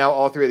 and now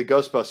all three of the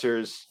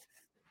Ghostbusters,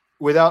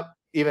 without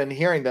even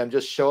hearing them,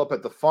 just show up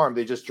at the farm.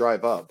 They just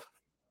drive up,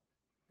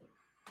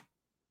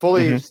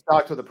 fully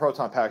stocked with the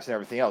proton packs and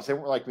everything else. They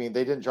weren't like, I mean,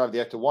 they didn't drive the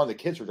Ecto-1. The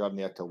kids were driving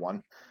the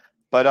Ecto-1.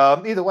 But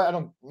either way, I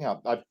don't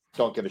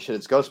give a shit.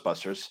 It's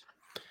Ghostbusters.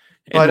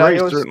 And Ray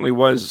certainly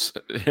was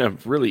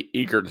really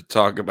eager to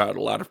talk about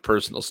a lot of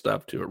personal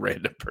stuff to a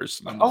random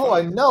person. On the phone.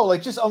 I know.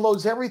 Like, just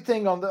unloads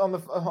everything on the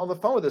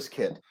phone with this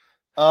kid.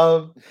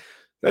 That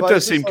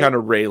does seem kind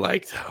of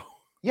Ray-like, though.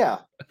 Yeah,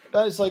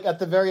 that is like at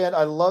the very end.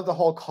 I love the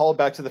whole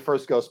callback to the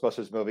first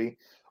Ghostbusters movie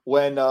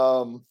when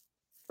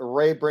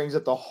Ray brings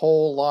up the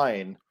whole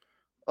line,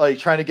 like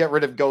trying to get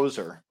rid of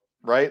Gozer.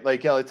 Right,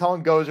 like like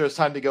telling Gozer it's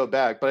time to go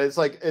back, but it's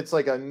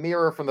like a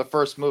mirror from the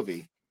first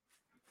movie,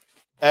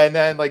 and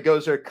then like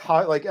Gozer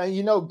caught like, and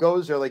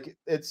Gozer, like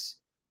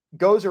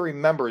Gozer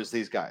remembers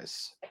these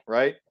guys,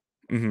 right?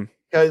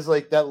 Because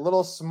like that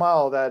little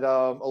smile that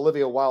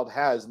Olivia Wilde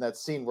has in that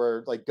scene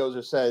where like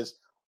Gozer says,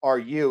 "Are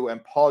you?"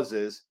 and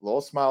pauses,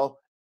 little smile,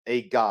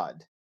 a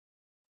god,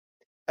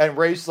 and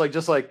Ray's like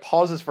just like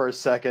pauses for a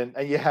second,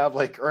 and you have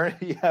like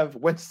you have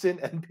Winston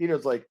and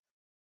Peter's like,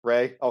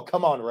 Ray, oh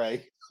come on,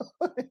 Ray.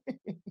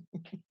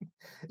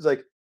 It's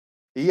like,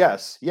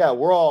 yes, yeah,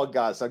 we're all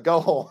gods. Now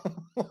go home.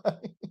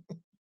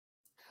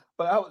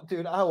 But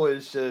I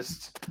was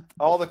just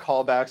all the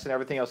callbacks and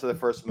everything else of the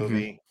first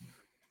movie.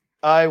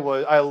 I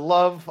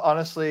love,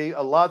 honestly,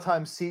 a lot of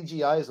times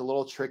CGI is a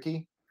little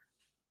tricky.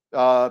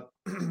 But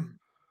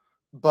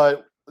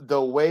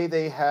the way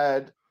they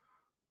had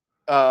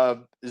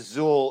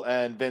Zuul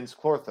and Vince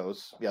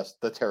Clorthos, yes,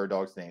 the Terror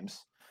Dogs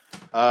names,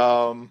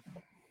 the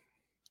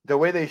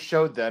way they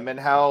showed them and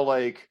how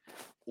like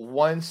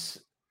once,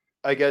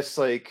 I guess,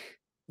 like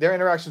their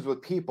interactions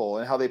with people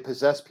and how they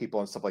possess people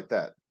and stuff like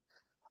that,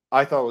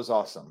 I thought it was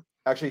awesome.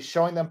 Actually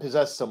showing them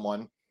possess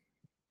someone,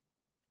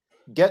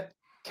 get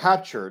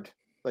captured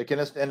like in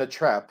a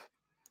trap,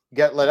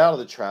 get let out of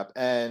the trap,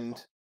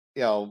 and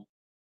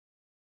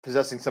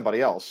possessing somebody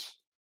else.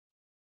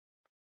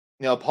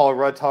 Paul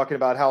Rudd talking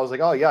about how I was like,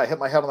 oh yeah, I hit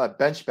my head on that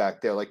bench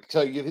back there. Like,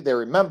 so they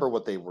remember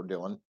what they were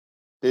doing.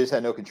 They just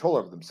had no control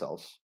over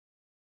themselves.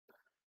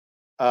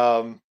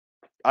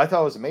 I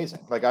thought it was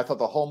amazing. Like, I thought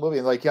the whole movie,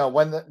 like,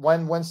 when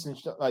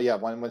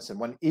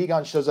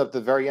Egon shows up at the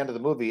very end of the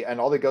movie and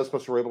all the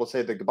Ghostbusters were able to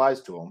say their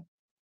goodbyes to him.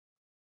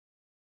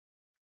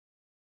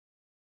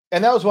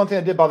 And that was one thing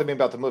that did bother me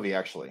about the movie,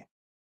 actually,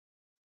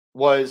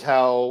 was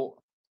how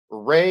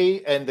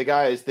Ray and the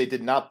guys, they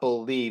did not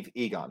believe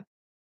Egon.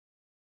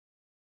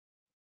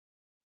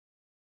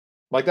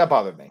 Like, that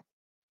bothered me.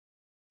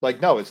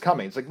 Like, no, it's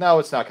coming. It's like, no,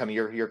 it's not coming.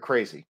 You're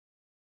crazy.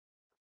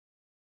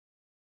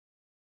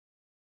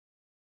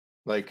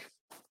 Like,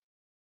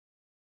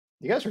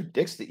 you guys are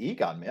dicks to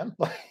Egon, man.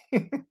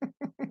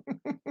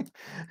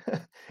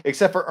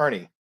 Except for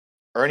Ernie.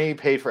 Ernie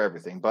paid for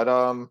everything. But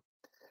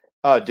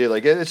dude,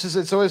 like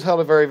it's always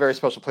held a very, very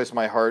special place in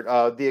my heart.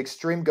 The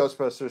Extreme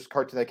Ghostbusters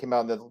cartoon that came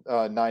out in the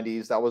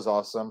 90s, that was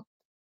awesome.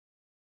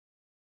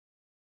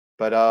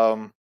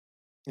 But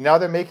now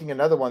they're making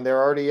another one.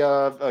 They're already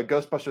a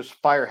Ghostbusters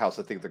Firehouse,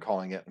 I think they're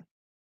calling it.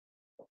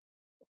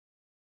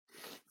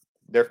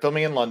 They're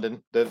filming in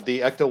London. The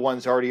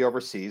Ecto-1's already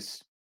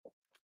overseas.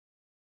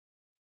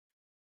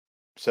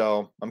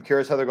 So I'm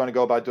curious how they're going to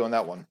go about doing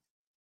that one.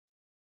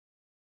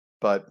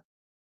 But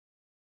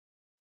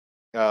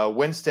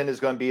Winston is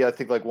going to be, I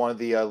think, like one of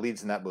the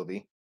leads in that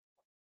movie.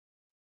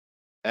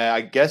 And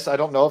I guess I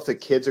don't know if the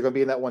kids are going to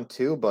be in that one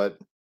too, but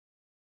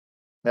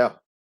yeah.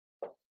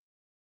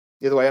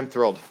 Either way, I'm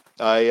thrilled.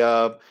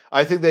 I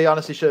think they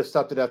honestly should have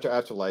stopped it after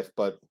Afterlife,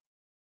 but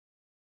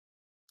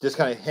just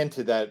kind of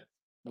hinted that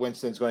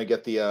Winston's going to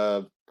get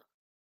the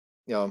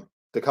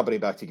company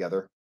back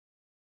together.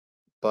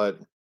 But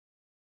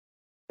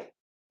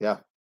yeah.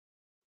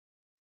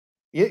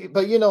 Yeah,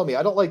 but you know me,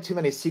 I don't like too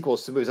many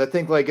sequels to movies. I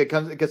think like it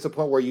gets to the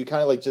point where you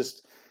kind of like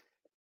just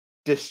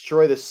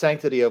destroy the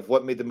sanctity of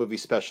what made the movie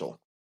special.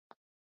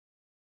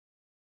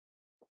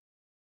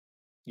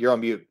 You're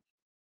on mute.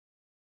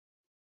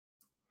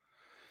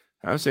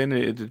 I was saying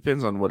it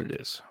depends on what it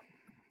is.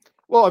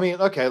 Well, I mean,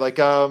 okay, like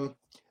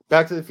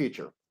Back to the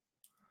Future.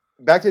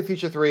 Back to the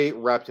Future 3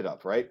 wrapped it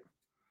up, right?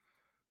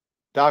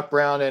 Doc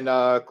Brown and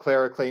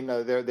Clara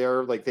Clayton,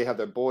 they're like, they have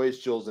their boys,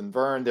 Jules and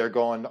Vern. They're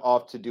going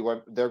off to do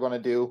what they're going to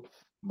do.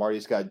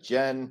 Marty's got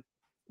Jen.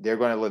 They're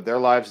going to live their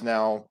lives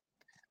now.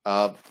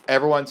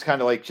 Everyone's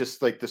kind of like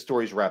just like the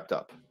story's wrapped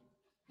up.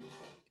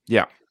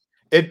 Yeah.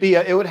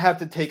 It would have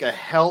to take a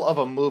hell of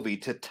a movie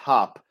to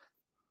top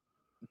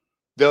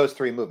those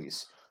 3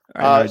 movies.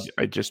 I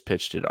just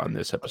pitched it on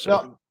this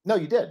episode. No,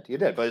 you did,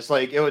 but it's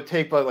like it would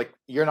take, but like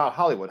you're not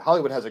Hollywood.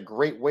 Hollywood has a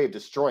great way of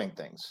destroying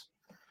things.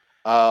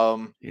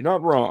 You're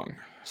not wrong.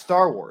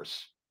 Star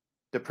Wars,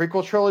 the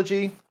prequel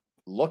trilogy,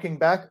 looking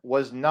back,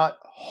 was not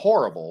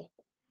horrible.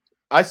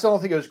 I still don't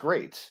think it was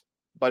great,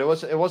 but it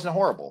wasn't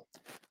horrible.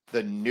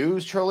 The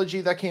news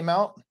trilogy that came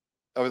out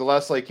over the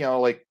last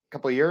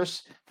couple of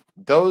years,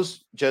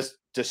 those just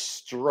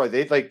destroyed.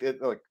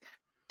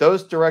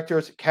 Those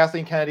directors,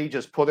 Kathleen Kennedy,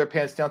 just pulled their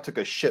pants down, took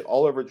a shit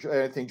all over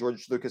anything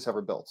George Lucas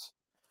ever built.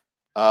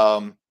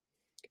 I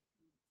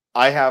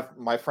have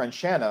my friend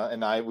Shanna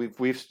and I.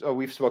 We've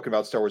spoken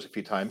about Star Wars a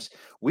few times.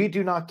 We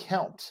do not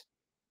count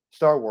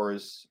Star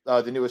Wars,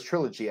 the newest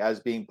trilogy, as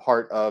being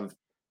part of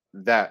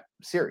that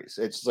series.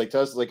 It's like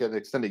does like an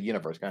extended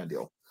universe kind of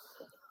deal.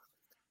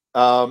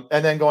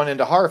 And then going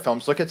into horror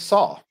films, look at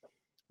Saw.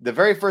 The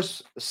very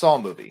first Saw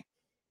movie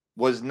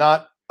was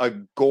not a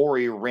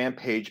gory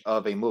rampage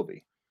of a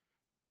movie.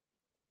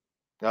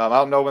 I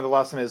don't know when the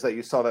last time is that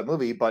you saw that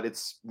movie, but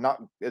it's not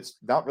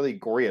really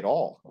gory at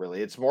all.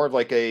 Really, it's more of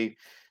like a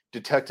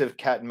detective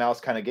cat and mouse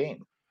kind of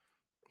game.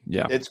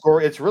 Yeah, it's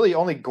gory. It's really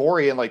only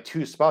gory in like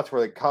 2 spots where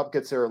the cop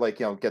gets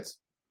gets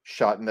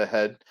shot in the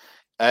head,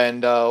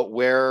 and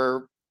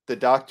where the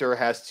doctor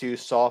has to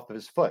saw off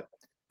his foot.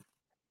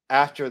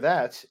 After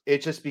that,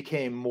 it just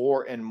became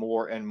more and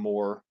more and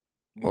more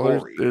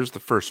gory. There's the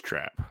first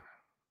trap.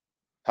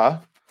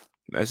 Huh?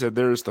 I said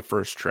there's the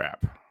first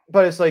trap.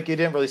 But it's like you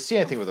didn't really see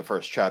anything with the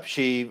first trap.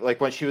 She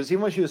when she was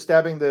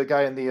stabbing the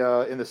guy in the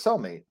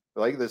cellmate,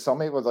 like the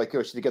cellmate was like,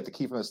 she did get the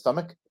key from his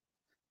stomach.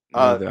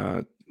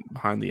 Behind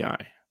the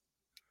eye.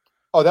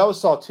 Oh, that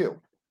was Saw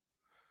 2.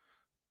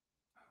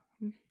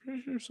 I'm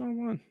pretty sure Saw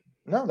 1.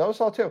 No, that was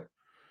Saw 2.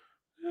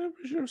 Yeah, I'm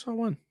pretty sure Saw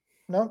 1.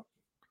 No,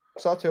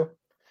 Saw 2.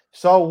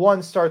 Saw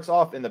 1 starts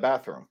off in the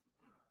bathroom.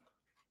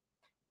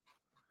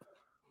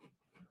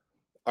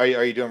 Are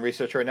you doing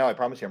research right now? I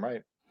promise you I'm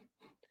right.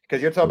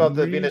 Because you're talking about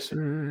the Venus.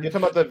 You're talking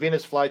about the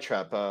Venus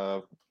flytrap.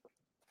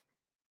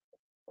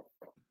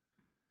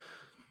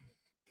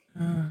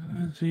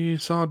 So you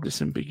saw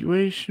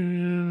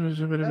disambiguation.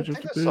 I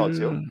think it's Saw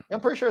 2. I'm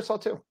pretty sure it's Saw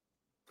 2.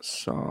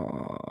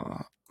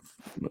 Saw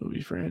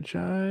movie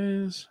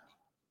franchise.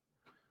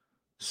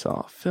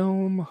 Saw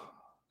film.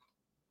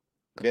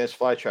 Venus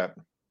flytrap.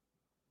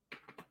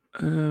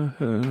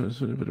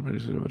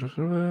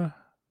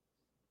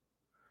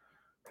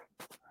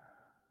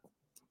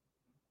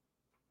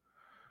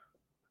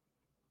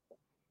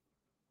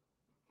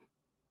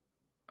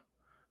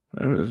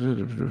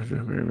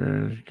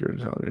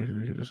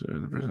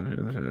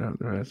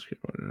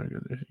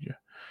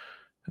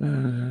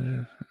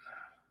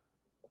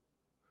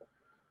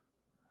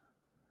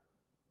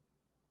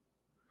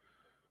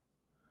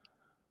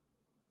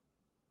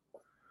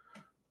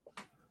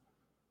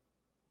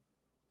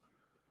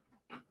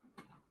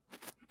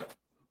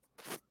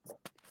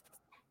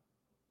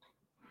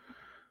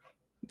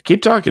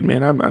 Keep talking,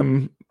 man.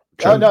 I'm.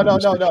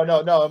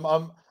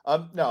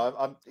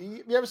 No.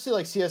 You ever see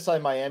like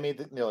CSI Miami?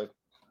 The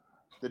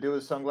dude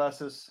with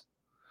sunglasses.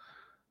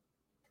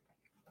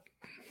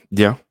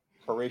 Yeah.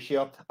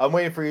 Horatio. I'm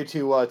waiting for you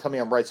to tell me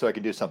I'm right so I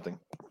can do something.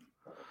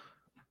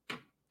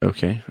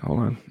 Okay,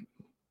 hold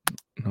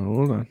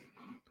on.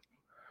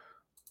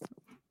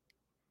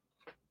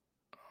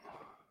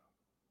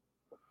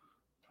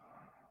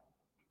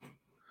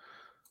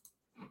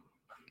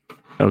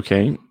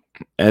 Okay.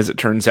 As it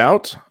turns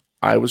out,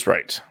 I was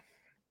right.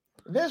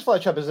 Venus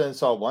flytrap is in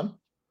Saw 1.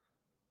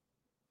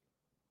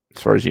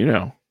 As far as you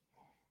know.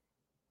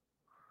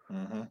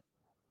 Mm-hmm.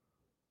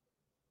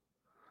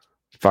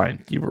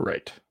 Fine, you were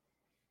right.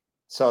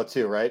 Saw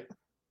 2, right?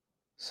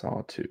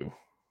 Saw 2.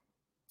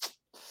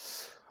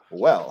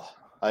 Well,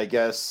 I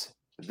guess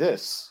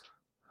this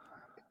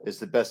is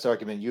the best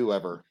argument you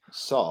ever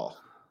saw.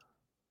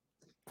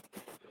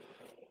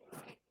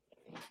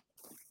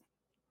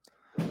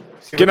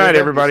 Good night,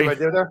 everybody.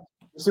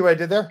 See what I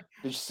did there?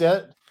 Did you see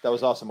it? That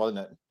was awesome, wasn't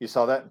it? You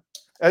saw that?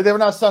 They were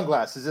not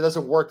sunglasses. It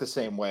doesn't work the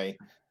same way,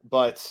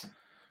 but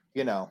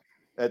you know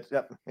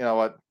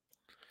what?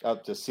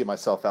 I'll just see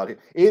myself out here.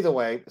 Either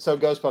way, so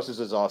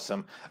Ghostbusters is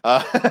awesome.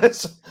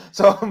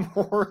 So I'm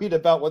worried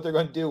about what they're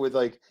going to do with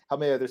like how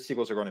many other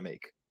sequels they're going to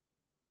make.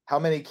 How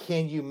many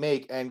can you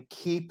make and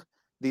keep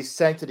the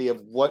sanctity of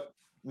what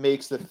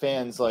makes the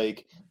fans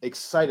like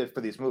excited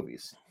for these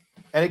movies?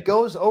 And it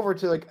goes over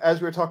to like as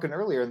we were talking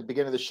earlier in the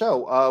beginning of the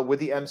show with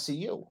the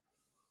MCU.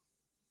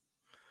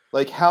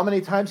 Like how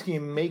many times can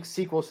you make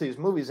sequels to these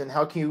movies, and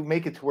how can you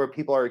make it to where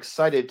people are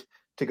excited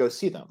to go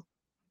see them?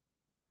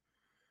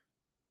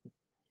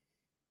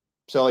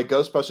 So like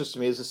Ghostbusters to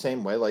me is the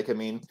same way. Like, I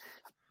mean,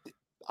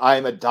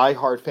 I'm a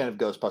diehard fan of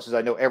Ghostbusters.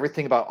 I know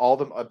everything about all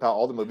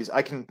the movies.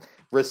 I can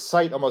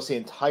recite almost the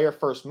entire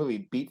first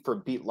movie beat for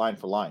beat, line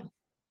for line.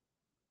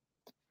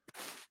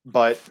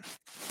 But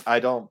I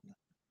don't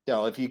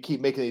if you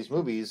keep making these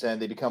movies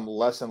and they become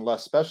less and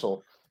less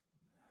special,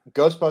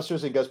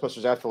 Ghostbusters and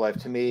Ghostbusters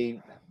Afterlife to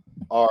me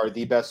are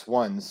the best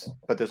ones,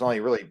 but there's only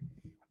really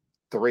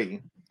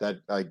 3 that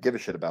I give a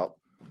shit about.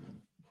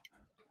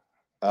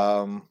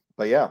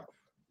 But yeah,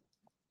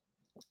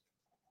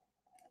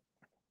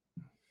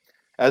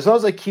 as long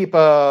as I keep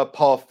Paul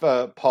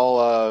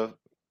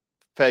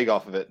Feig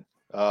off of it,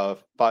 Feig,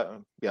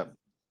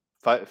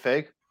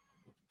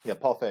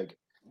 Paul Feig,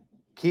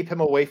 keep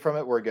him away from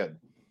it. We're good.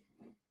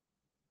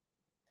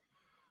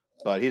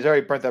 But he's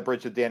already burnt that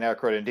bridge with Dan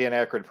Aykroyd, and Dan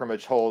Aykroyd pretty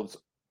much holds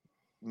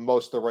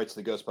most of the rights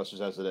to the Ghostbusters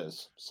as it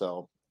is.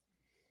 So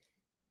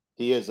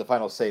he is the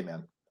final say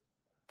man.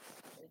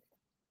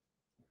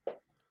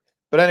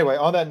 But anyway,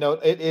 on that note,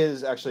 it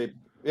is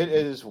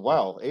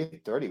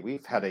 8:30.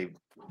 We've had a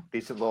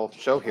decent little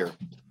show here.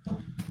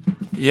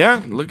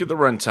 Yeah, look at the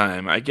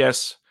runtime. I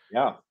guess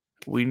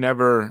we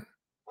never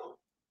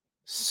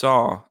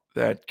saw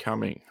that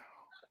coming.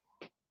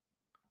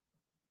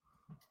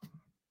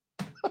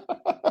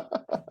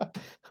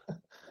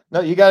 No,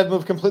 you got to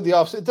move completely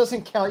off. It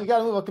doesn't count. You got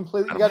to move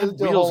completely. You got to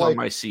do wheels on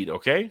my seat,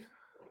 okay?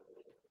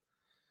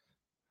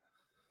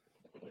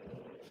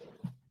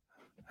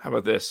 How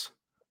about this?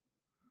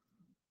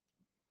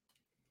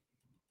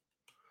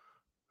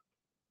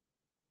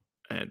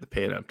 And the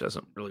pay up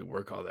doesn't really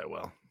work all that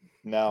well.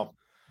 No.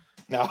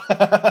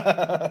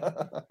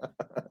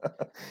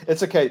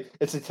 It's okay.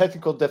 It's a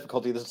technical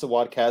difficulty. This is a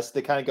wadcast.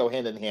 They kind of go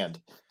hand in hand.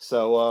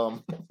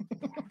 So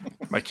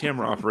my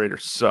camera operator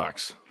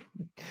sucks.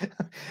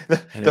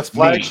 the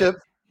flagship.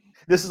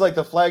 This is like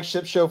the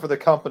flagship show for the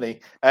company,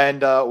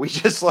 and we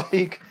just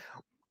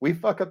we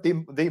fuck up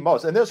the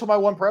most. And this was my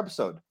one per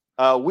episode.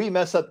 We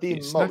mess up the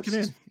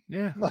most.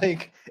 Yeah.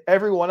 Like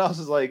everyone else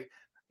is like,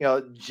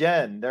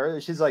 Jen.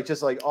 She's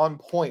just on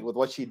point with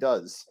what she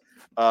does.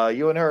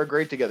 You and her are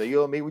great together.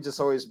 You and me, we just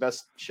always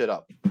mess shit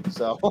up.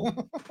 So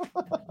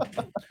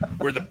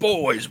we're the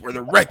boys. We're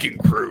the wrecking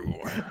crew.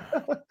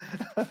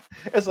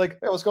 It's like,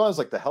 hey, what's going on? It's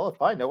like, the hell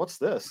if I know. What's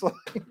this?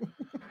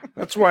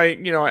 That's why,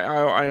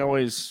 I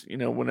always,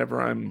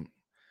 whenever I'm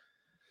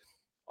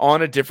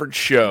on a different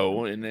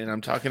show and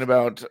I'm talking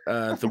about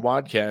the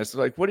wadcast,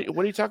 like, what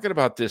are you talking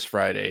about this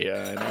Friday?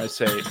 And I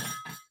say,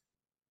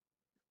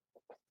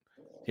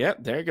 yeah,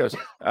 there it goes.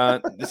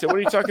 They say, what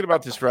are you talking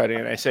about this Friday?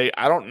 And I say,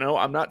 I don't know.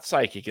 I'm not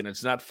psychic, and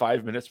it's not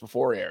 5 minutes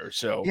before air.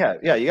 So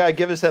yeah, you gotta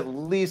give us at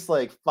least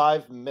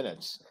 5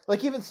 minutes.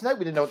 Like even tonight,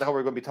 we didn't know what the hell we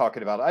were going to be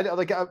talking about.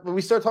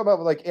 We started talking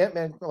about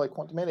Ant-Man,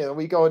 Quantumania, and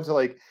we go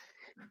into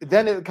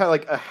then it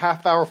kind of a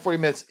half hour, 40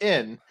 minutes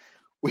in,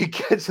 we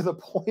get to the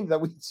point that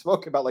we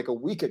spoke about a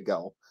week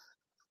ago.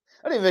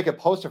 I didn't even make a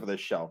poster for this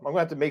show. I'm gonna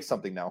have to make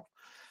something now,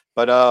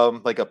 but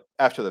a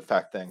after the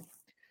fact thing.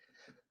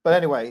 But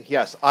anyway,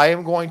 yes, I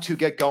am going to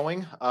get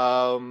going.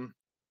 I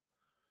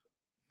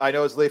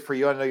know it's late for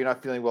you. I know you're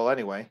not feeling well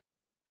anyway,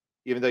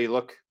 even though you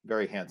look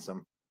very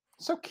handsome.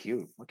 So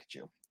cute. Look at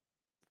you.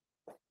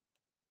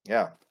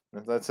 Yeah,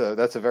 that's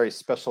a very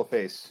special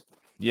face.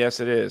 Yes,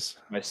 it is.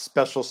 My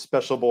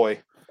special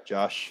boy,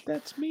 Josh.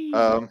 That's me.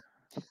 Oh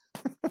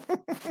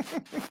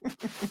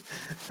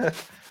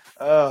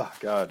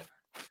God.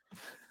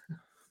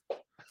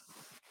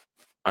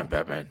 I'm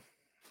Batman.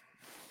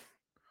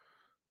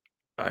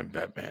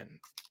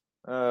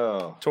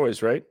 Oh,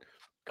 toys, right?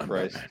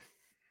 Christ.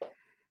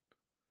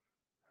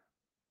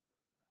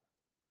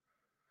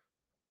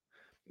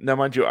 Now,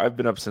 mind you, I've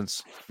been up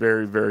since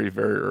very, very,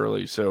 very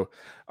early, so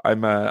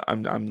I'm a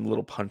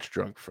little punch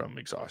drunk from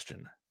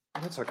exhaustion.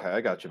 That's okay.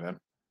 I got you, man.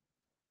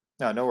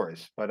 No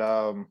worries. But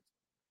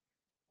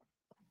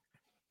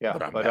yeah,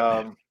 but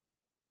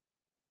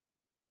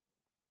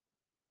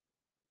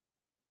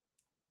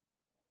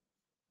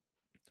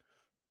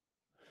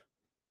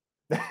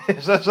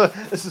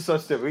this is so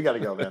stupid. We got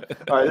to go, man.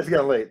 All right, this is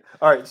getting late.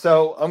 All right,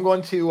 so I'm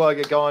going to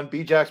get going.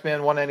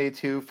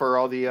 BJacksman1982 for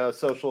all the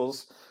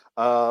socials.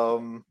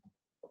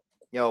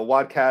 Wadcast,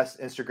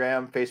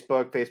 Instagram,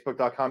 Facebook,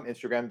 facebook.com,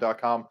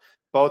 instagram.com,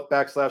 both /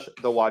 the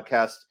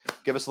Wadcast.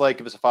 Give us a like,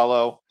 give us a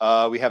follow.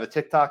 We have a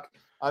TikTok.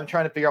 I'm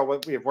trying to figure out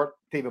what to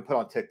even put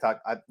on TikTok.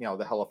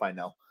 The hell if I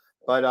know.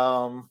 But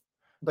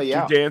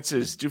yeah, do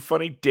dances, do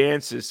funny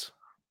dances.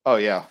 Oh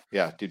yeah,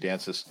 do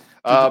dances.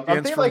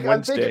 I'm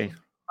thinking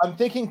I'm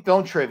thinking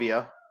film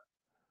trivia.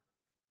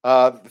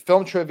 Short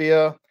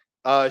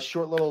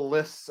little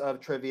lists of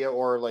trivia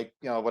or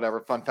whatever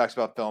fun facts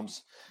about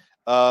films.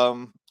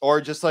 Or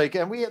just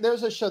and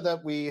there's a show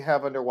that we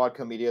have under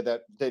Wadco Media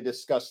that they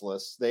discuss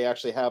lists. They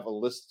actually have a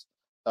list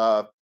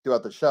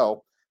throughout the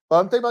show. But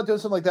I'm thinking about doing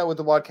something like that with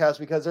the Wadcast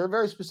because there are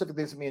very specific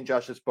things that me and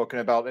Josh have spoken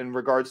about in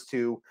regards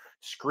to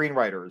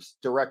screenwriters,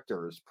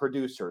 directors,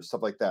 producers,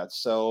 stuff like that.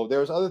 So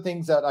there's other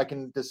things that I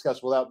can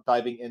discuss without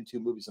diving into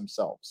movies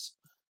themselves.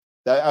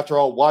 That, after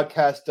all, WAD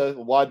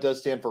does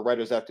stand for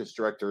writers, actors,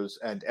 directors,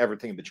 and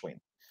everything in between.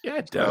 Yeah,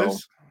 it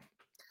does.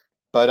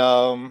 But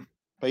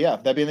yeah,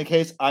 that being the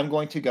case, I'm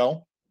going to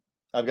go.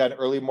 I've got an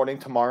early morning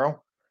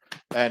tomorrow,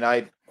 and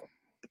I'm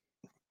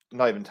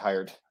not even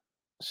tired.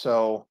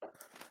 So,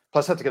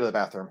 plus I have to go to the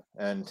bathroom,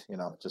 and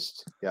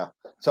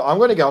So I'm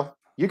going to go.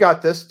 you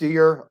got this. Do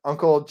your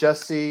Uncle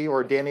Jesse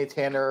or Danny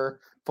Tanner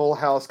Full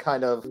House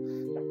kind of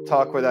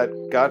talk with that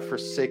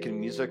godforsaken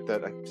music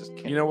that I just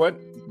can't. You know what?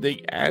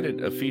 They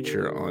added a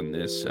feature on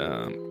this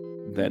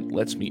that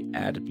lets me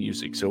add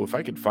music. So if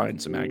I could find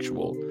some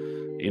actual,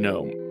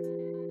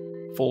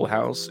 Full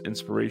House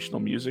inspirational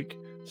music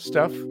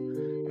stuff,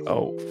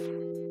 it'll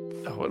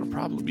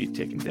probably be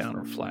taken down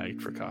or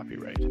flagged for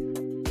copyright.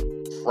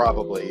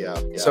 Probably, yeah.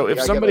 So if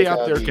somebody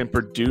out there can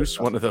produce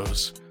one of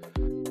those,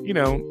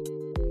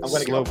 I'm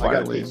going to go. I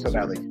got to leave so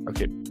badly.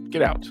 Okay,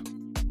 get out.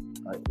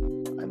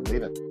 I'm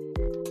leaving.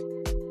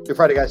 Good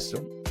Friday, guys.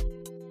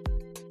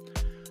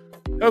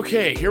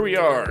 Okay, here we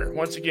are.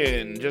 Once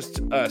again,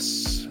 just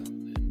us.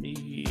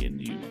 Me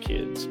and you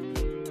kids.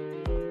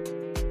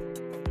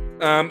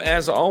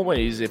 As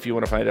always, if you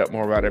want to find out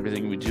more about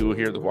everything we do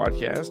here at the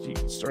podcast, you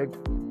can start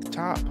at the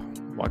top,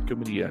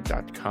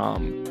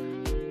 WatcoMedia.com,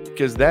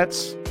 because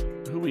that's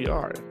who we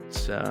are.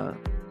 It's how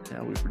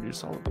we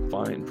produce all of the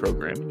fine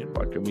programming at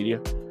Watco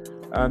Media.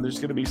 There's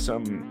going to be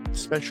some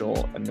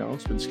special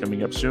announcements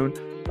coming up soon.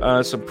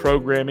 Some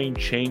programming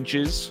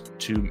changes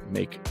to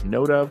make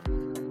note of,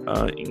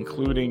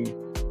 including,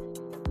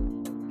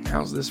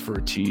 how's this for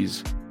a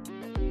tease?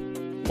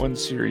 One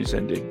series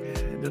ending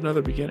and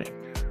another beginning.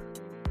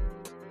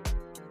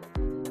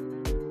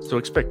 So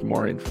expect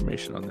more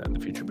information on that in the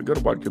future. But go to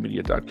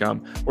WatcoMedia.com,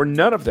 where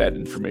none of that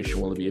information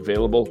will be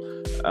available.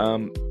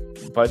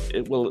 But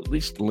it will at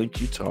least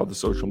link you to all the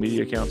social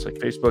media accounts like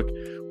Facebook,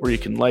 where you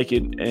can like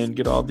it and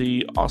get all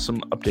the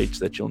awesome updates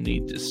that you'll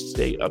need to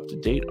stay up to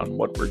date on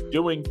what we're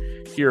doing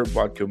here at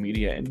Watco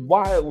Media. And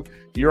while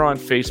you're on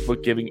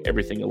Facebook giving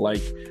everything a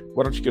like,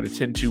 why don't you go to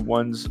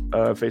 1021's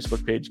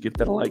Facebook page, give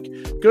that a like.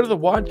 Go to the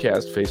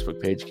Wadcast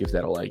Facebook page, give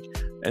that a like.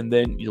 And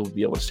then you'll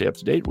be able to stay up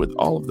to date with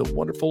all of the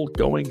wonderful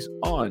goings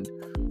on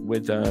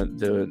with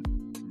the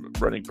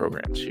running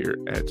programs here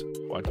at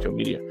Watco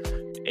Media.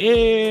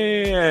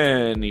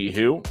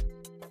 Anywho,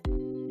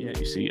 yeah,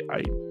 you see,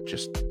 I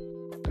just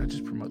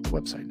promote the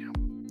website now.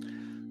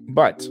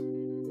 But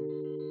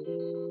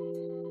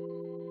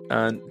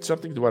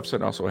something the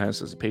website also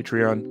has is a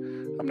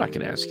Patreon. I'm not going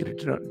to ask you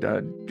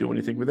to do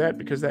anything with that,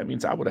 because that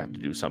means I would have to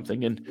do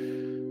something, and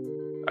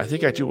I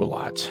think I do a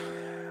lot.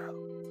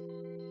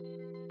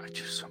 I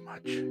do so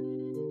much.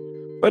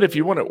 But if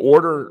you want to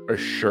order a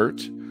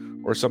shirt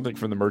or something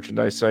from the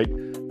merchandise site,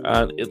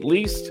 at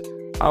least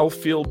I'll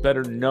feel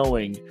better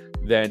knowing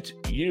that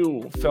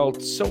you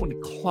felt so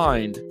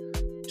inclined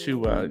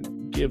to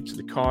give to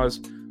the cause,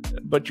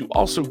 but you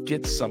also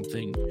get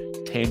something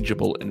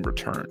tangible in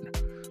return.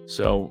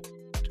 So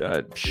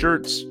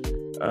shirts,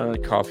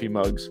 coffee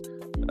mugs,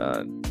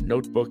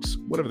 notebooks,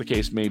 whatever the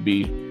case may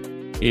be,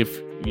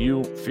 if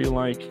you feel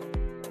like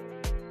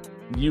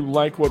you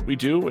like what we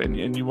do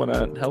and you want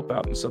to help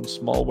out in some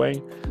small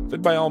way,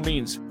 then by all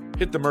means,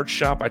 hit the merch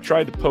shop. I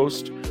tried to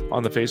post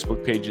on the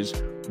Facebook pages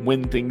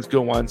when things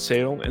go on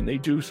sale, and they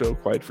do so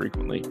quite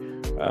frequently.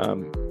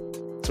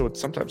 So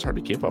it's sometimes hard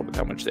to keep up with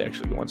how much they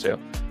actually go on sale.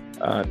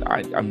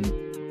 I'm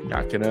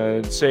not going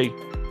to say,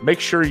 make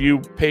sure you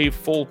pay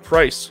full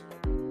price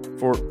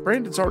for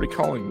Brandon's already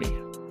calling me.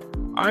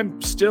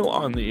 I'm still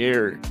on the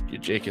air, you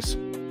Jackus.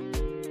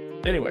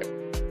 Anyway,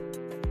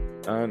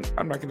 I'm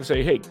not going to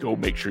say, hey, go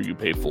make sure you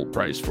pay full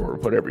price for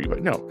whatever you buy.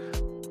 No.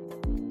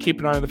 Keep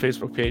an eye on the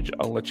Facebook page.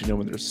 I'll let you know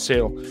when there's a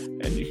sale,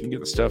 and you can get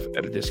the stuff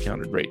at a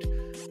discounted rate,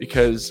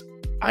 because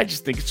I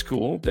just think it's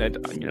cool that,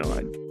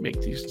 I make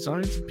these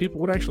designs and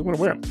people would actually want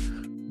to wear them.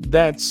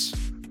 That's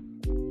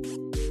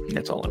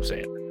all I'm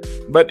saying.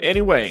 But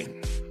anyway,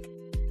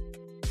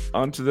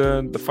 on to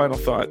the final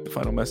thought, the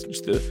final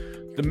message,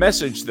 the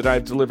message that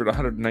I've delivered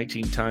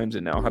 119 times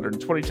and now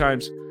 120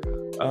 times.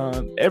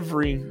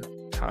 Every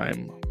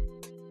time,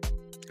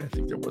 I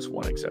think there was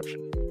one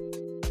exception.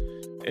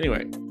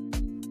 Anyway,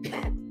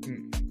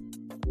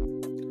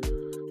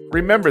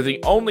 remember, the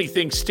only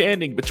thing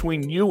standing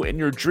between you and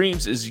your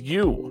dreams is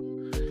you.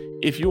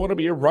 If you want to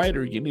be a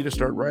writer, you need to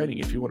start writing.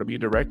 If you want to be a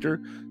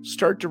director,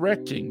 start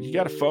directing. You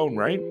got a phone,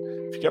 right?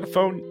 If you got a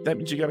phone, that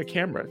means you got a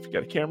camera. If you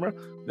got a camera,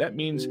 that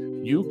means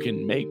you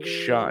can make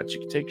shots.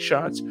 You can take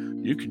shots.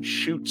 You can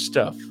shoot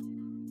stuff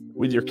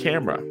with your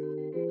camera.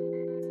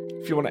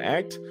 If you want to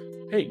act,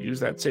 hey, use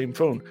that same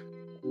phone.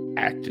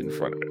 Act in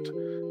front of it.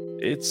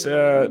 It's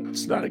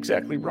not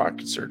exactly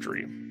rocket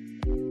surgery.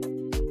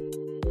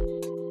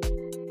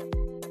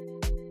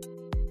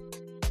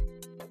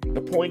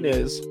 The point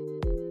is,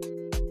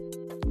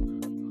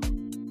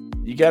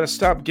 you got to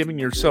stop giving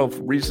yourself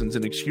reasons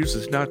and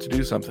excuses not to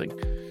do something,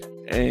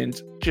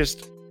 and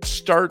just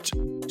start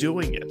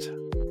doing it.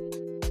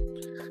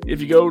 If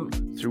you go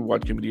through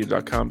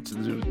WatcoMedia.com to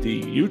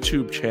the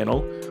YouTube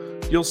channel,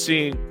 you'll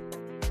see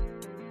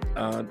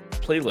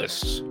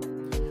playlists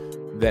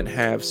that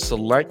have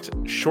select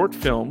short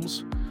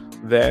films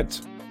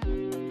that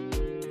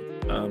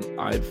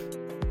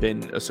I've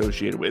been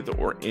associated with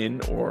or in,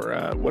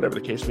 or whatever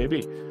the case may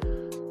be.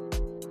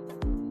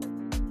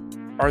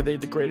 Are they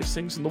the greatest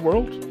things in the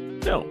world?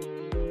 No.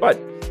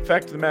 But the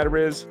fact of the matter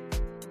is,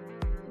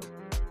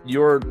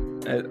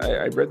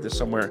 I read this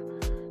somewhere,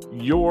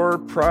 Your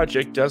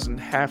project doesn't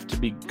have to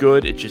be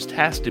good. It just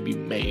has to be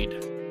made.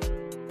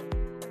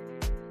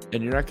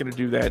 And you're not going to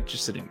do that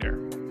just sitting there.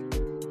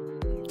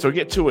 So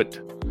get to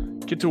it.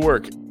 Get to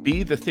work.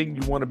 Be the thing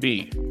you want to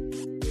be.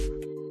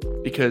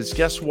 Because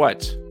guess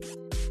what?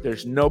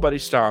 There's nobody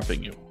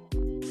stopping you.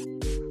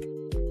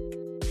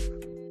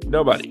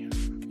 Nobody.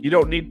 You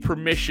don't need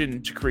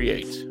permission to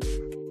create.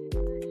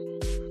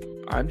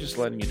 I'm just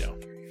letting you know.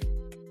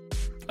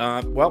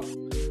 Well,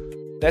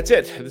 that's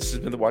it. This has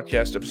been the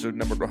Wadcast episode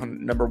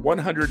number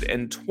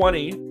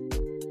 120.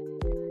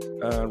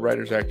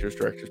 Writers, Actors,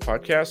 Directors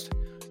Podcast.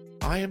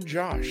 I am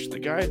Josh, the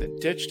guy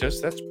that ditched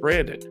us. That's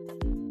Brandon.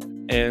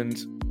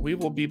 And we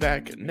will be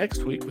back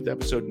next week with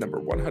episode number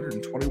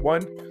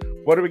 121.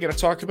 What are we going to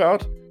talk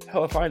about?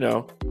 Hell if I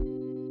know.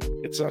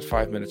 It's not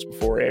 5 minutes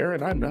before air,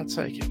 and I'm not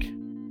psychic.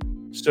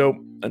 So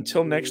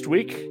until next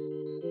week,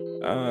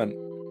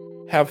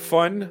 have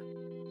fun.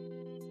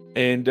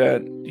 And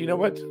you know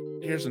what?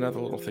 Here's another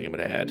little thing I'm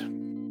going to add.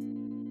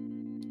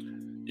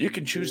 You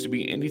can choose to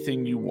be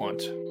anything you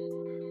want.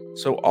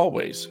 So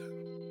always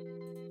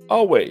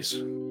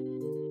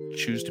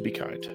choose to be kind.